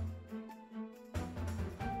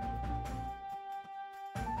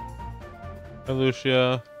 Hi,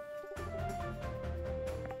 Lucia.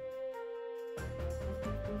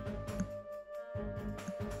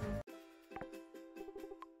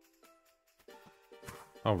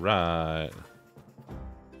 All right.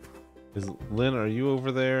 Lynn, are you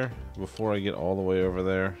over there before I get all the way over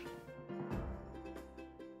there?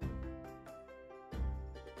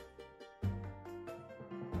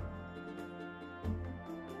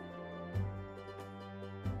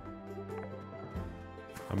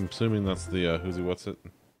 I'm assuming that's the who's he what's it?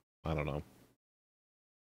 I don't know.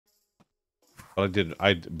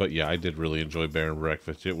 But yeah, I did really enjoy Bear and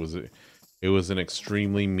Breakfast. It was an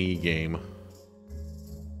extremely me game.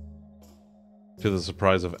 To the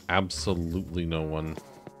surprise of absolutely no one.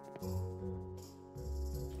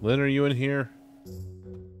 Lynn, are you in here?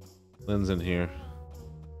 Lynn's in here.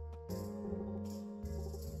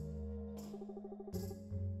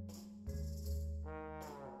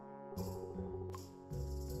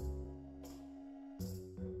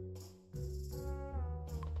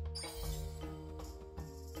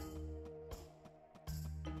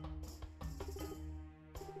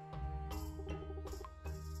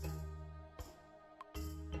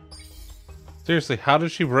 Seriously, how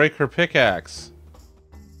did she break her pickaxe?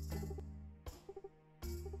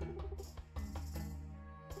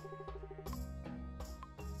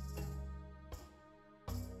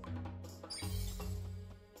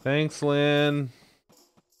 Thanks, Lynn.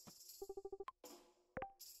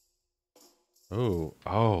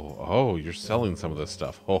 Oh, you're selling some of this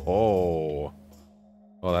stuff. Ho ho.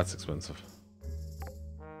 Oh, that's expensive.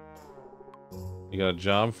 You got a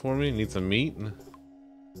job for me? Need some meat?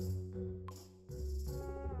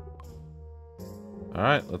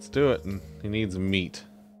 Alright, let's do it. He needs meat.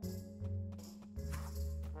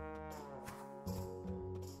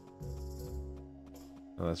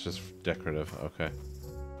 Oh, that's just decorative. Okay.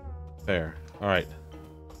 Fair. Alright.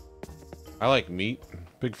 I like meat.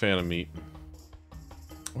 Big fan of meat.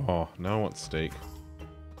 Oh, now I want steak.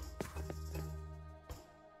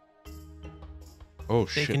 Oh,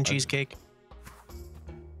 shit. Bacon cheesecake.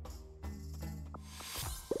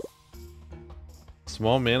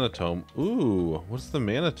 Small manatome. Ooh, what's the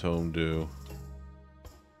manatome do?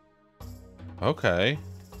 Okay.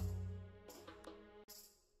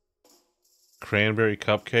 Cranberry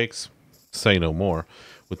cupcakes. Say no more.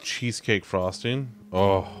 With cheesecake frosting.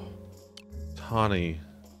 Oh. Tani,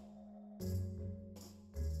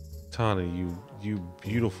 you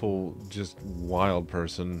beautiful, just wild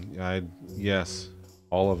person. Yes.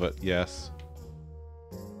 All of it, yes.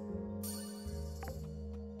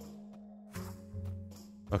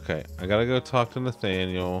 Okay, I gotta go talk to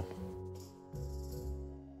Nathaniel.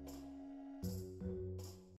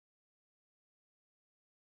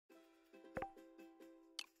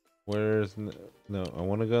 No, I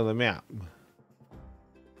want to go to the map.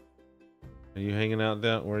 Are you hanging out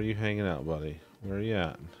down? Where are you hanging out, buddy? Where are you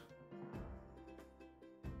at?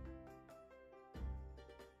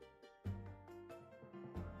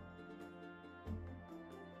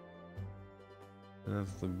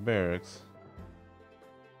 That's the barracks.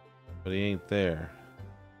 But he ain't there.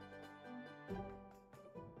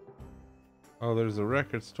 Oh, there's a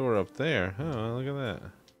record store up there. Oh, look at that.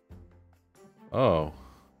 Oh.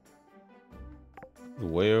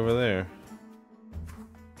 Way over there.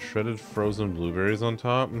 Shredded frozen blueberries on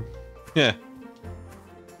top? Yeah.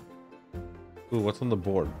 Ooh, what's on the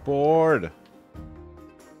board? Board!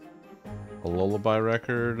 A lullaby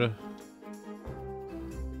record.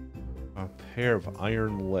 A pair of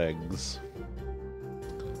iron legs.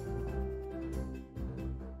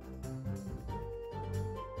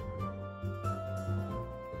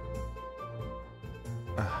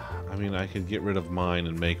 I mean, I could get rid of mine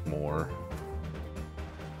and make more.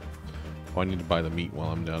 Oh, I need to buy the meat while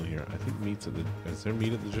I'm down here. I think meat's at the... Is there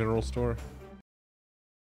meat at the general store?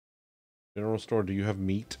 General store, do you have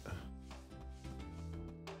meat?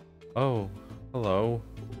 Oh, hello.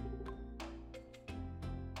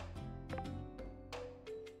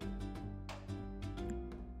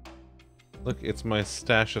 Look, it's my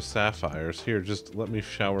stash of sapphires. Here, just let me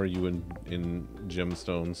shower you in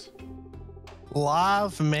gemstones.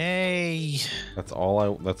 Love me. That's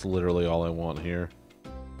literally all I want here.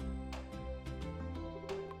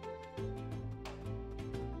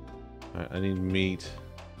 Alright, I need meat.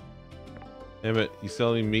 Emmett, you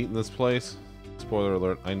sell any meat in this place? Spoiler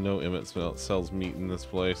alert, I know Emmett sells meat in this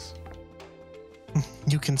place.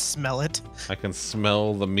 You can smell it. I can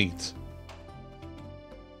smell the meat.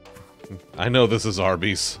 I know this is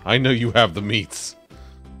Arby's. I know you have the meats.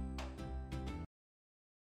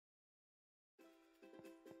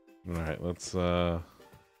 Alright, let's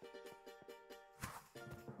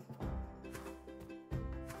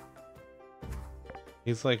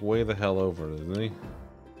He's like way the hell over, isn't he?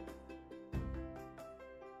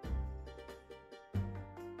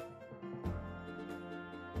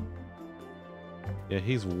 Yeah,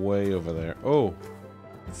 he's way over there. Oh!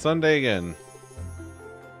 It's Sunday again.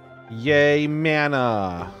 Yay,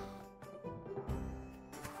 manna!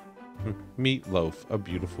 Meatloaf, a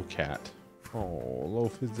beautiful cat. Oh,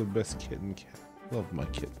 Loaf is the best kitten cat. Love my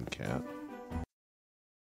kitten cat.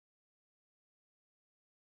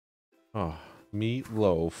 Oh,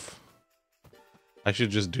 Meatloaf. I should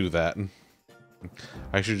just do that.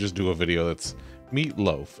 I should just do a video that's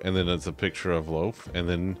meatloaf, and then it's a picture of loaf, and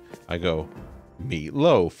then I go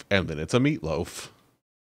meatloaf, and then it's a meatloaf.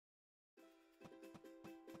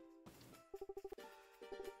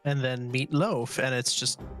 And then meatloaf, and it's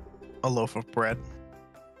just a loaf of bread.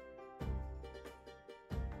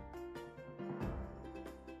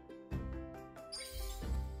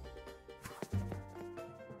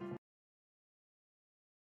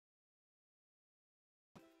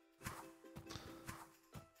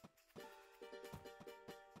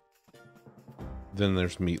 Then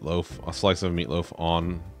there's meatloaf, a slice of meatloaf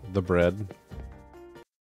on the bread.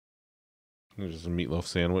 There's a meatloaf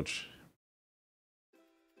sandwich.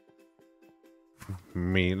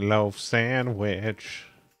 Meatloaf sandwich.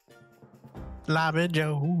 Sloppy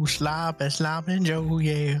Joe, sloppy Joe,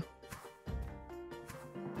 yeah.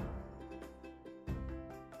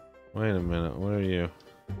 Wait a minute, what are you?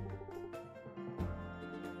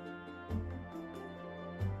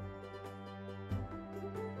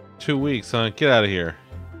 Two weeks, huh? Get out of here.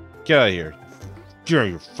 Get out of here. Get out of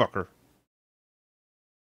here, fucker.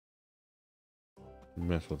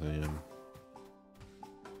 Mess with him.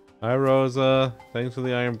 Hi, Rosa. Thanks for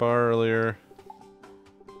the iron bar earlier.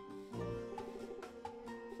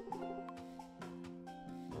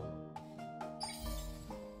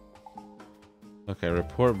 Okay,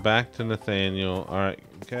 report back to Nathaniel. Alright,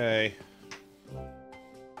 okay.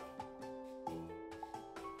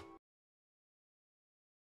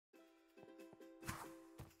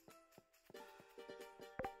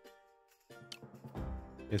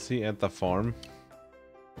 Is he at the farm?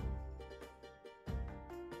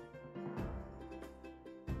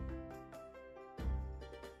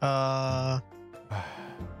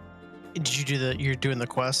 Did you do you're doing the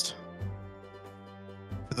quest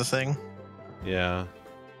for the thing? Yeah.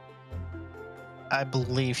 I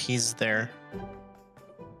believe he's there.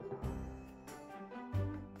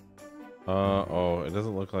 Oh, it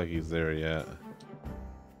doesn't look like he's there yet.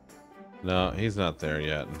 No, he's not there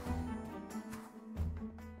yet.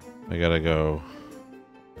 I gotta go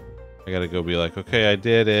be like, okay, I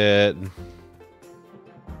did it.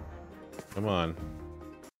 Come on.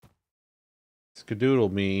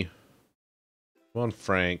 Skadoodle me. Come on,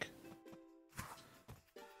 Frank.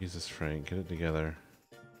 Jesus, Frank, get it together.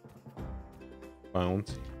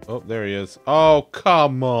 Bounce. Oh, there he is. Oh,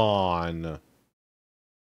 come on.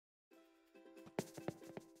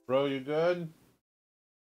 Bro, you good?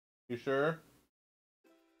 You sure?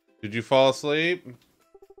 Did you fall asleep?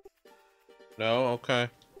 No? Okay.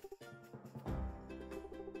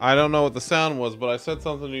 I don't know what the sound was, but I said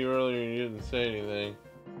something to you earlier and you didn't say anything.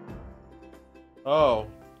 Oh,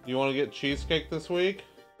 you want to get cheesecake this week?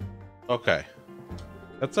 Okay.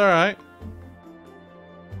 That's alright.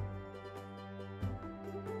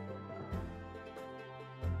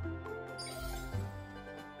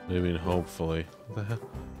 I mean, hopefully. What the hell?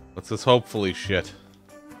 What's this hopefully shit?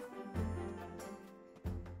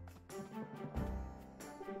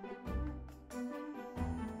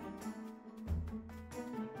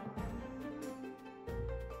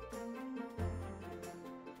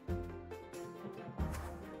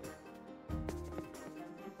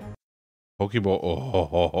 Pokeball.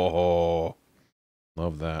 Oh,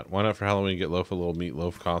 love that. Why not for Halloween get Loaf a little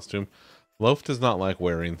meatloaf costume? Loaf does not like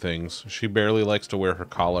wearing things. She barely likes to wear her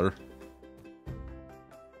collar.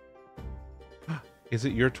 Is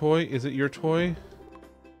it your toy? Is it your toy?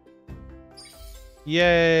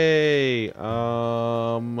 Yay!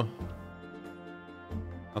 I'll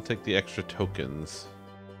take the extra tokens.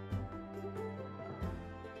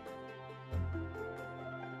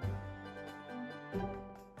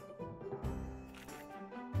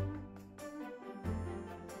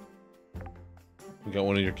 You got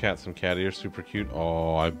one of your cats, some cat ears, super cute.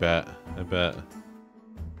 Oh, I bet. I bet.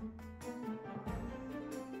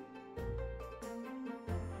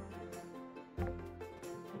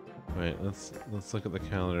 Wait, let's look at the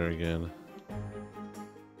calendar again.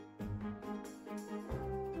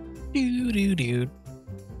 Do do do.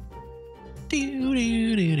 Do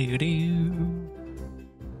do do do do.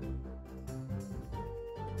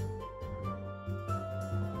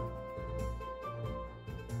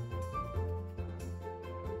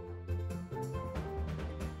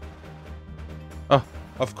 Oh,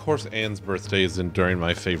 of course Anne's birthday is during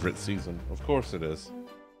my favorite season. Of course it is.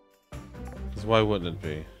 Because why wouldn't it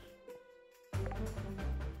be?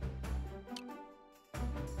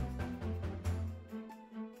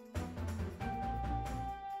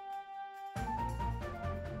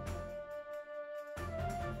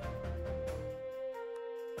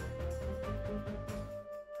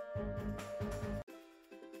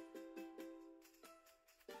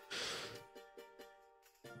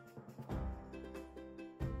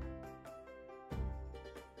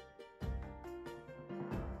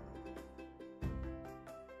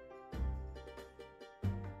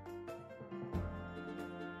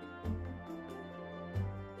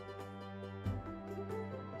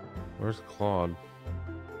 Where's Claude?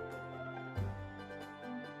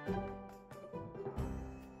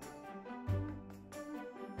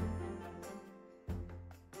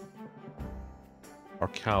 Or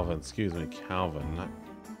Calvin, excuse me, Calvin. I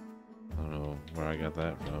don't know where I got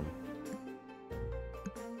that from.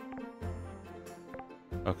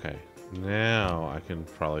 Okay, now I can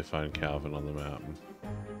probably find Calvin on the map.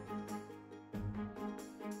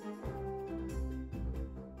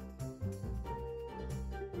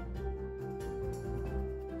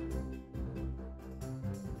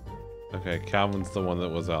 Okay, Calvin's the one that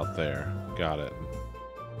was out there. Got it.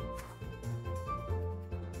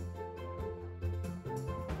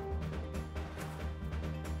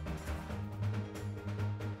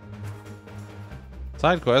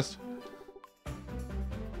 Side quest.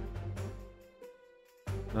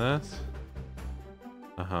 That's...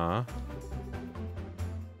 Uh-huh.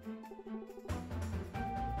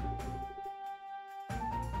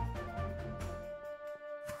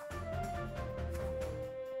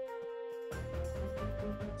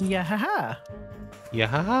 Yeah, haha. Yeah,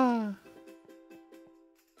 haha.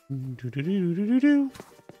 Do-do-do-do-do-do.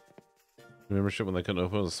 Membership when they couldn't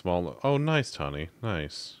open a small... Oh, nice, Tawny.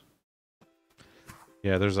 Nice.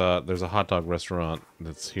 Yeah, there's a hot dog restaurant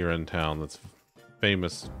that's here in town that's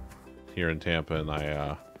famous here in Tampa, and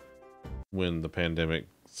I, when the pandemic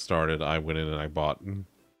started, I went in and I bought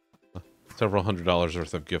several $100s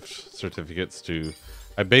worth of gift certificates to...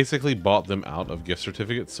 I basically bought them out of gift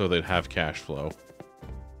certificates so they'd have cash flow.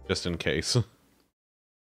 Just in case.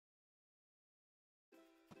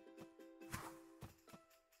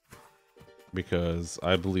 Because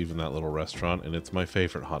I believe in that little restaurant, and it's my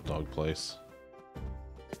favorite hot dog place.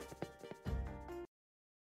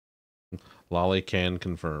 Lolly can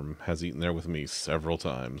confirm, has eaten there with me several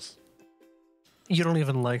times. You don't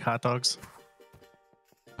even like hot dogs.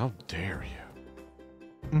 How dare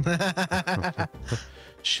you?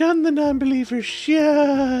 Shun the non-believer,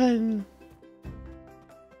 shun!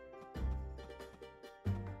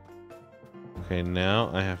 Okay,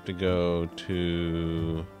 now I have to go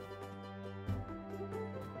to...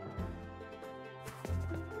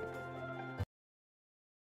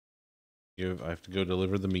 I have to go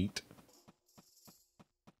deliver the meat.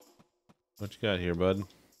 What you got here, bud?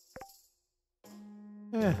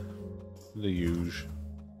 Eh, the huge.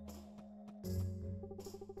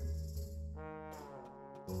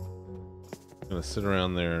 Gonna sit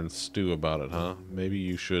around there and stew about it, huh? Maybe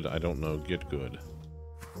you should, I don't know, get good.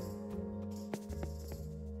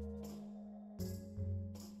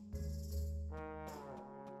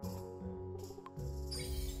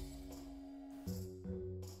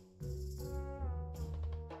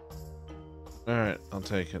 Alright, I'll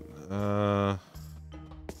take it.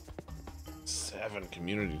 7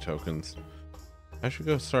 community tokens. I should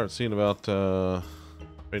go start seeing about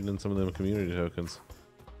trading in some of them community tokens.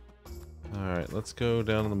 Alright, let's go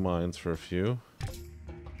down to the mines for a few.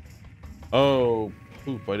 Oh,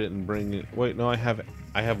 poop, I didn't bring it. Wait, no, I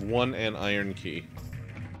have 1 and iron key.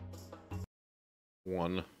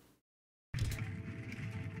 1.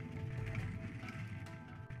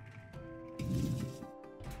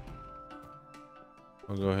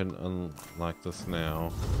 I'll go ahead and unlock this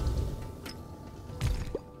now.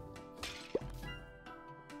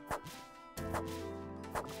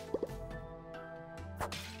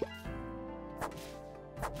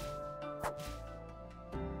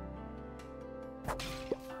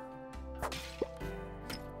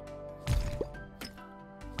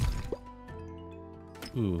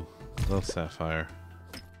 Ooh, love sapphire.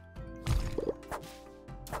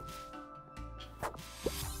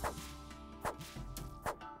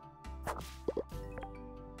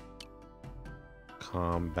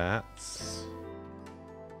 Combats.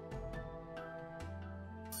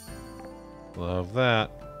 Love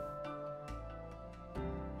that.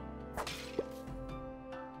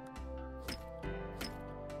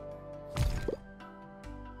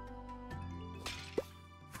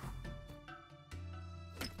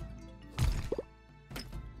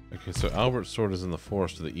 Okay, so Albert's sword is in the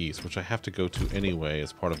forest to the east, which I have to go to anyway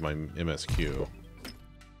as part of my MSQ.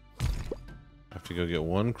 I have to go get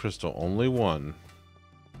 1 crystal, only 1.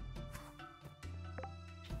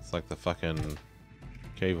 It's like the fucking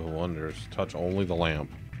Cave of Wonders. Touch only the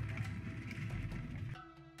lamp.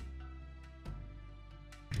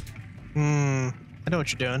 I know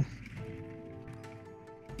what you're doing.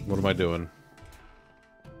 What am I doing?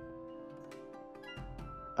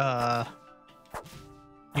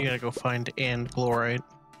 You gotta go find and glorite.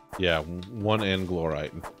 Yeah, 1 and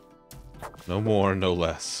glorite. No more, no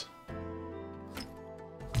less.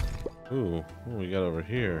 Ooh, what we got over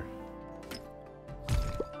here?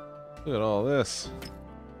 Look at all this.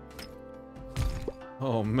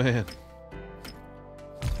 Oh man.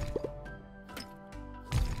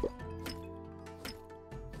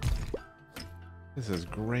 This is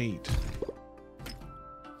great.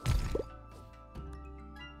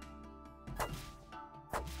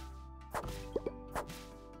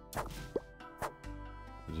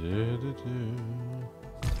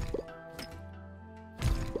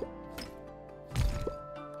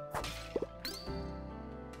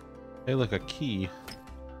 Hey, look, a key.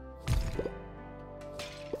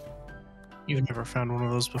 You've never found one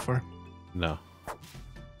of those before. No.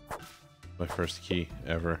 My first key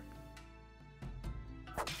ever.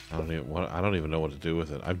 I don't even know what to do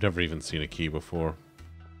with it. I've never even seen a key before.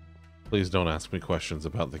 Please don't ask me questions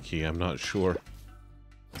about the key. I'm not sure.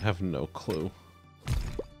 I have no clue.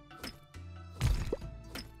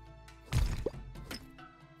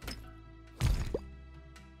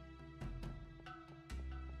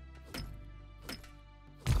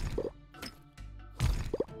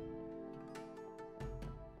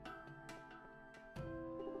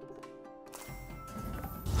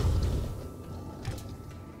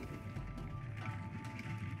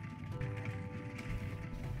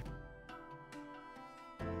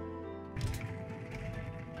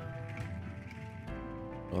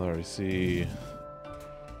 I already see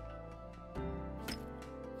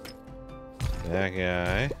that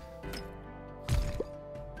guy.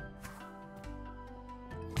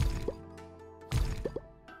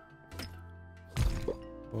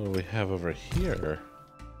 What do we have over here?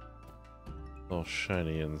 All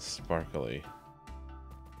shiny and sparkly.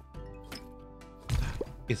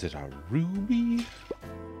 Is it a ruby?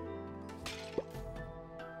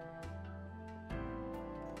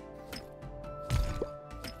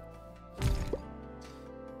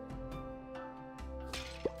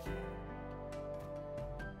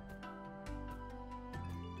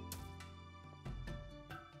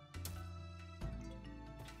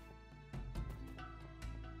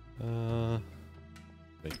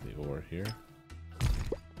 Make the ore here.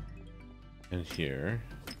 And here.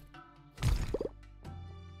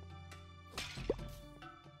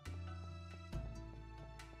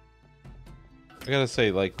 I gotta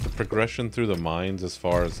say, like, the progression through the mines as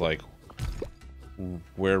far as, like,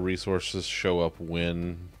 where resources show up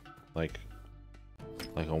when, like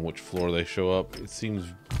on which floor they show up, it seems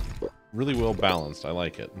really well balanced. I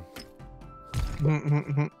like it.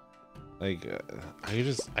 Like,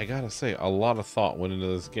 I gotta say, a lot of thought went into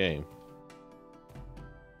this game.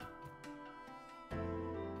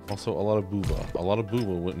 Also, a lot of booba. A lot of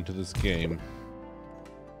booba went into this game.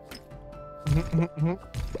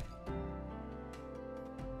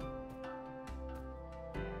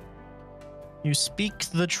 You speak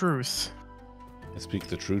the truth. I speak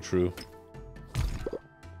the true.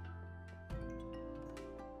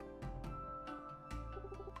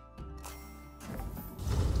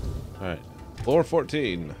 Alright. Floor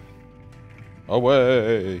 14.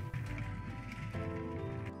 Away!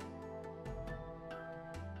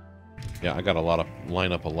 Yeah, I got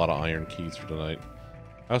line up a lot of iron keys for tonight.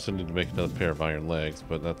 I also need to make another pair of iron legs,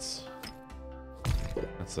 but that's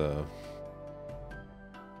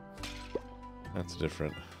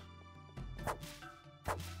different.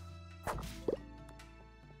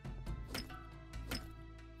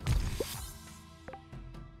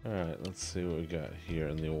 Alright, let's see what we got here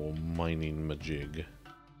in the old mining majig.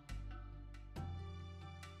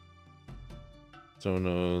 Stone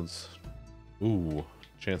nodes. Ooh,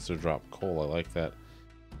 chance to drop coal. I like that.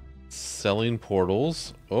 Selling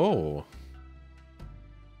portals. Oh.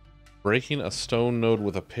 Breaking a stone node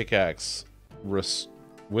with a pickaxe. Restores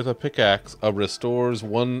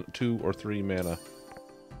 1, 2, or 3 mana.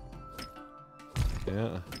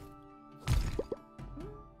 Yeah.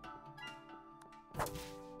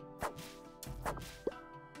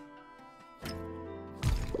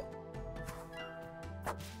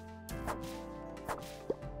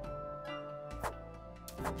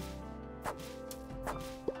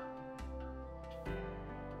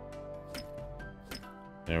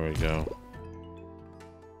 There we go.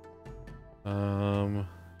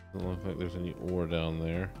 Doesn't look like there's any ore down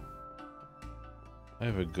there. I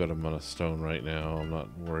have a good amount of stone right now. I'm not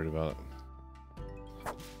worried about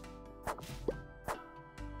it.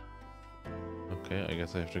 Okay, I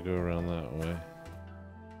guess I have to go around that way.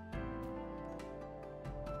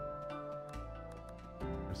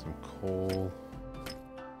 There's some coal.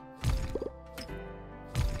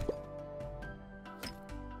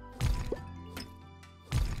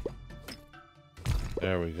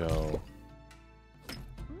 There we go.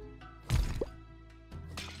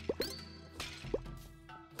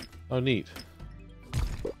 Oh, neat.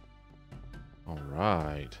 All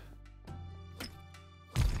right.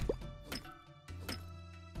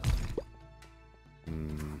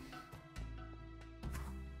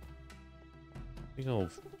 think I'll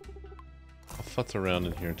futz around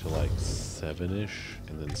in here until like 7-ish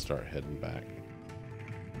and then start heading back.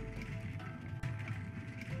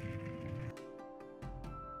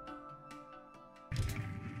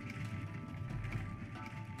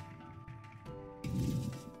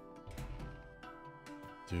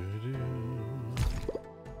 Doo-doo.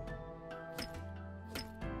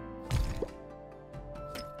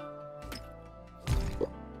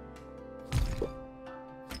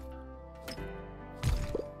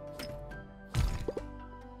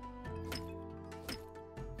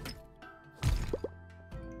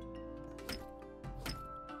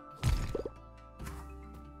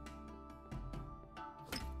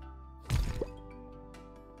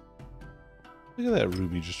 Look at that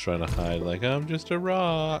Ruby just trying to hide like I'm just a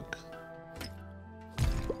rock.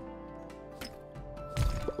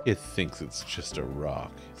 It thinks it's just a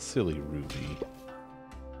rock. Silly Ruby.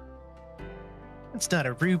 It's not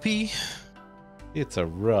a rupee. It's a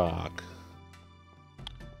rock.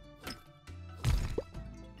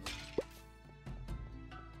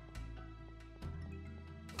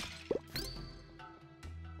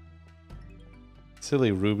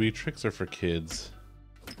 Silly Ruby, tricks are for kids.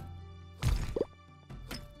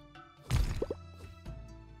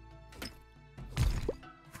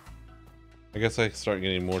 I guess I start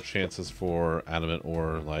getting more chances for adamant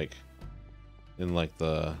ore, like in like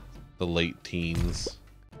the late teens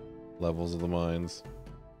levels of the mines.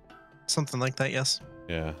 Something like that, yes.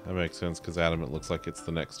 Yeah, that makes sense because adamant looks like it's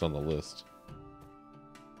the next on the list.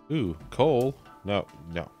 Ooh, coal. No,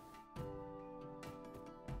 no.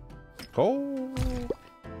 Coal.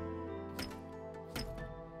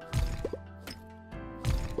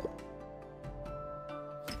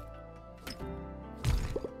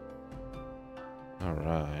 All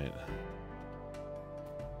right.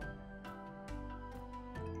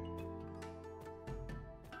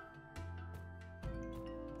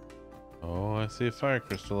 Oh, I see a fire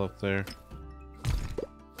crystal up there.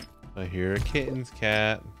 I hear a kitten's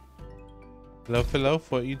cat. Hello, hello,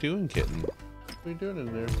 what are you doing, kitten? What are you doing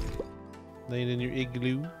in there? Laying in your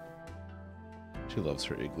igloo? She loves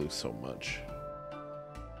her igloo so much.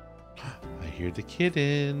 I hear the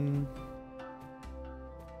kitten.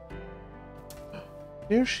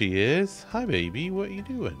 There she is. Hi, baby. What are you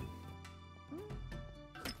doing?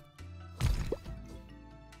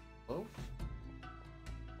 Hello?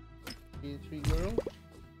 You a sweet girl?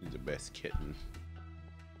 You're the best kitten.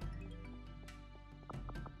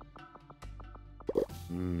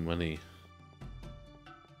 Money.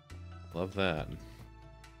 Love that.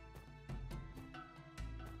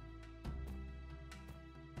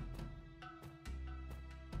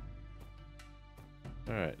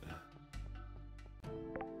 All right.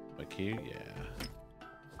 Okay, yeah.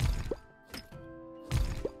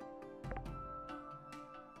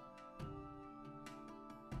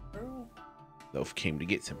 Loaf came to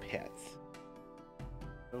get some pets.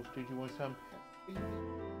 Loaf, did you want some pets?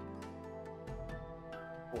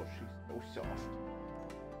 Oh, she's so soft.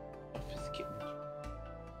 Soft as a kitten.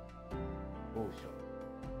 Oh,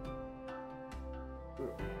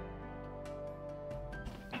 so.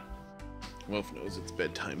 Wolf knows it's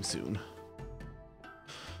bedtime soon.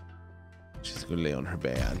 She's gonna lay on her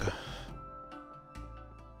bag.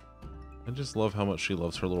 I just love how much she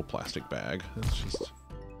loves her little plastic bag. It's just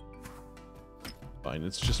fine.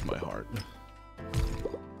 It's just my heart.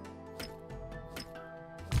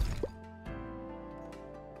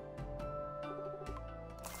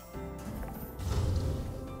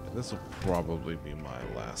 This will probably be my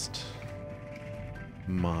last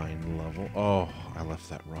mine level. Oh, I left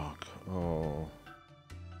that rock. Oh.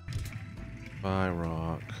 Bye,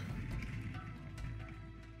 rock.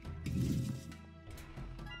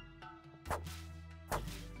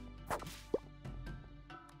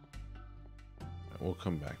 We'll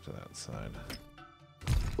come back to that side.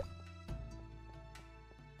 Is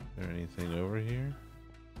there anything over here?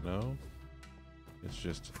 No? It's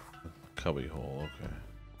just a cubby hole, okay.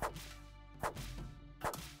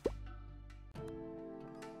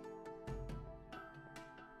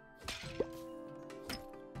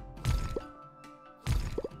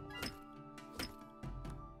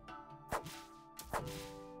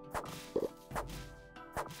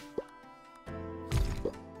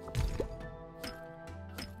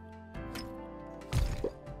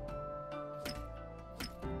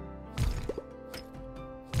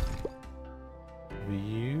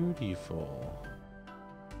 Beautiful.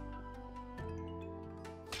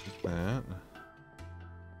 Like that.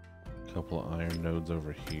 A couple of iron nodes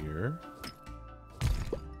over here.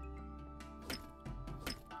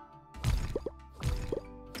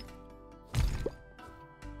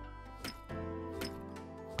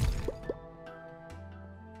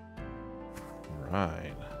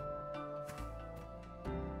 right.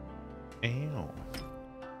 Ow.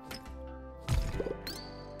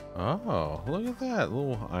 Oh, look at that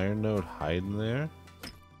little iron node hiding there.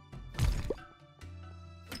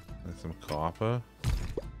 And some copper.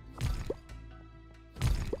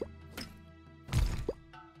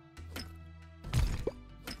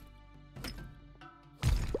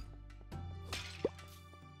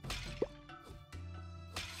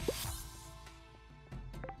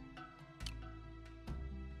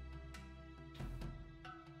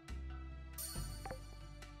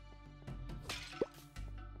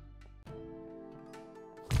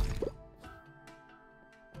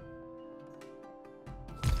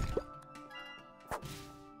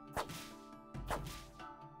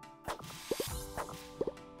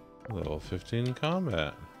 Level 15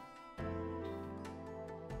 combat.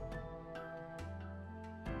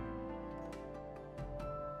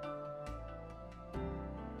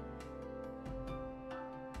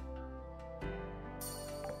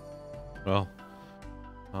 Well,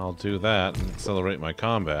 I'll do that and accelerate my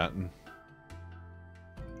combat.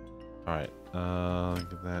 Alright,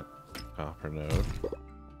 get that copper node.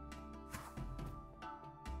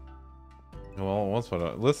 Well, once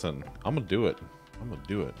what? Listen, I'm gonna do it. I'm gonna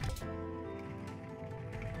do it.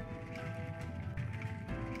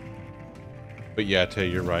 But yeah, Tay,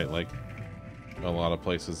 you're right. Like, a lot of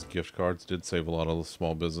places, gift cards did save a lot of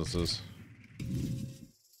small businesses.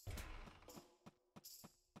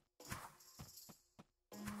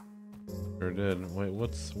 Sure did. Wait,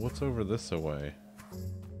 what's over this away?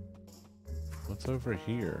 What's over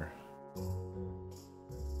here?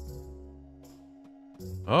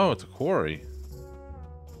 Oh, it's a quarry.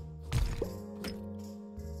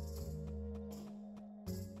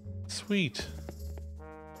 Sweet.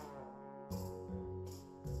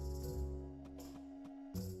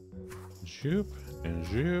 Zoop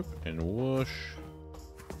and whoosh.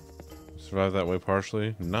 Survived that way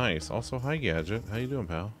partially. Nice. Also, hi Gadget. How you doing,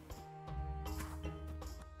 pal?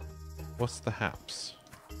 What's the haps?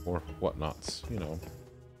 Or whatnots, you know.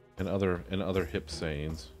 And other hip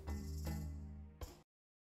sayings.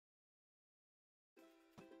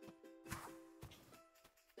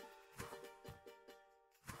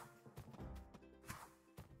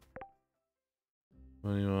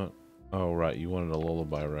 What do you want? Oh, right. You wanted a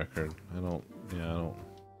lullaby record. I don't.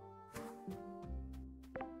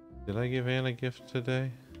 Did I give Anne a gift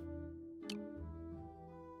today?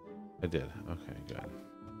 I did. Okay, good.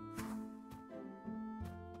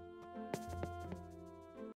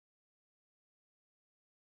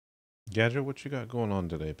 Gadget, what you got going on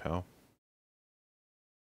today, pal?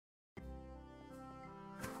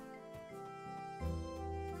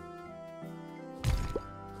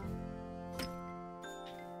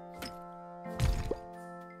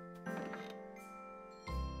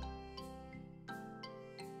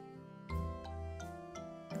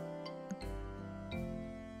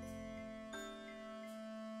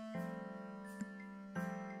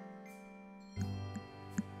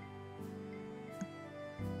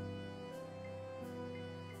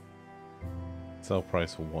 Sell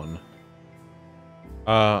price 1.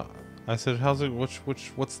 I said, how's it?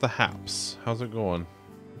 What's the haps? How's it going?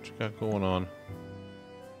 What you got going on?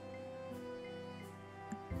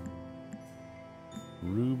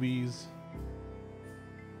 Rubies.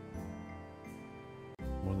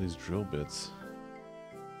 One of these drill bits.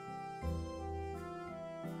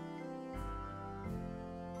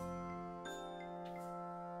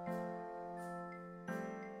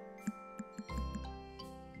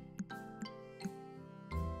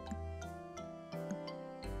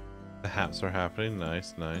 Haps are happening.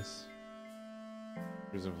 Nice, nice.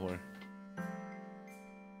 Who's employer?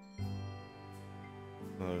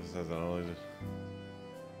 Oh, this has always.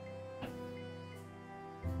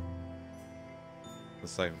 The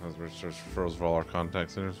second has referrals for all our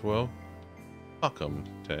contact centers. Well, welcome,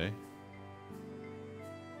 Tay.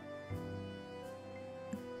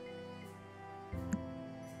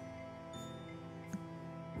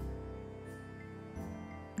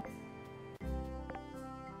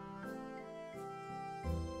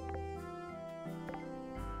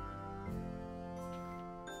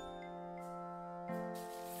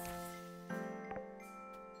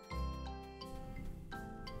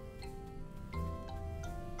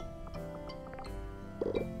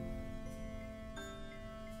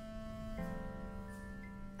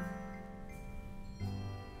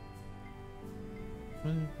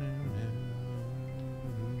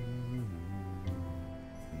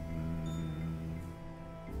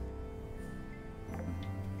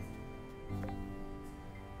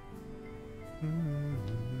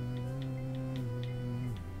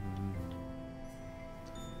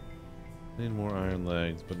 Need more iron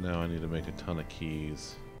legs, but now I need to make a ton of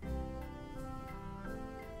keys.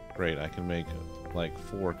 Great, I can make like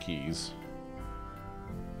 4 keys.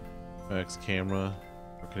 X camera.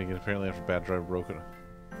 What can I get apparently after bad drive broken?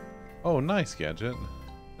 Oh, nice gadget.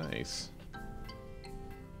 Nice.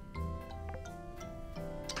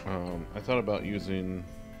 I thought about using.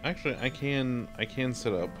 Actually, I can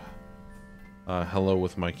set up hello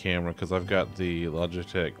with my camera because I've got the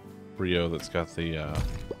Logitech Brio that's got the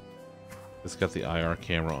IR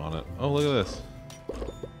camera on it. Oh, look at this.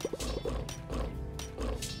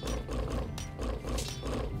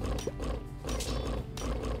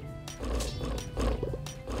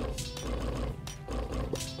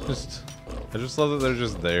 I just love that they're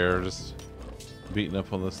just there, just beating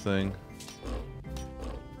up on this thing.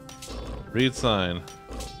 Read sign.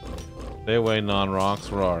 Stay away, non-rocks,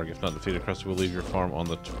 rarg. If not defeated, Krusty will leave your farm on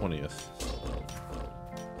the 20th.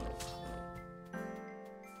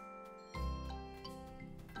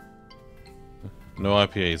 No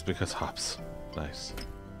IPAs because hops. Nice.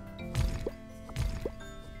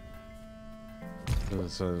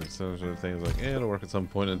 So things like, it'll work at some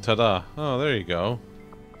point, and ta-da! Oh, there you go.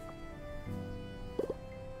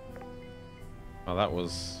 Oh, that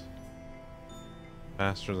was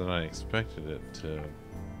faster than I expected it to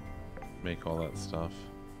make all that stuff.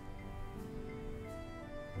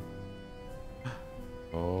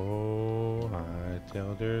 Oh, I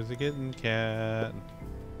tell there's a kitten cat.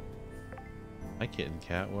 Hi, kitten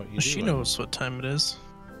cat. What you doing? She knows what time it is.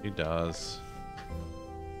 She does.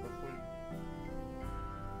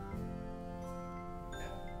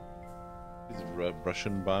 He's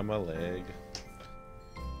brushing by my leg.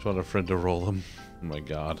 Just want a friend to roll him. Oh my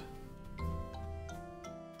god.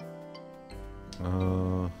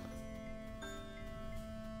 Have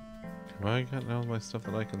I gotten all my stuff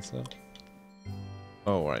that I can sell?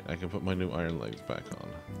 Oh, right. I can put my new iron legs back on.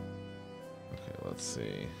 Okay, let's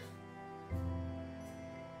see.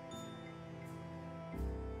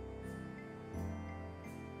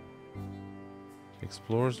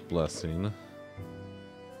 Explorer's Blessing.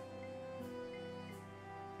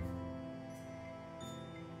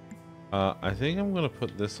 I think I'm gonna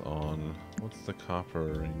put this on. What's the copper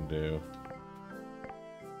ring do?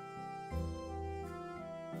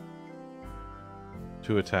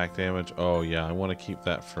 Two attack damage. Oh yeah, I want to keep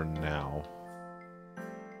that for now.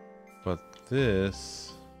 But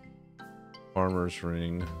this farmer's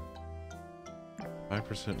ring,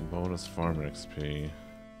 5% bonus farm XP.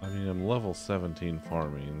 I mean, I'm level 17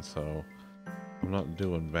 farming, so I'm not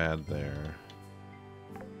doing bad there.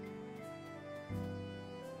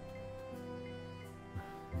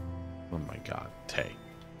 Oh my god, Tay.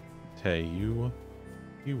 Tay, you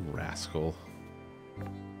rascal.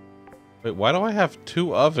 Wait, why do I have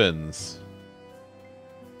 2 ovens?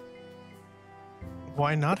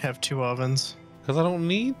 Why not have 2 ovens? Because I don't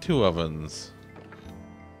need 2 ovens.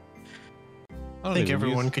 I think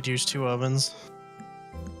everyone could use 2 ovens.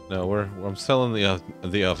 No, I'm selling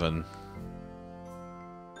the oven.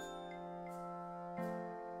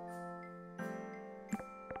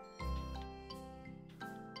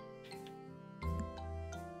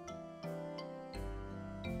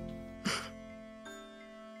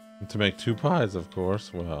 To make 2 pies, of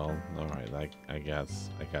course. Well, alright, I guess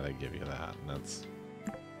I gotta give you that.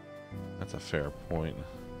 That's a fair point.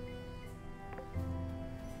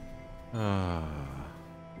 Ah.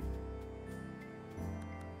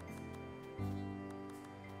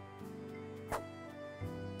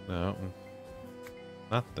 No.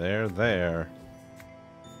 Not there, there.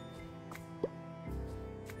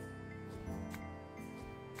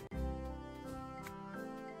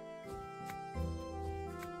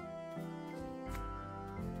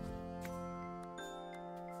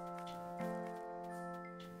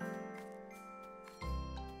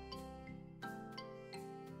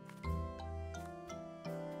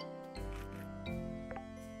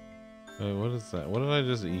 What is that? What did I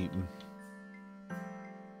just eat?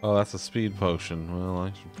 Oh, that's a speed potion. Well,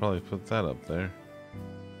 I should probably put that up there.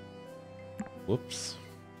 Whoops.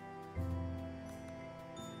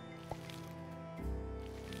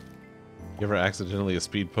 You ever accidentally a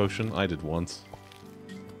speed potion? I did once.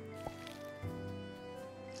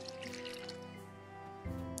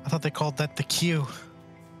 I thought they called that the Q.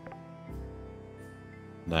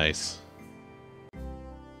 Nice.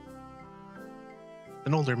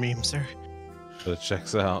 An older meme, sir. But it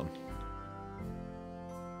checks out.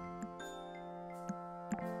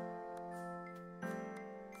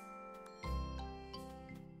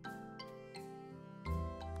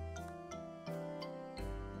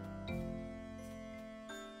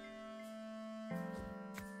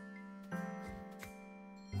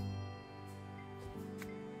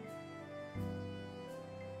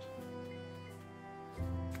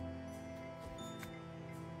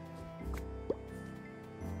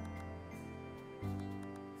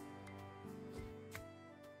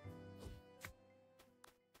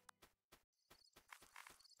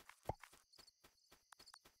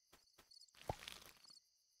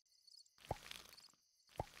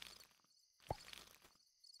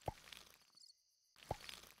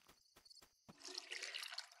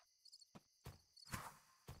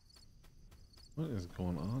 What is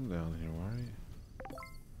going on down here? Why are you...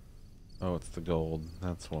 Oh, it's the gold.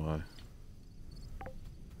 That's why.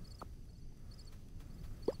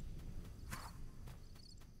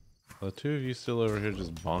 Are the two of you still over here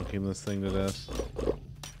just bonking this thing to death?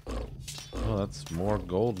 Oh, that's more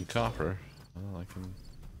gold and copper. Well, I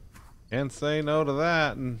can't say no to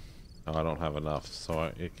that. And oh, I don't have enough,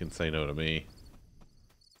 so it can say no to me.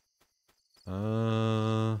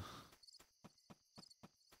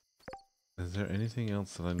 Is there anything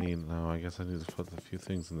else that I need? No, I guess I need to put a few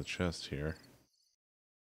things in the chest here.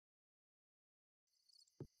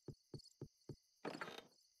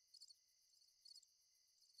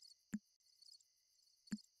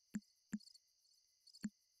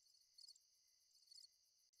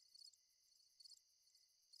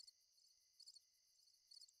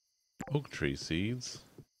 Oak tree seeds.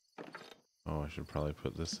 Oh, I should probably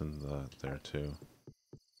put this in there too.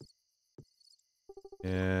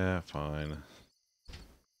 Yeah, fine.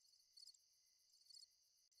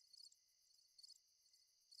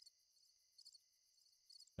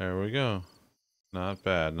 There we go. Not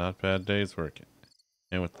bad, not bad day's work.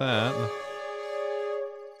 And with that, I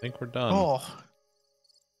think we're done. Oh,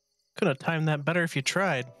 could have timed that better if you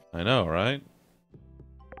tried. I know, right?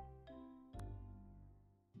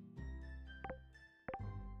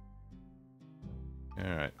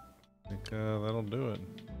 Alright. I think that'll do it.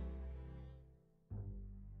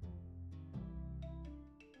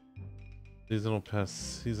 Seasonal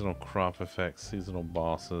pests, seasonal crop effects, seasonal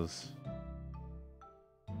bosses.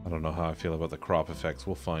 I don't know how I feel about the crop effects.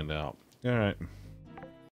 We'll find out. Alright.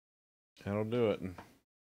 That'll do it.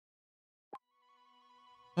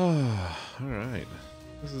 Alright.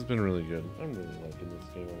 This has been really good. I'm really liking this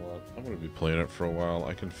game a lot. I'm going to be playing it for a while.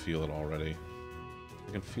 I can feel it already.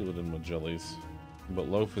 I can feel it in my jellies. But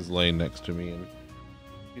Loaf is laying next to me and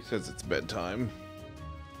he says it's bedtime.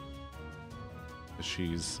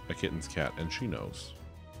 She's a kitten's cat and she knows.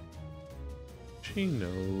 She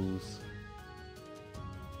knows.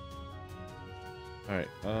 Alright,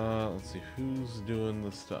 let's see who's doing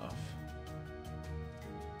the stuff.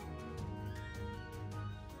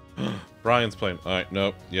 Brian's playing. Alright,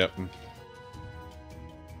 nope, yep.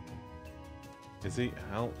 Is he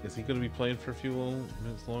gonna be playing for a few little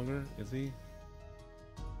minutes longer? Is he?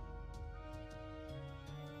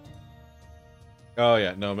 Oh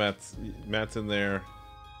yeah, no, Matt's in there.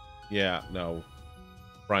 Yeah, no.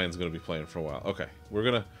 Brian's gonna be playing for a while. Okay, we're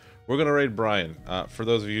gonna raid Brian. For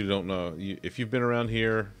those of you who don't know, if you've been around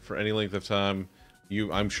here for any length of time,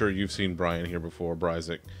 I'm sure you've seen Brian here before.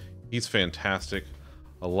 Bryzik, he's fantastic.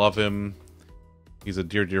 I love him. He's a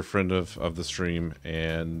dear friend of the stream,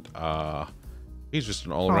 and he's just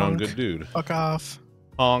an all-around good dude. Fuck off.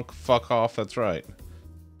 Honk, fuck off. That's right.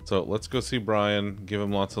 So let's go see Brian. Give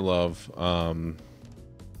him lots of love.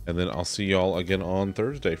 And then I'll see y'all again on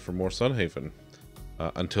Thursday for more Sunhaven.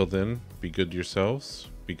 Until then, be good to yourselves.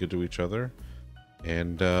 Be good to each other.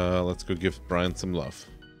 And let's go give Brian some love.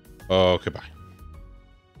 Okay, bye.